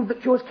holy food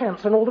that cures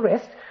cancer, and all the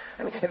rest?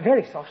 I mean,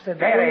 Verisov said...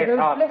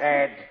 Verisov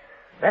said...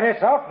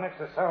 Verisov, next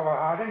to Salva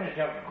Hardin, is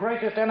your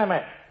greatest enemy.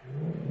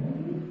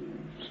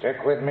 Stick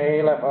with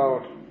me,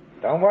 Leopold.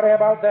 Don't worry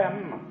about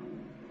them.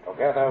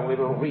 Together we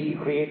will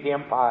recreate the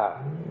Empire.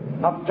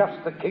 Not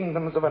just the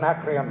kingdoms of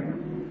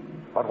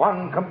Anacreon, but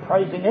one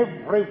comprising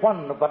every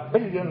one of the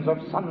billions of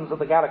suns of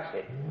the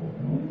galaxy.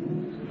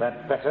 Isn't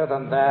that better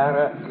than their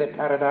earthly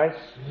paradise?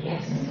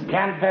 Yes.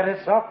 Can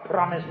Verisov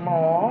promise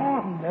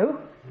more? No.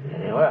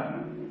 Very well.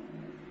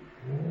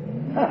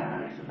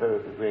 I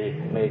suppose that we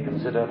may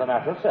consider the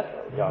matter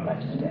settled, Your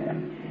Majesty.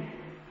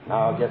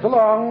 Now get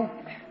along.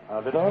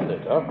 I'll be down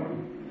later.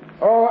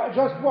 Oh,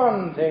 just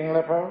one thing,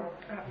 Leopold.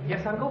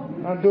 Yes, Uncle?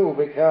 Now do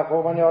be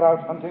careful when you're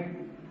out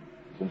hunting.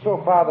 Since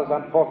your father's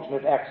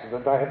unfortunate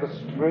accident, I have the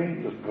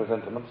strangest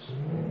presentiments.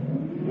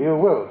 You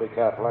will be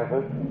careful, I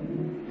hope.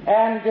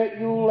 And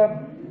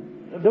you'll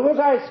do as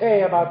I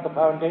say about the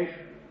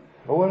Foundation,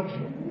 won't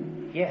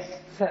you? Yes,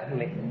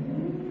 certainly.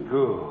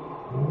 Good.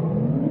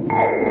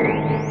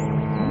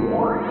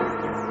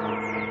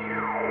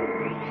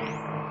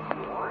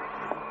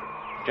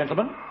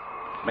 Gentlemen,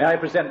 may I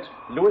present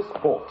Louis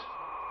Bort.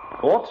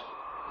 Bort,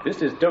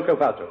 this is Doko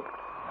Balto.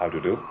 How do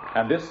you do?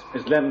 And this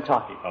is Len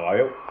Taki. How are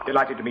you?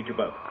 Delighted to meet you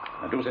both.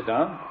 Now do sit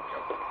down.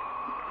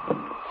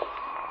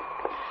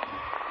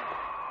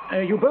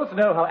 You both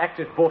know how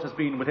active Bort has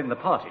been within the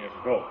party. Yes,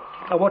 of course.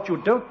 What you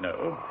don't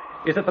know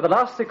is that for the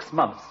last 6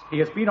 months he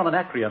has been on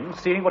Anacreon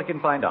seeing what he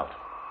can find out.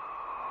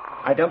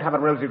 I don't have a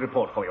rosy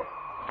report for you.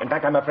 In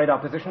fact, I'm afraid our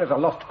position is a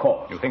lost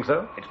cause. You think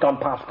so? It's gone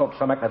past thought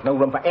stomach. There's no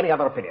room for any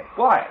other opinion.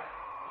 Why?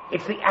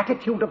 It's the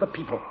attitude of the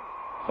people.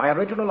 My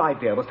original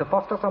idea was to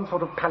foster some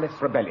sort of palace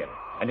rebellion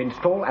and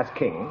install as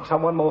king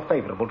someone more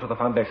favorable to the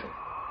Foundation.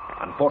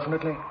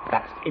 Unfortunately,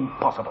 that's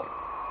impossible.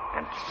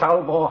 And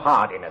Salvor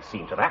Hardin has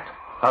seen to that.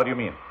 How do you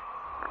mean?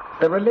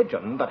 The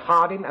religion that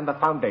Hardin and the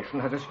Foundation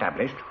has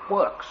established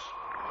works.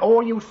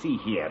 All you see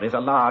here is a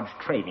large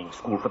training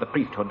school for the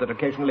priesthood that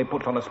occasionally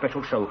puts on a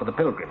special show for the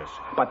pilgrims.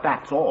 But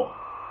that's all.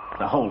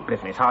 The whole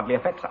business hardly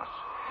affects us.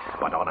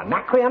 But on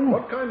Anacreon...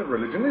 What kind of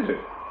religion is it?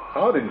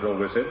 Hardin's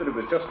always said that it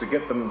was just to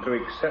get them to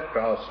accept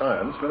our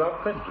science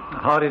without prejudice.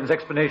 Hardin's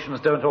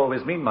explanations don't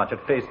always mean much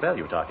at face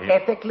value, Taki.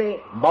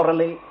 Ethically,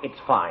 morally, it's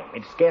fine.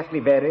 It scarcely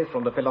varies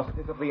from the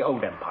philosophies of the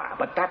old empire,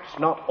 but that's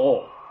not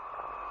all.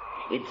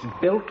 It's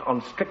built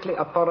on strictly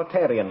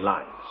authoritarian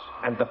lines,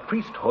 and the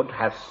priesthood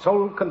has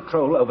sole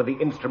control over the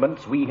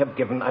instruments we have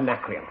given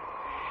Anacreon.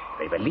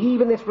 They believe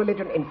in this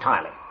religion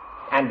entirely,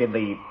 and in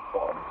the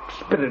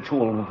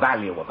spiritual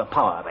value of the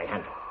power they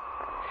handle.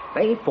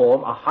 They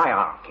form a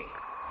hierarchy,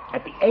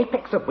 at the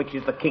apex of which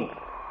is the king,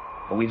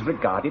 who is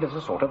regarded as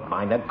a sort of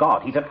minor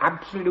god. He's an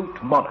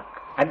absolute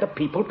monarch, and the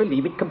people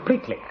believe it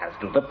completely, as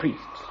do the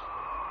priests.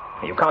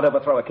 You can't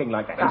overthrow a king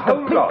like that.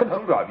 Hold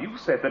on. You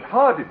said that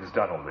Hardin's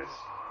done all this.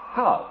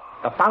 How?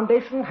 The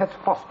Foundation has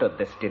fostered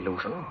this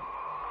delusion.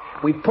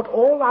 We've put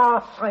all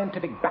our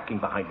scientific backing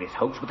behind this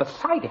hoax, with the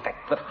side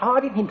effect that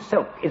Hardin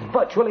himself is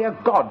virtually a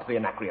god to the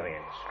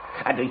Anacreonians.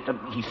 And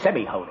he's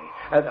semi-holy,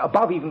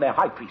 above even their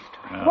high priest.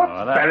 What's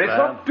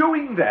Beresford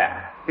doing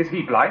there? Is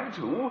he blind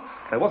too?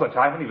 There was a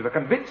time when he was a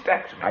convinced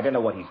actionist. I don't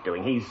know what he's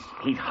doing.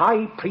 He's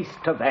high priest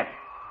to them,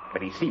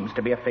 but he seems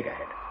to be a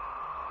figurehead.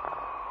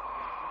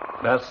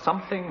 There's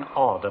something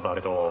odd about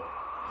it all.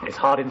 Is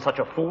Hardin such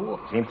a fool?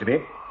 Seems to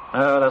be.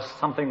 There's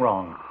something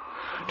wrong.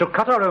 To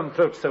cut our own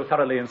throats so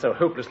thoroughly and so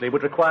hopelessly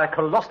would require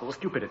colossal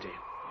stupidity.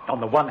 On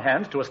the one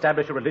hand, to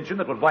establish a religion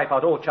that would wipe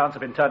out all chance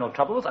of internal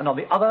troubles, and on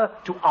the other,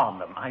 to arm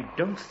them. I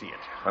don't see it.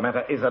 The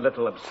matter is a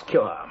little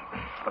obscure,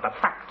 but the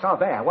facts are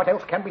there. What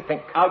else can we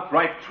think?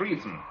 Outright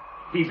treason.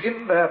 He's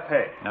in their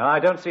pay. No, I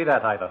don't see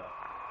that either.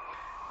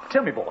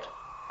 Tell me, Bort,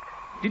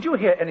 did you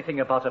hear anything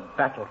about a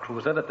battle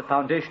cruiser that the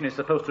Foundation is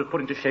supposed to have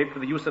put into shape for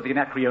the use of the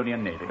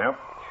Anacreonian Navy? No.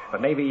 The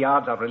Navy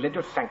yards are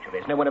religious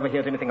sanctuaries. No one ever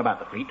hears anything about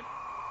the fleet.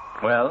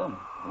 Well,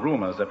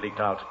 rumors have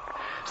leaked out.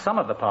 Some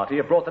of the party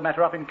have brought the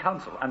matter up in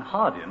council, and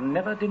Hardin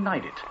never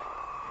denied it.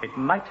 It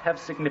might have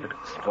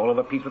significance. It's all of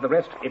a piece with the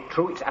rest. If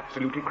true, it's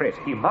absolutely crazy.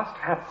 He must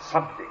have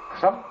something.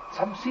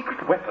 Some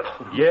secret weapon.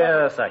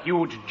 Yes, a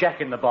huge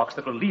jack-in-the-box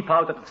that will leap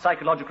out at the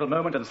psychological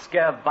moment and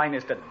scare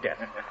Vinus to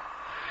death.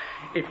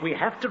 If we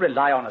have to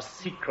rely on a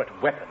secret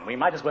weapon, we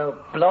might as well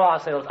blow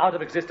ourselves out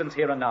of existence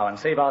here and now and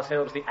save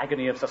ourselves the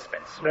agony of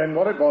suspense. Then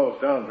what it boils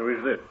down to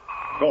is this.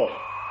 Gort,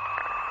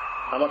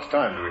 how much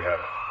time do we have?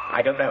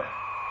 I don't know.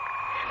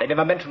 They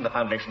never mentioned the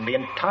Foundation. The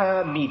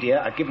entire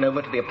media are given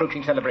over to the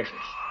approaching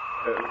celebrations.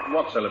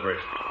 What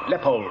celebrations?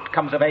 Leopold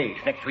comes of age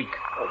next week.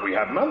 Oh, we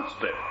have months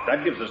then.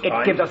 That gives us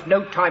time. It gives us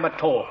no time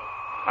at all.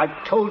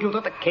 I've told you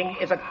that the king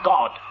is a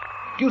god.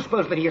 Do you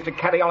suppose that he has to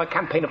carry on a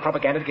campaign of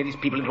propaganda to get his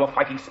people into a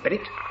fighting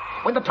spirit?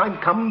 When the time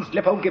comes,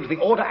 Leopold gives the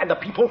order and the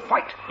people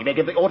fight. He may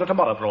give the order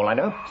tomorrow, for all I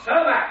know.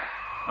 Cermak!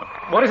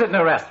 What is it,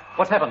 Noras?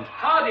 What's happened?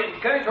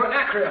 Hardin's going to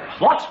Anacreon.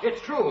 What? It's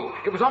true.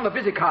 It was on the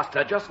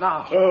Visicaster just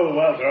now. Oh,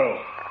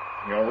 Waldo.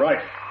 You're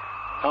right.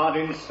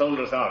 Hardin sold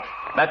us out.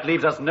 That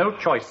leaves us no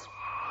choice.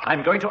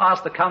 I'm going to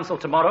ask the council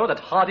tomorrow that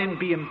Hardin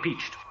be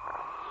impeached.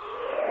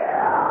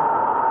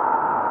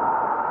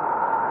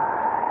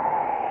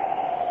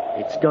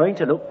 It's going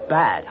to look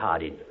bad,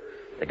 Hardin.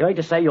 They're going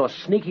to say you're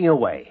sneaking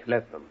away.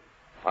 Let them.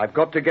 I've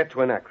got to get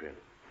to Anacreon,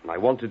 and I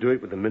want to do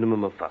it with a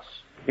minimum of fuss.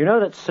 You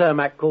know that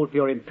Cermak called for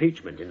your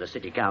impeachment in the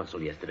city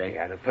council yesterday? He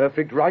had a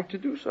perfect right to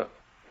do so.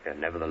 And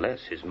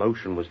nevertheless, his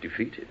motion was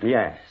defeated.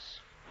 Yes,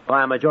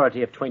 by a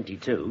majority of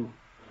 22,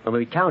 and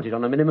we counted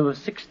on a minimum of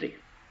 60.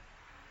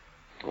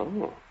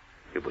 Oh,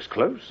 it was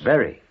close.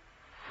 Very.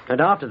 And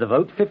after the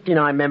vote,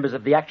 59 members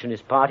of the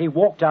Actionist Party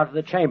walked out of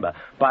the chamber,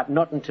 but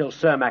not until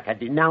Cermak had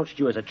denounced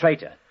you as a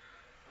traitor,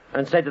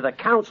 and said that the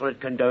council had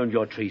condoned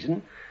your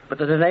treason, but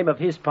that the name of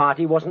his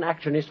party wasn't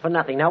Actionist for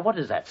nothing. Now, what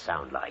does that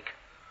sound like?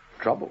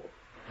 Trouble.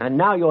 And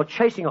now you're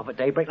chasing off at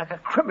daybreak like a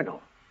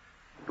criminal.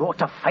 You ought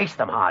to face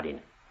them, Hardin.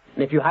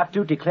 And if you have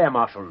to, declare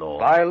martial law.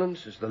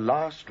 Violence is the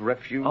last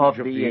refuge of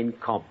the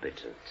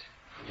incompetent.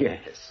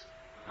 Yes,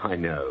 I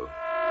know.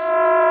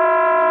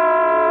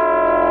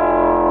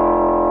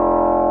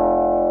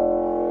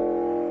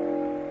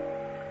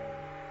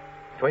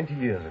 "20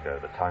 years ago,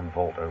 the time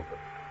vault opened,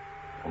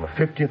 on the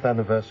 50th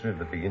anniversary of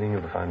the beginning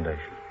of the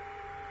Foundation.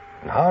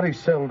 And Harry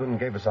Selden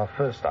gave us our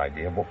first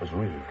idea of what was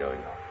really going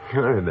on.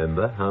 I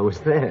remember. I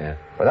was there.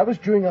 Well, that was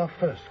during our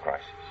first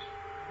crisis.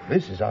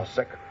 This is our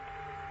second.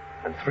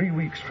 And 3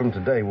 weeks from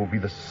today will be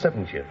the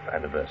 70th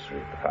anniversary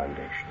of the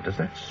Foundation. Does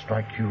that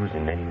strike you as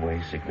in any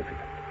way significant?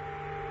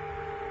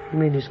 You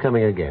mean he's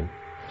coming again?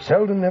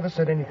 Selden never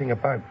said anything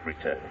about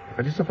returning,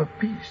 but it's of a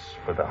piece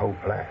with the whole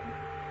plan.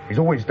 He's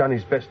always done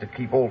his best to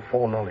keep all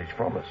foreknowledge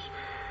from us.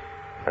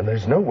 And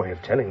there's no way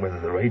of telling whether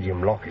the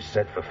radium lock is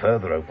set for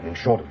further opening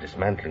short of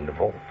dismantling the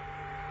vault.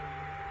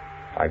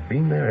 I've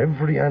been there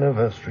every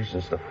anniversary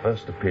since the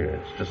first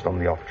appearance, just on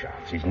the off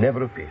chance. He's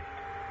never appeared.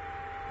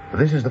 But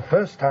this is the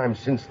first time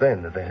since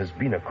then that there has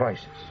been a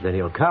crisis. Then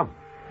he'll come.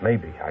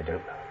 Maybe, I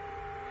don't know.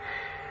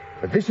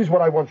 But this is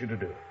what I want you to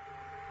do.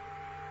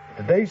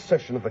 At today's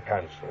session of the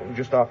council,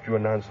 just after you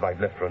announce that I've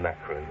left for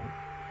Anacreon,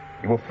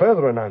 you will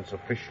further announce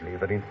officially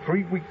that in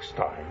 3 weeks'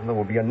 time there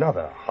will be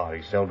another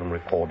Harry Selden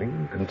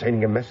recording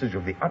containing a message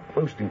of the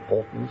utmost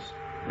importance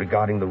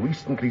regarding the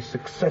recently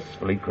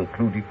successfully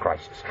concluded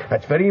crisis.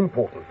 That's very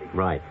important.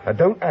 Right. Now,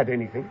 don't add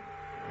anything,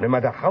 no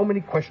matter how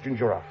many questions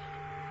you're asked.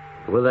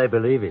 Will they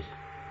believe it?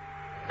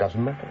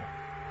 Doesn't matter.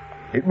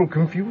 It will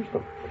confuse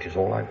them, which is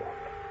all I want.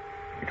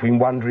 Between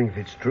wondering if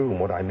it's true and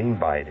what I mean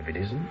by it, if it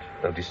isn't,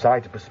 they'll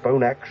decide to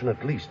postpone action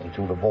at least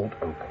until the vault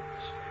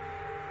opens.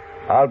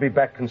 I'll be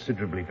back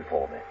considerably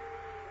before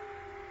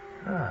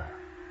then.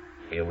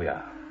 Here we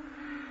are.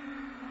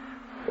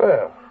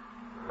 Well,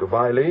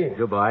 goodbye, Lee.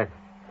 Goodbye.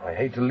 I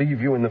hate to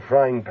leave you in the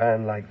frying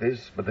pan like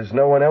this, but there's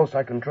no one else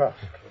I can trust.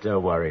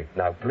 Don't worry.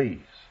 Now,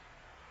 please,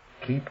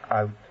 keep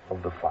out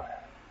of the fire.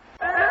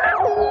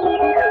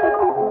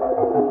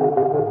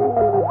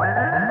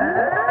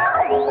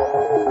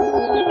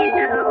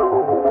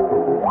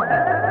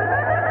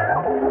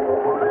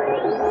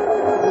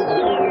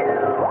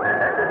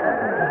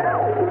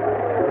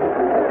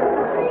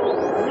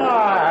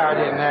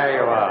 There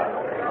you are.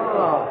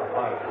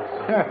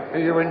 Are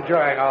you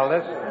enjoying all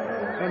this?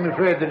 I'm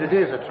afraid that it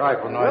is a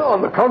trifle noisy. No,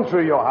 on the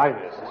contrary, Your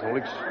Highness. It's all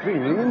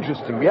extremely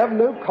interesting. We have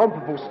no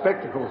comparable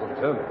spectacles on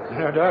terminus.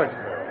 No doubt.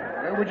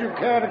 Would you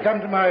care to come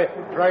to my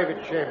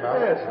private chamber?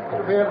 Yes.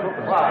 It'll be a little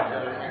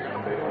quieter.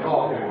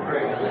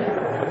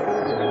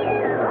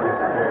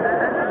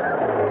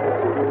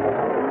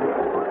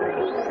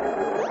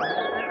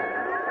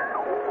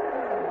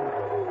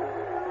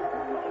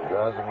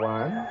 Glass of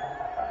wine?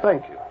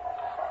 Thank you.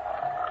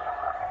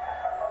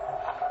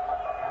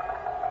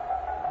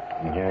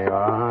 Here you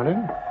are,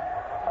 Hardin.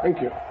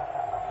 Thank you.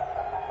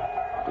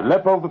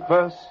 Aleppo the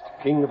First,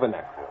 King of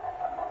Anacreon.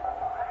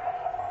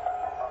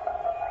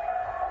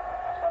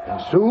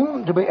 And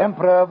soon to be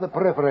Emperor of the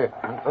Periphery.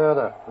 And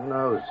further, who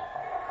knows?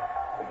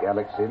 The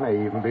galaxy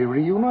may even be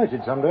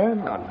reunited someday.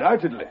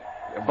 Undoubtedly.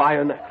 By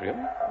Anacreon.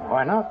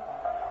 Why not?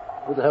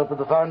 With the help of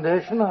the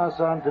Foundation, our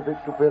scientific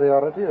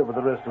superiority over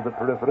the rest of the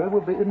Periphery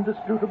will be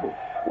indisputable.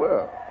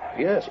 Well,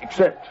 yes,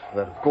 except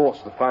that, of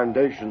course, the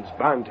Foundation's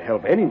bound to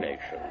help any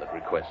nation that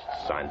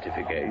requests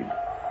scientific aid.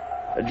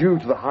 Due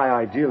to the high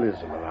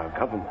idealism of our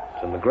government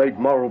and the great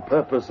moral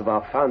purpose of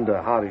our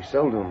founder, Harry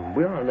Seldon,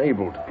 we're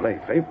unable to play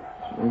favorites.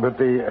 But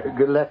the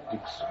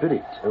galactic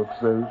spirit helps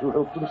those who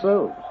help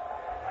themselves.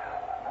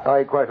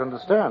 I quite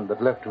understand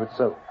that left to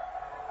itself,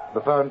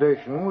 the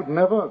Foundation would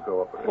never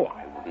cooperate. Oh,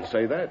 I wouldn't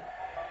say that.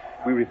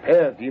 We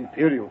repaired the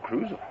Imperial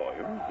cruiser for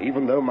you,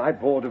 even though my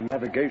board of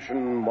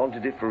navigation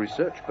wanted it for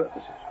research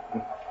purposes.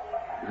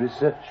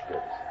 Research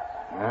purposes?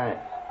 Right.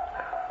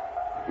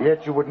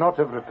 Yet you would not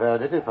have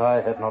repaired it if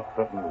I had not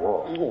threatened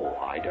war. Oh,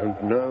 I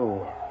don't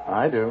know.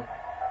 I do.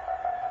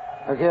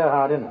 Look here,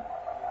 Hardin.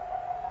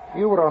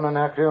 You were on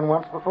Anacreon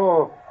once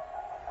before.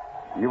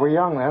 You were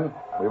young then.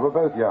 We were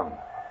both young.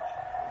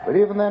 But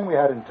even then we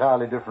had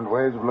entirely different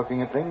ways of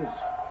looking at things.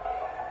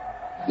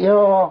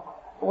 You're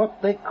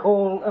what they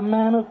call a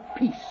man of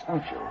peace,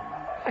 aren't you?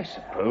 I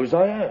suppose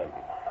I am.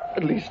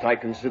 At least I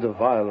consider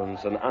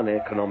violence an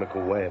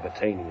uneconomical way of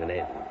attaining an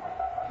end.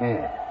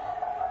 Yes.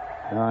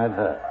 I've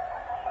heard.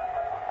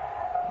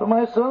 For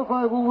myself,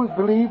 I've always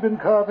believed in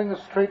carving a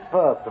straight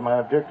path to my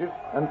objective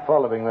and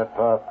following that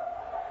path.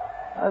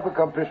 I've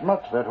accomplished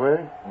much that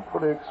way and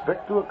fully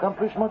expect to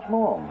accomplish much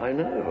more. I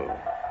know.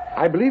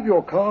 I believe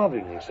you're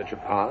carving such a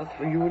path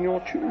for you and your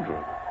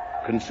children,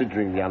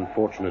 considering the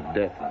unfortunate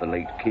death of the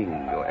late king,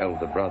 your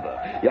elder brother,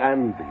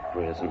 and the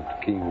present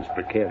king's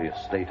precarious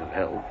state of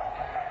health.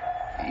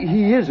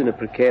 He is in a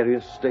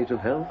precarious state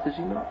of health, is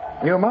he not?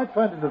 You might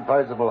find it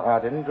advisable,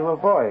 Hardin, to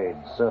avoid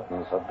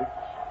certain subjects.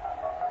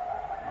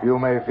 You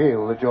may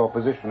feel that your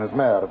position as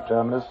mayor of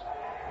Terminus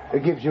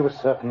gives you a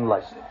certain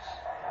license,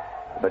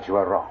 but you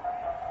are wrong.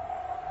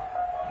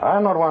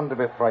 I'm not one to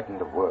be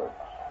frightened of words.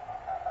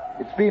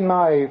 It's been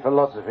my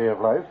philosophy of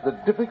life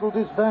that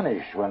difficulties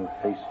vanish when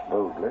faced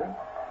boldly,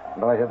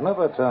 and I have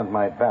never turned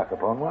my back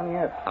upon one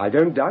yet. I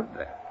don't doubt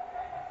that.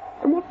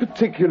 And what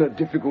particular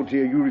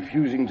difficulty are you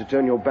refusing to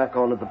turn your back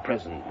on at the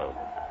present moment?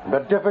 The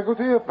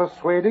difficulty of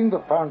persuading the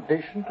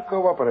Foundation to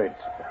cooperate.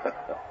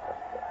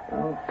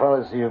 The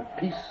policy of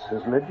peace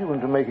has led you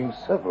into making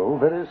several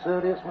very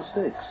serious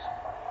mistakes.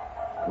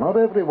 Not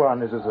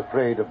everyone is as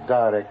afraid of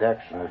direct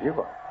action as you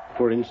are.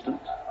 For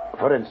instance?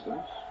 For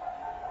instance,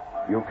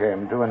 you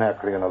came to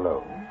Anacreon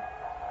alone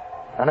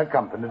and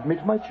accompanied me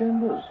to my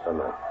chambers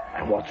alone.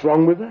 And what's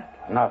wrong with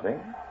that?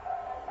 Nothing.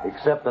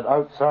 Except that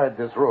outside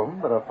this room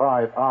there are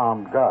 5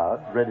 armed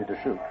guards ready to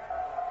shoot.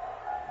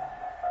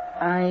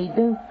 I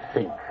don't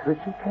think that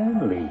you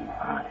can leave,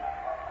 Hardin.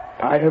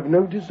 I have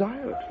no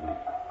desire to leave.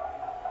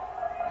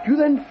 Do you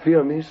then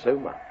fear me so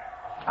much?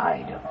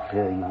 I don't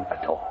fear you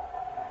at all.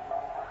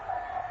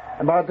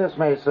 But this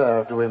may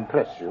serve to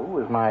impress you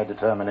with my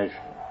determination.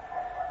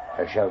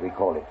 Shall we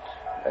call it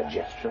a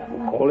gesture?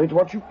 Call it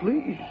what you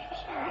please.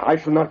 I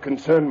shall not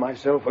concern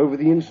myself over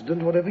the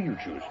incident, whatever you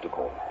choose to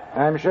call it.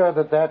 I'm sure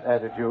that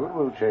attitude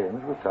will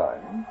change with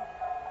time.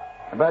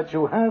 But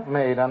you have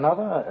made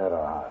another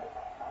error, Hardin.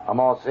 A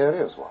more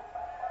serious one.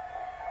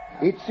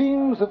 It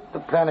seems that the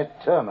planet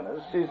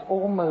Terminus is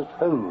almost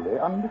wholly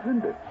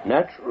undefended.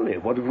 Naturally,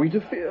 what have we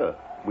to fear?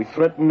 We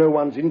threaten no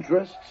one's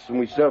interests, and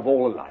we serve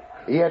all alike.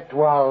 Yet,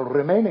 while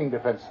remaining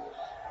defenseless,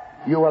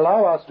 you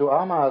allow us to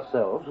arm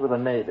ourselves with a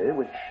navy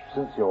which,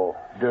 since your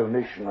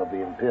donation of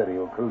the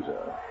Imperial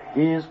cruiser,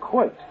 is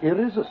quite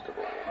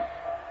irresistible.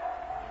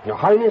 Your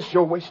Highness,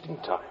 you're wasting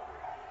time.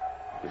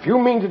 If you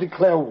mean to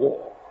declare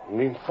war, and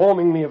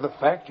informing me of the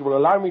fact, you will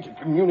allow me to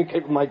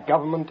communicate with my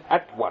government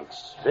at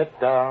once. Sit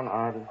down,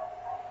 Arden.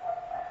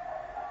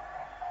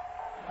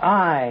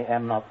 I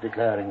am not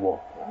declaring war,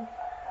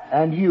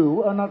 and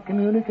you are not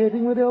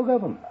communicating with your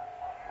government.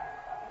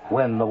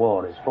 When the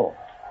war is fought,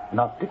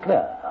 not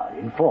declared,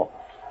 informed.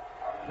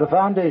 The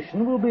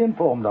Foundation will be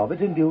informed of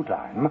it in due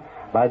time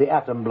by the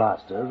atom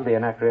blasters of the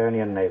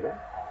Anacreonian Navy.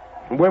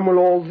 When will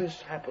all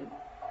this happen?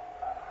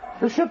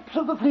 The ships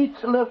of the fleet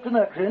left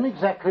Anacreon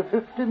exactly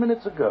 50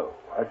 minutes ago,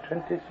 at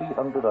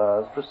 2300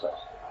 hours precisely.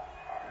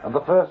 And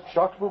the first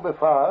shot will be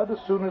fired as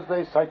soon as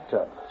they sight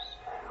Terminus,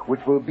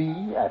 which will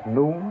be at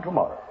noon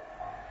tomorrow.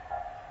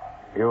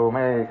 You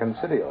may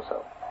consider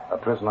yourself a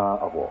prisoner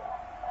of war.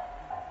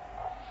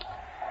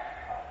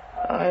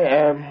 I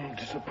am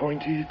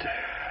disappointed.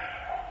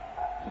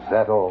 Is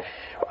that all?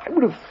 I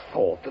would have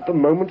thought that the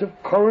moment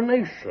of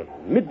coronation,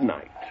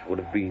 midnight, would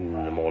have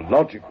been the more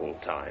logical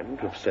time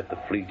to have set the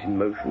fleet in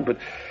motion, but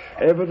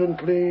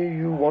evidently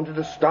you wanted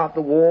to start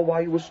the war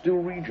while you were still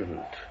regent.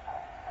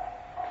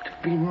 It would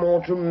have been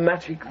more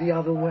dramatic the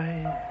other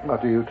way.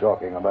 What are you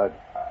talking about?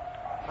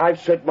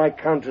 I've set my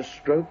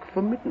counterstroke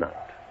for midnight.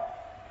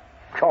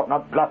 You're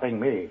not bluffing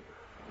me.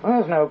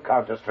 There's no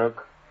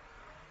counterstroke.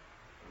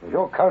 If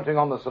you're counting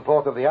on the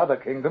support of the other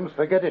kingdoms,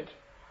 forget it.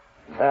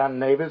 Their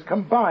navies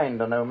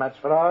combined are no match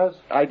for ours.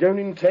 I don't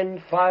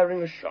intend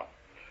firing a shot.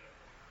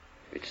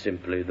 It's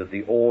simply that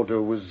the order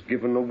was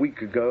given a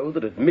week ago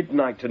that at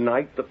midnight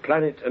tonight the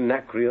planet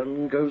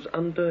Anacreon goes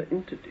under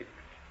interdict.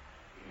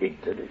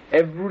 Interdict?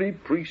 Every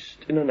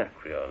priest in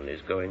Anacreon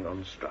is going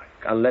on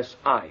strike, unless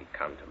I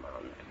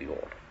countermand the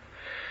order.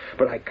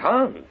 But I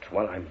can't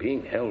while I'm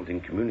being held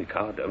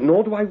incommunicado,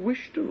 nor do I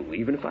wish to,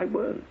 even if I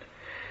weren't.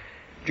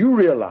 Do you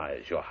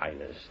realize, Your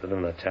Highness, that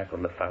an attack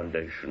on the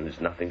Foundation is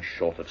nothing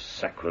short of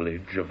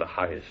sacrilege of the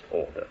highest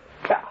order?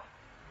 Pah!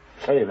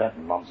 Say that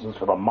nonsense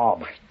for the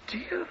mob. My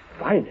dear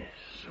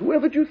Highness,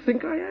 whoever do you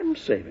think I am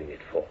saving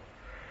it for?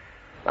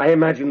 I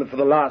imagine that for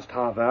the last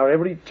half hour,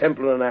 every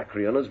temple in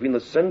Anacreon has been the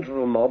center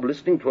of a mob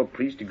listening to a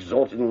priest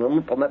exhorting them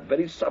upon that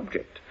very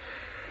subject.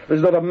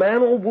 There's not a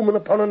man or woman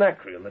upon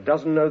Anacreon that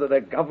doesn't know that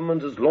their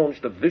government has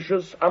launched a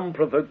vicious,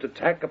 unprovoked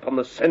attack upon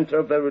the center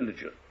of their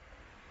religion.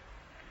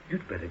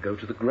 You'd better go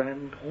to the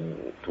Grand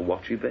Hall to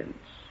watch events.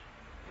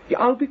 Yeah,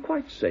 I'll be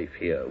quite safe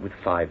here with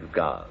 5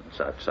 guards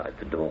outside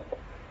the door.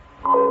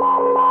 Silence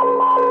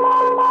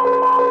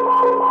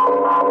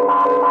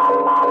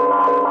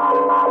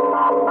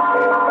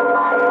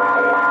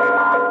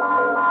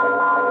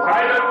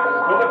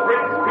for the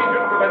Prince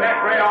Regent of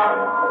Anacreon,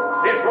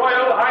 His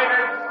Royal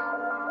Highness,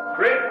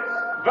 Prince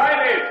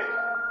Vinus!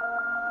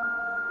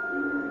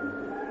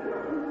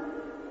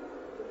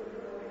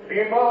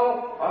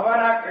 People of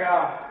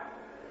Anacreon,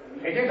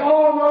 it is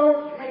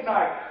almost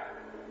midnight.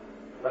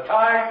 The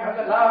time has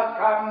at last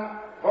come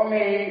for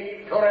me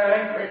to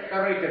relinquish the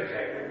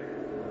regency.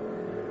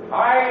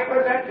 I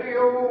present to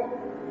you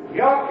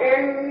your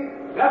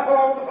King,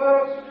 Leopold I,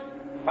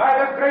 by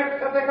the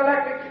grace of the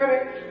Galactic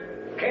Spirit,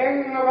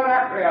 King of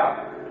Anacreon.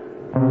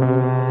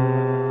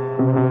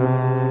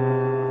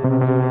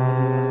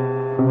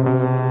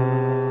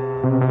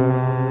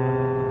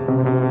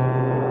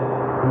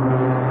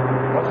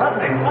 What's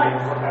happening?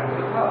 Lights! What's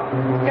happening?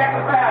 Get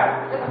the bear!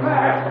 Get the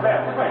bear!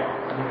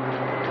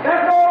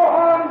 There's no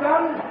harm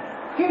done.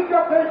 Keep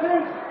your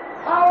patience.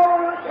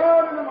 I'll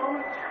return in a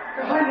moment.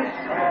 Your Highness!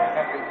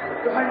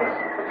 Your Highness,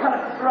 the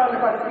palace is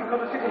surrounded by the people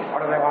of the city. What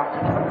do they want? The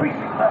priest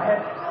is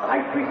ahead. The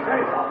high priest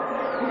very far.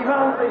 He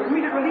demands the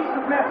immediate release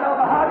of Mayor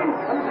Salvahardin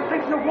and the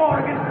cessation of war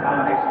against the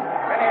Foundation.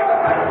 Many of the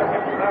riders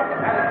have observed the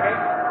palace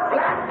gate.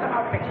 Blast them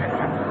out of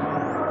existence.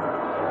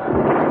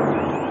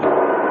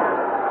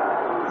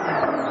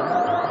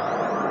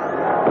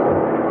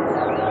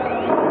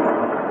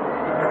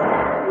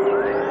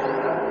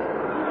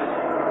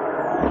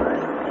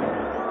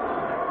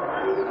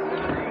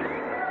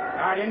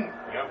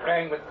 You're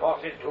playing with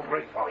forces too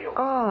great for you.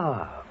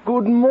 Ah,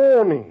 good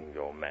morning,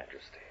 Your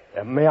Majesty.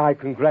 May I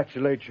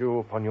congratulate you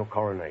upon your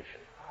coronation?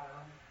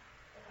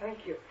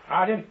 Thank you.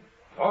 Arden,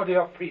 order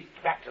your priests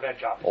back to their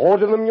jobs.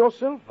 Order them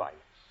yourself, Vinus.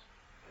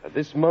 At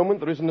this moment,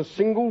 there isn't a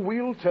single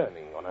wheel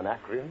turning on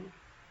Anacreon.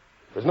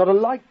 There's not a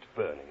light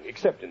burning,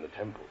 except in the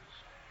temples.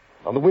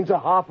 On the winter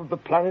half of the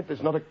planet,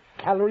 there's not a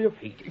calorie of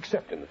heat,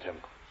 except in the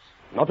temples.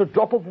 Not a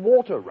drop of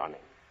water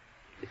running,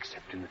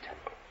 except in the temples.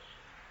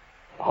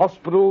 The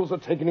hospitals are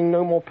taking in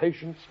no more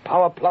patients.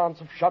 Power plants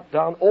have shut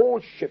down.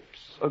 All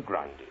ships are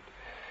grounded.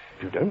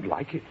 If you don't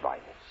like it, Vinus,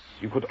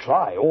 you could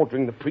try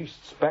ordering the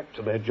priests back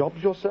to their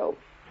jobs yourself.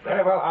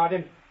 Very well,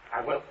 Arden.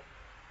 I will.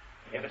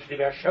 If it's to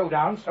be a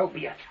showdown, so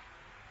be it.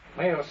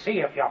 We'll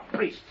see if your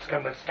priests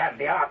can withstand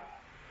the arm.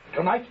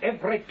 Tonight,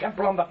 every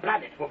temple on the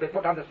planet will be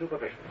put under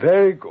supervision.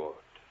 Very good.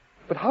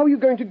 But how are you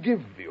going to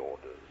give the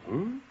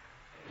orders,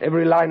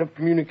 Every line of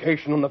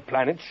communication on the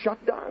planet's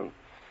shut down.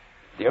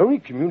 The only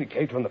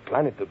communicator on the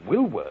planet that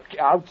will work,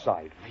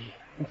 outside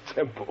the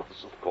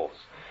temples, of course,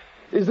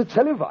 is the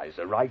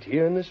televisor right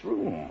here in this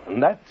room,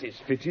 and that is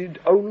fitted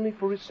only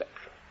for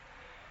reception.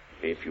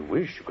 If you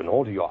wish, you can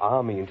order your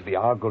army into the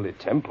Argolid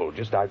temple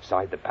just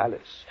outside the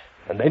palace,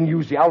 and then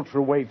use the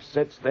ultra-wave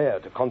sets there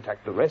to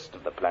contact the rest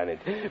of the planet.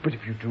 But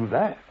if you do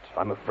that,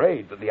 I'm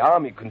afraid that the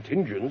army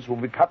contingents will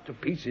be cut to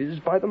pieces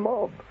by the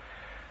mob.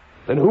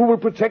 Then who will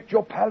protect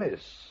your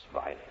palace,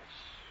 Vinus?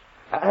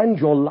 And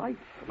your life,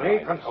 We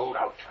Vinus? can hold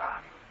out,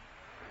 Charm.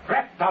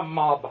 Let the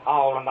mob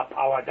howl and the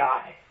power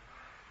die.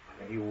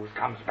 When the news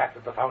comes back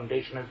that the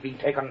Foundation has been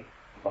taken,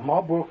 the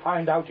mob will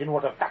find out in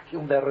what a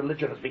vacuum their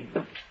religion has been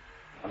built,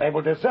 and they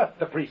will desert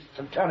the priests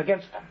and turn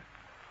against them.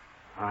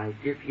 I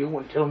give you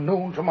until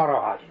noon tomorrow,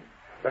 Hardin,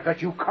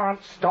 because you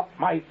can't stop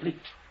my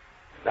fleet.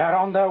 They're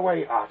on their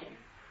way, Hardin,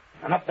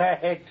 and at their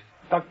head,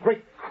 the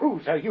great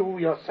cruiser you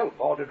yourself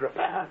ordered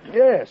repaired.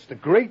 Yes, the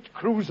great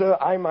cruiser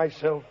I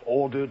myself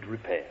ordered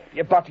repaired,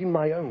 but in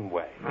my own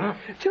way. Huh?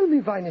 Tell me,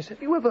 Vinus,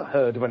 have you ever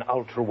heard of an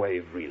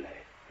ultra-wave relay?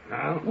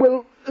 No.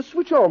 Well,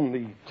 switch on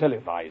the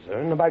televisor.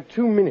 In about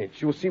 2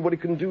 minutes, you'll see what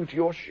it can do to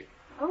your ship.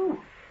 Oh,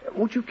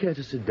 Would you care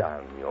to sit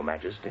down, Your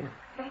Majesty?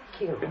 thank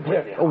you.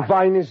 Really, Oh,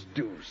 Vinus,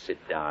 do sit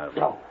down.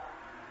 No.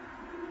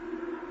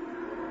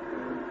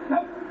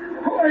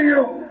 Who are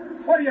you?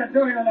 What are you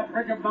doing on the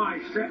brig of my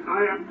ship?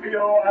 I am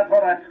Theo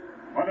Aporat,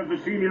 one of the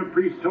senior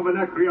priests of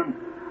Anacreon,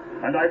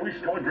 and I wish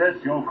to address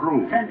your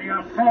crew. Tend to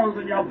your souls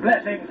and your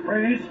blessings,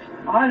 priest.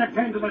 I'll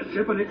attend to the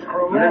ship and its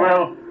crew. Very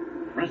well.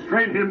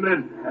 Restrain him,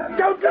 then.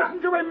 Don't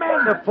listen to him,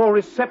 men! For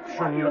reception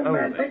What do you only.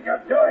 men think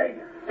you're doing?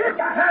 Take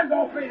your hands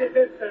off me this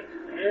instant.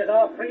 He is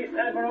our priest,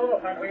 Admiral,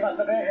 and we must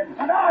obey him.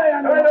 And I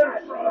am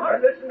Silence!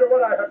 And listen to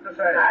what I have to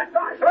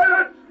say.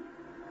 Silence!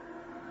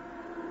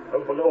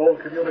 Open all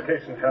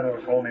communication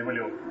channels for me, will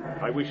you?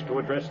 I wish to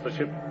address the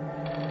ship.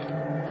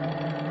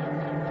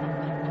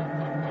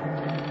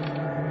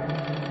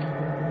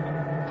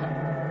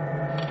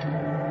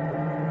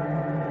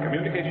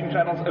 Communication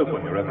channels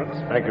open, Your Reverence.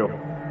 Thank you.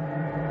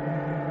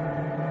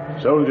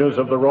 Soldiers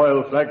of the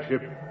Royal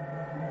Flagship,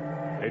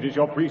 it is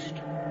your priest,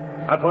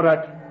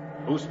 Aporat,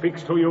 who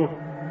speaks to you.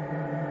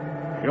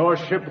 Your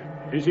ship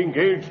is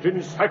engaged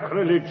in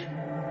sacrilege.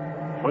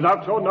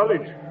 Without your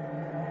knowledge,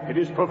 it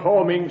is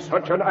performing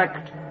such an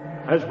act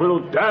as will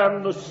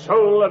damn the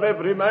soul of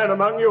every man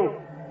among you.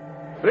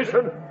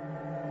 Listen,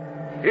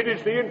 it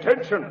is the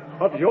intention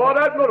of your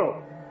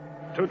admiral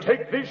to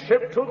take this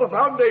ship to the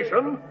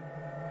Foundation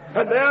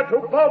and there to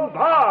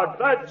bombard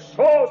that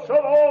source of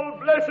all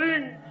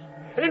blessings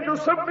into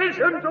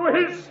submission to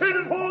his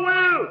sinful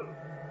will.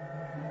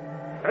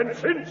 And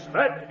since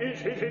that is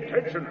his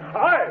intention,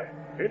 I,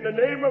 in the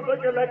name of the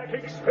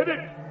Galactic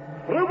Spirit,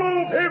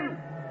 remove him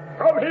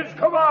from his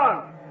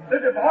command. The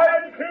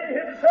divine king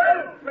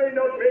himself may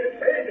not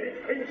maintain his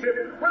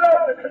kingship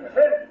without the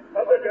consent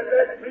of the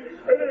Galactic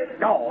Spirit.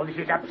 No, this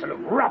is absolute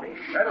rubbish.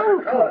 And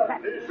because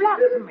this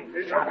ship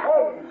is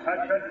upon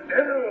such a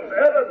devil's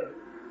errand,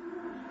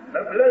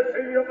 the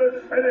blessing of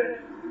the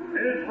Spirit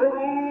is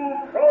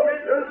removed from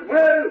it as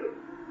well.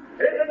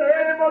 In the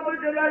name of the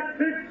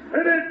Galactic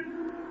Spirit,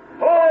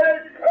 I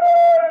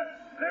curse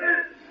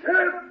this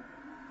ship!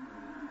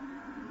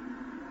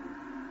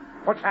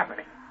 What's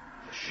happening?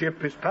 The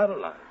ship is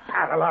paralyzed.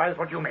 Paralyzed?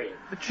 What do you mean?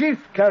 The chief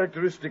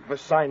characteristic of a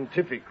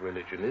scientific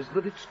religion is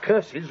that its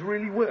curses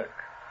really work.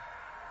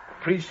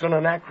 A priest on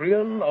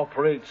Anacreon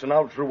operates an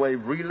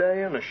ultra-wave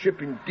relay, and a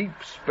ship in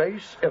deep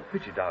space,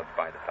 fitted out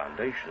by the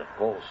Foundation, of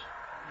course,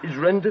 is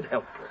rendered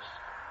helpless.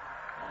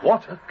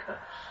 What a curse.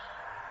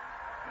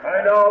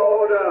 I now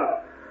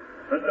order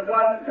that the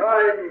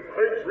one-time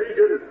Prince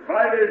Regent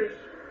Vinus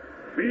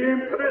be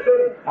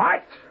imprisoned.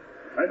 What?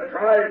 And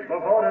tried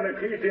before an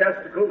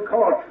ecclesiastical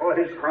court for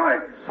his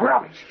crimes.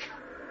 Rubbish!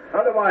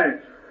 Otherwise,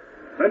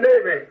 the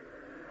Navy,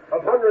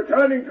 upon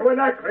returning to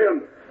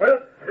Anacreon, will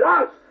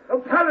blast the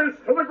palace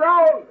to the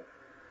ground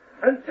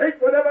and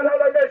take whatever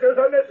other measures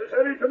are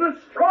necessary to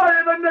destroy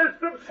the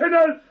nest of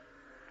sinners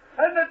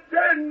and the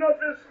den of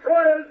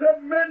destroyers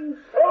of men's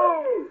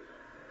souls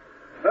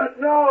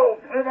that now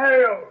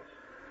prevails.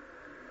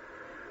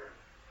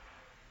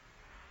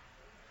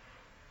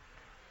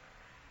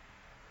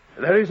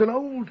 There is an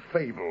old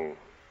fable,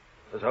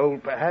 as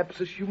old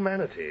perhaps as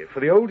humanity, for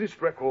the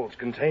oldest records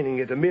containing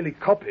it are merely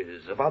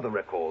copies of other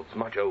records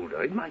much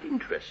older. It might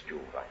interest you,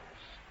 Vinus.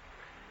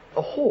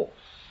 A horse,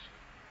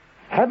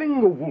 having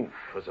a wolf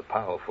as a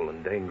powerful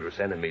and dangerous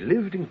enemy,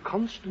 lived in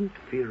constant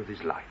fear of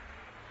his life.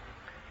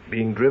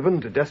 Being driven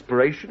to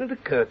desperation, it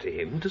occurred to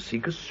him to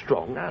seek a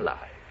strong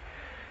ally.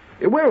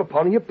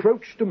 Whereupon he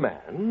approached a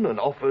man and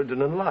offered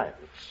an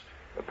alliance,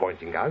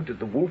 pointing out that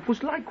the wolf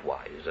was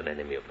likewise an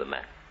enemy of the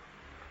man.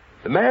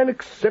 The man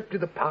accepted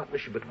the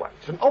partnership at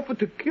once and offered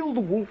to kill the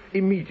wolf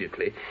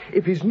immediately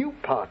if his new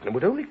partner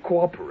would only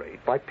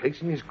cooperate by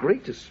placing his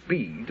greatest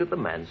speed at the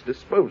man's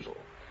disposal.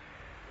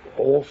 The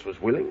horse was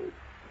willing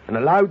and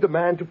allowed the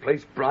man to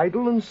place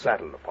bridle and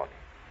saddle upon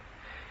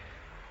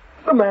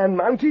him. The man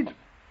mounted,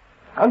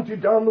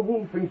 hunted down the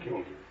wolf and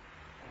killed him.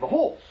 The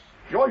horse,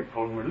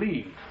 joyful and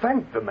relieved,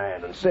 thanked the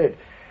man and said,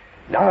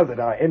 "Now that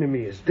our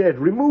enemy is dead,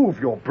 remove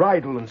your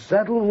bridle and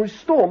saddle and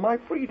restore my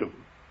freedom."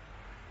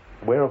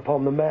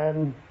 Whereupon the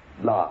man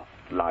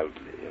laughed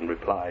loudly and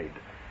replied,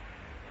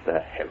 "The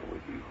hell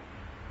with you.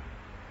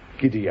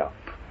 Giddy up,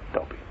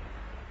 Dobby."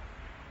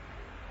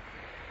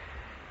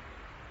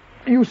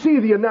 You see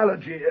the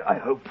analogy, I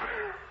hope.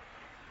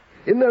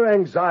 In their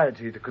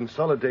anxiety to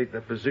consolidate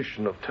their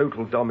position of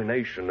total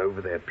domination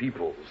over their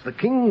peoples, the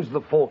kings of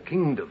the four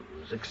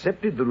kingdoms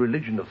accepted the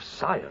religion of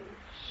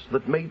science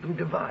that made them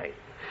divine.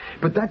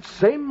 But that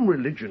same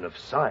religion of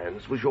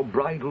science was your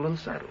bridle and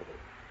saddle,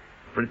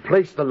 for it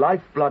placed the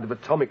lifeblood of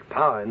atomic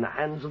power in the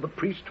hands of the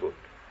priesthood,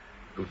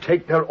 who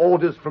take their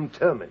orders from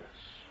Terminus,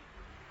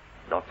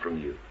 not from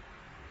you.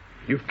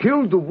 You've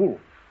killed the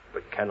wolf,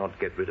 but cannot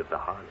get rid of the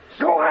harness.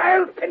 So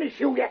I'll finish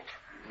you yet.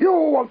 You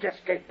won't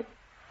escape.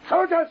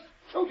 Soldiers,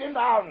 shoot him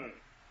down.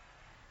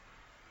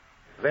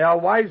 They are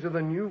wiser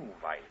than you,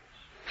 Vinus.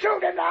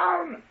 Shoot him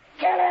down.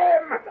 Kill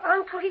him.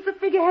 Uncle, he's the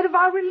figurehead of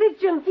our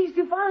religion. He's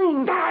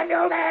divine.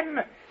 Daniel,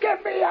 then.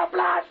 Give me a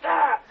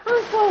blaster.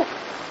 Uncle.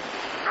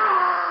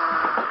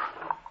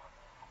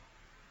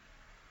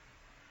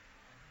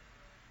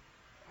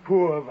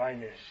 Poor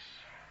Vinus,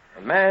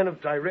 a man of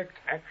direct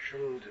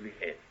action to the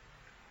end.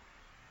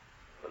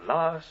 The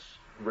last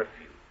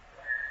refuge.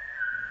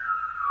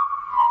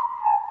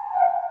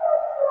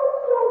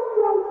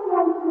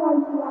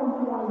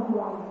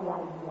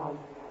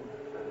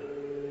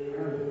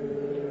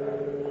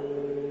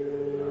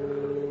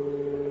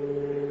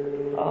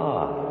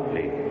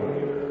 Lee.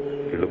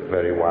 You look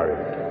very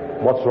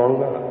worried. What's wrong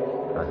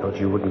now? I thought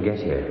you wouldn't get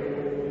here.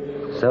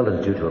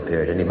 Selden's due to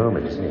appear at any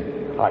moment, isn't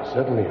he? I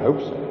certainly hope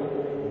so.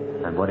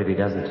 And what if he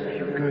doesn't?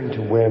 You're going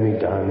to wear me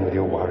down with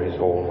your worries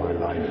all my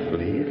life,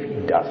 Lee. If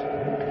he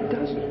doesn't, he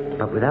doesn't.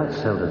 But without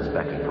Selden's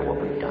backing for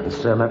what we've done,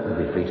 Sir Matt will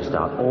be free to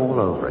start all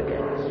over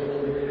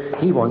again.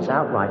 He wants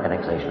outright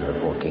annexation of the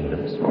four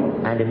kingdoms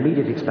and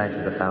immediate expansion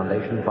of the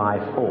Foundation by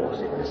force,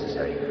 if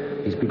necessary.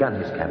 He's begun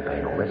his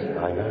campaign already.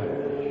 I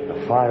know. A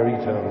fire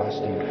eater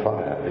must eat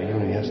fire. He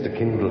only has to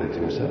kindle it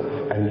himself.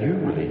 And you,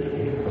 Lee,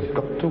 have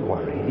got to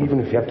worry, even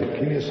if you have to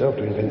kill yourself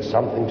to invent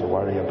something to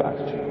worry about.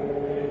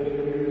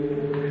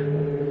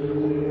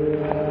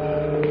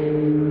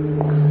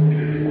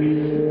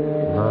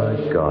 My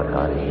God,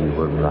 Hardy, you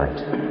were right.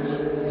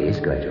 He is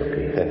going to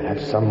appear. Then have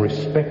some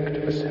respect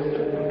for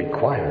Selden. Be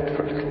quiet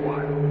for a little while.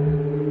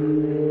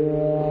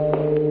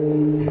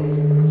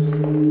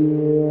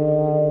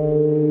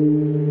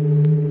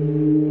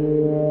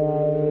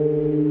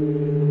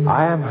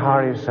 I am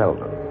Harry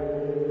Selden.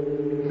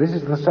 This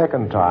is the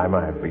second time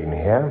I have been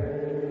here.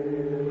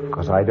 Of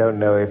course, I don't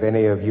know if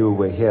any of you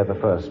were here the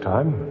first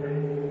time.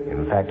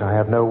 In fact, I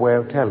have no way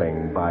of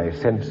telling by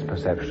sense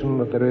perception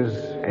that there is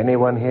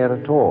anyone here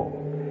at all.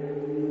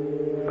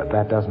 But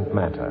that doesn't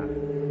matter.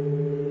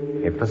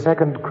 If the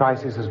second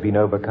crisis has been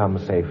overcome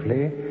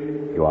safely,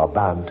 you are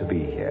bound to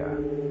be here.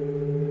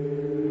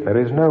 There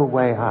is no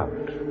way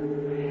out.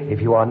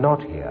 If you are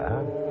not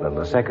here, then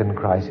the second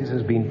crisis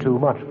has been too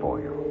much for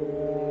you.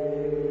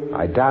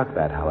 I doubt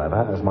that,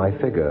 however, as my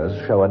figures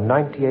show a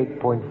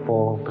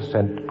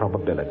 98.4%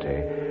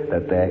 probability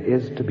that there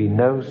is to be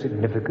no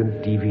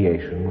significant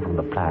deviation from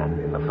the plan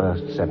in the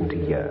first 70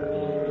 years.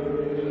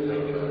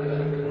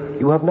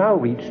 You have now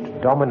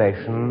reached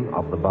domination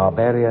of the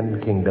barbarian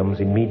kingdoms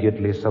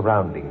immediately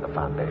surrounding the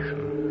Foundation.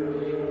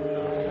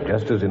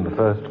 Just as in the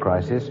first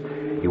crisis,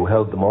 you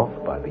held them off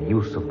by the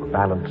use of the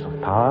balance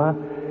of power,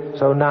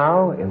 so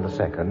now, in the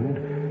second,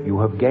 you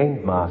have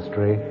gained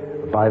mastery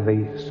by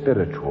the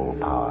spiritual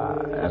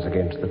power as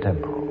against the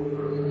temporal.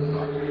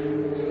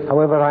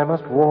 However, I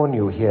must warn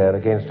you here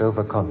against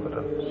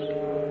overconfidence.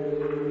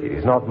 It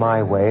is not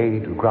my way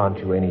to grant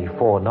you any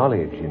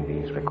foreknowledge in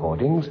these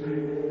recordings,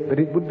 but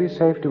it would be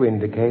safe to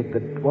indicate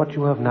that what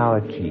you have now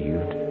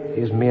achieved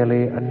is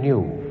merely a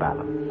new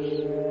balance,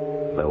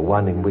 though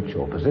one in which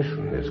your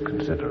position is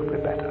considerably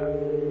better.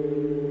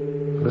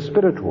 The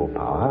spiritual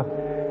power,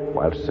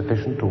 while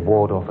sufficient to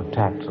ward off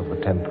attacks of the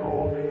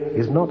temporal,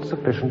 is not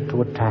sufficient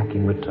to attack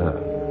in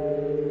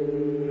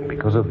return.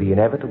 Because of the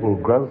inevitable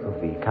growth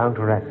of the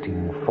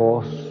counteracting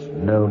force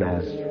known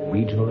as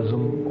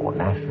regionalism or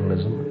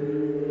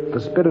nationalism, the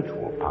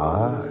spiritual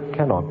power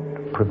cannot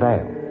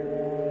prevail.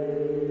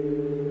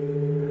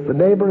 The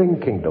neighboring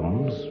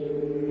kingdoms,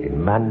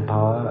 in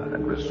manpower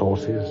and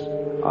resources,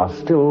 are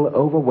still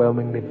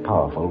overwhelmingly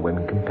powerful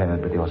when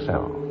compared with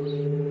yourselves.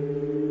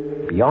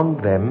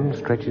 Beyond them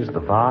stretches the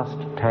vast,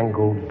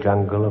 tangled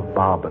jungle of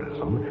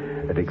barbarism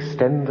that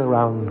extends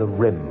around the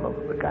rim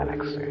of the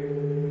galaxy.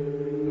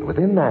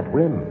 Within that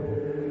rim,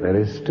 there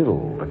is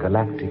still the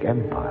Galactic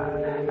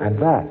Empire, and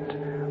that,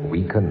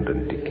 weakened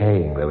and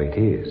decaying though it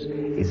is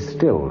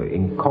still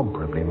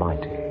incomparably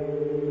mighty.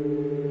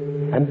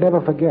 And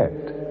never forget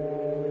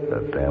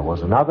that there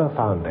was another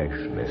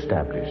foundation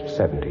established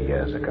 70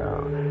 years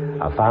ago,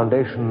 a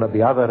foundation at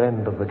the other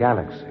end of the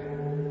galaxy,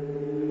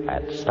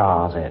 at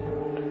Star's End.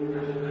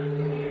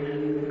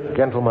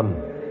 Gentlemen,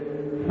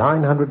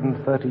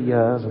 930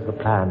 years of the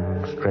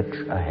plan stretch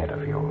ahead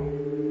of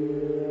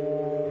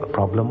you. The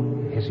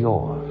problem is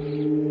yours.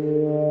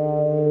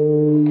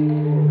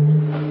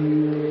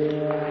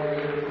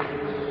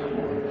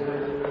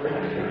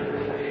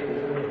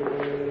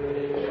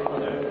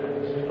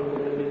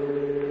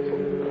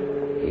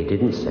 He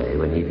didn't say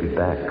when he'd be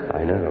back.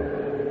 I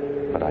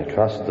know. But I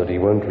trust that he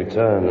won't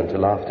return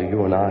until after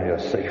you and I are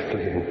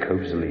safely and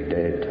cozily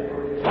dead.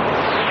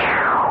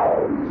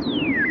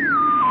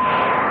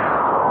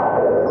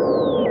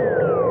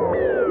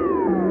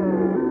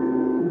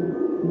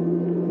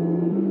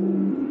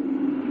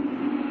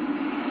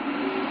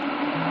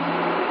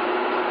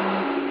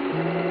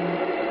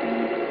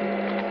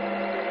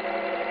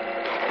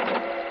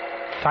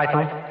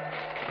 Title,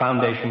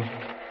 Foundation.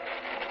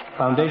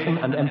 Foundation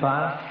and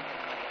Empire,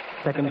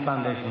 Second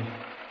Foundation.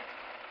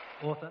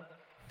 Author.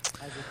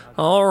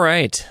 All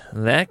right,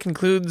 that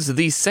concludes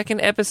the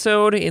second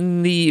episode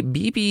in the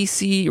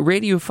BBC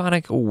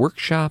Radiophonic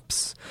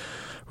Workshops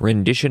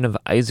rendition of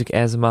Isaac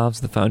Asimov's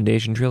The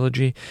Foundation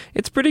trilogy.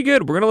 It's pretty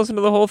good. We're going to listen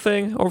to the whole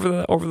thing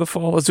over the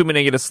fall, assuming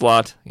I get a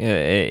slot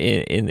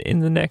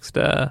in the next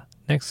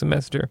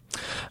semester.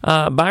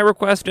 By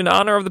request, in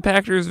honor of the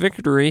Packers'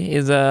 victory,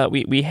 is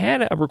we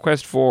had a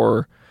request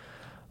for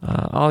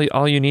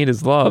All You Need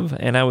Is Love,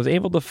 and I was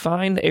able to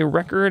find a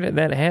record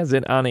that has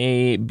it on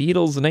a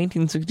Beatles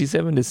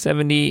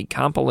 1967-70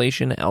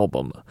 compilation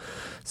album.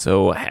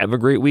 So have a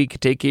great week.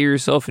 Take care of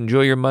yourself.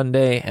 Enjoy your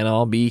Monday, and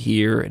I'll be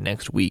here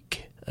next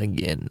week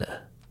again.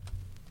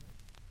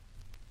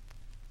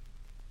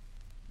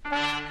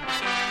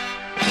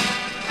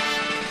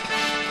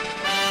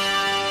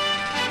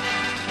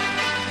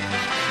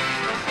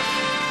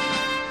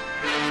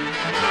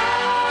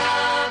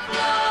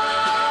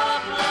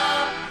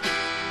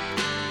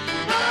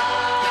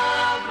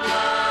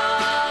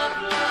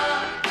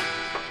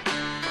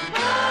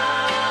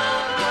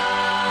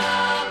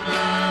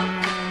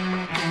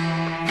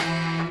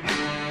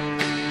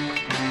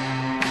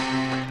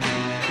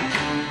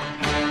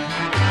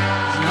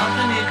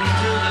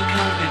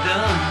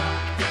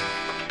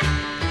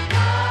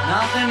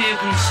 You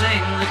can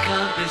sing that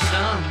can't be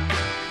sung.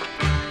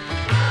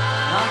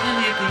 Nothing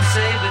you can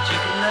say, but you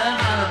can learn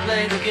how to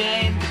play the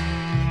game.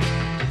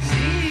 It's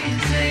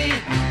easy.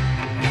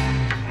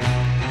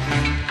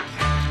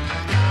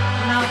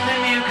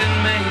 Nothing you can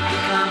make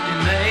that can't be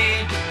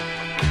made.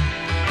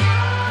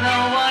 No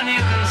one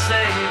you can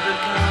save that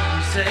can't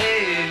be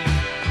saved.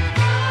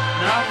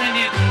 Nothing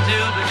you can do,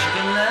 but you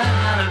can learn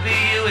how to be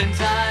you in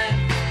time.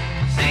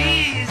 It's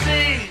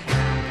easy.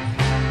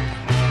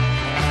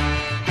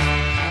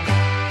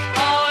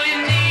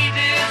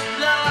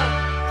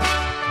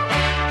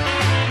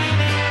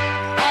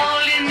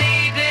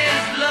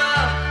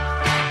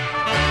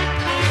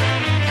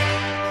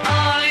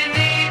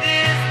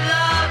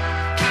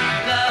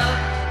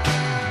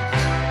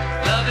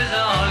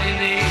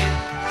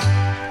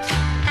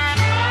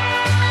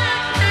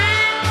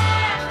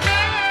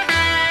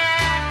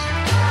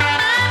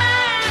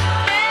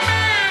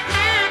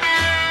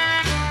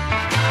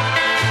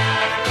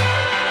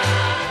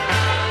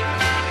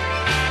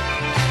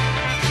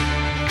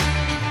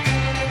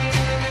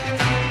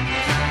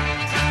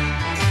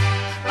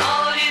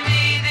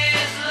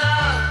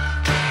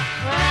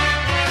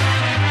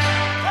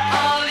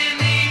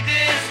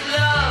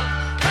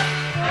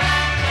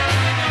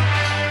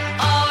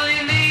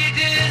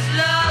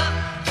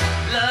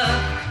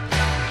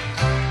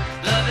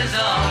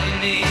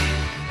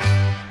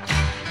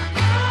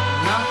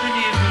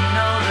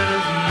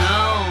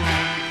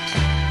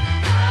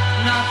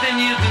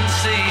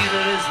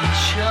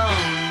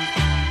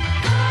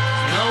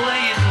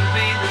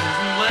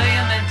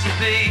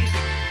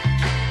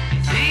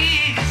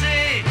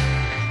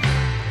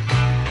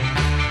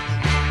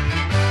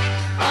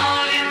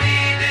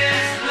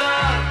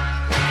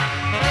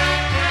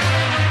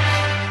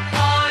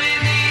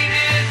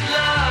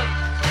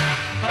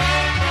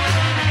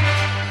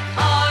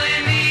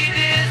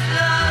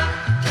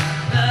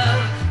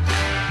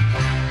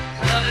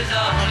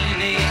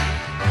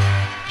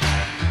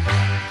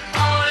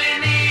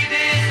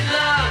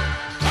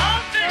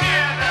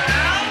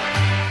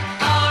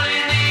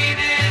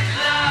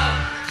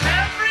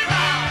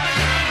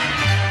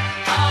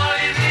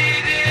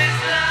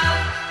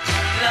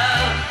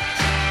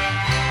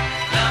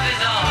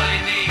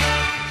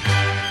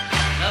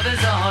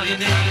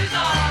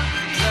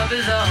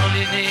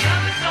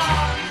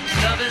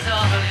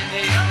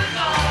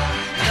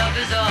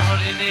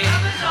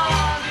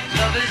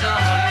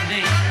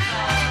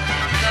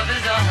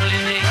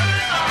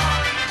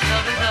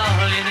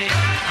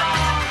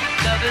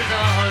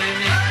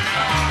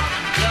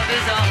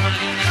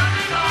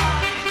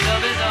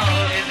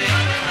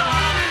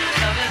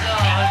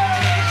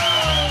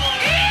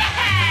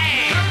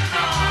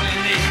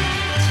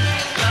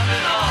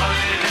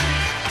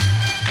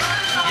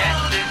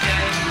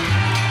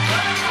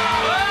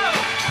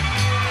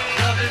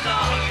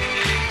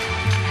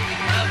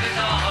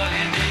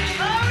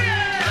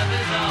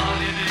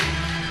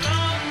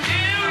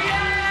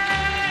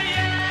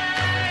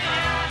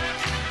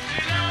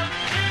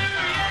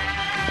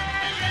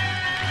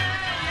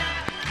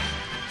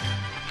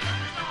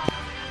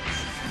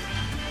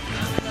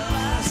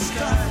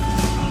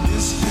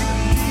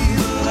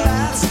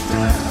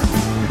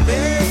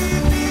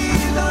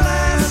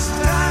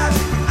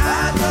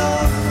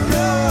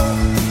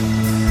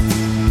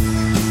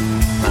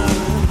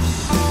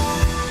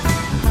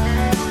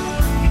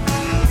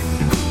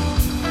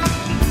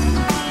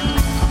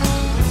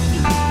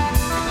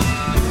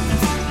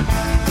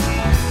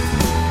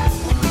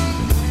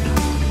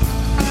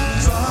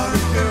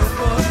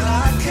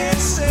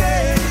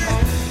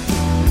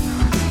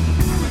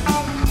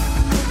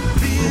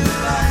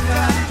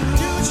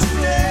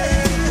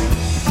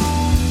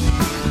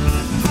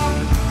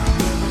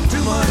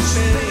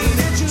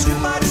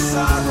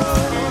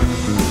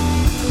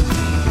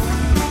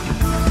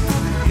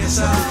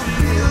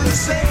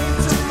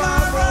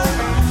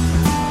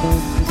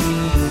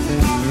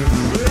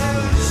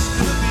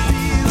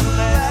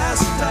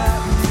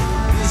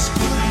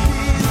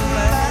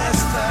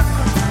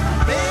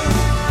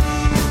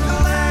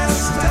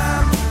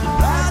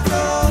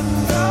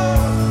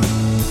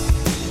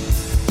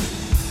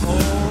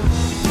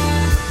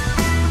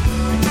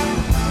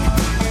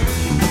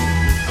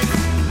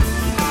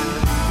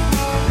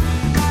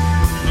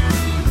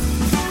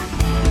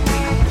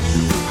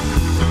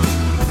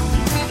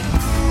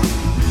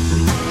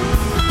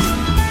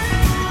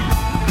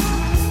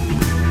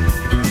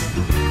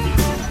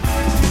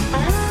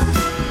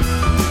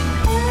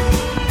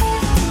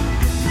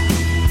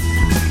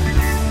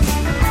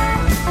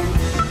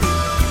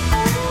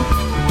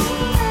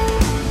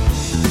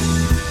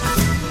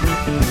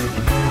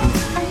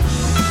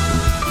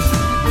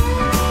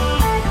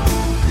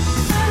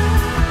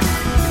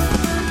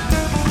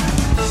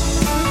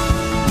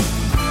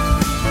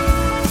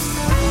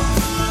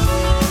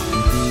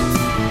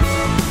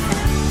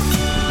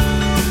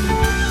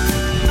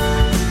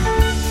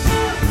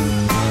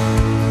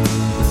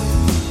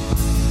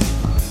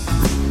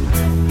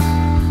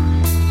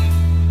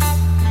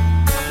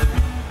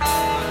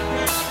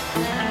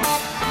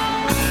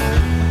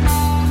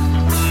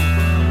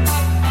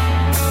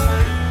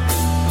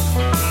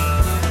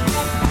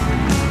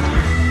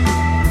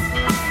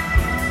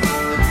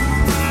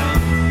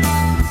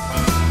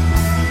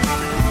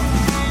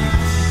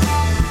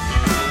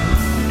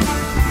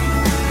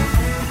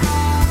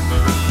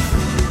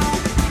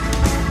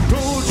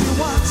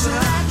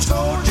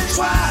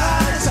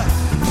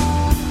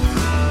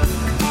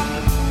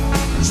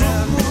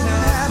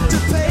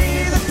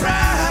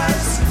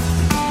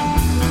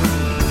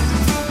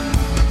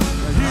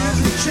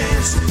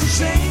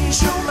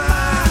 Change your mind.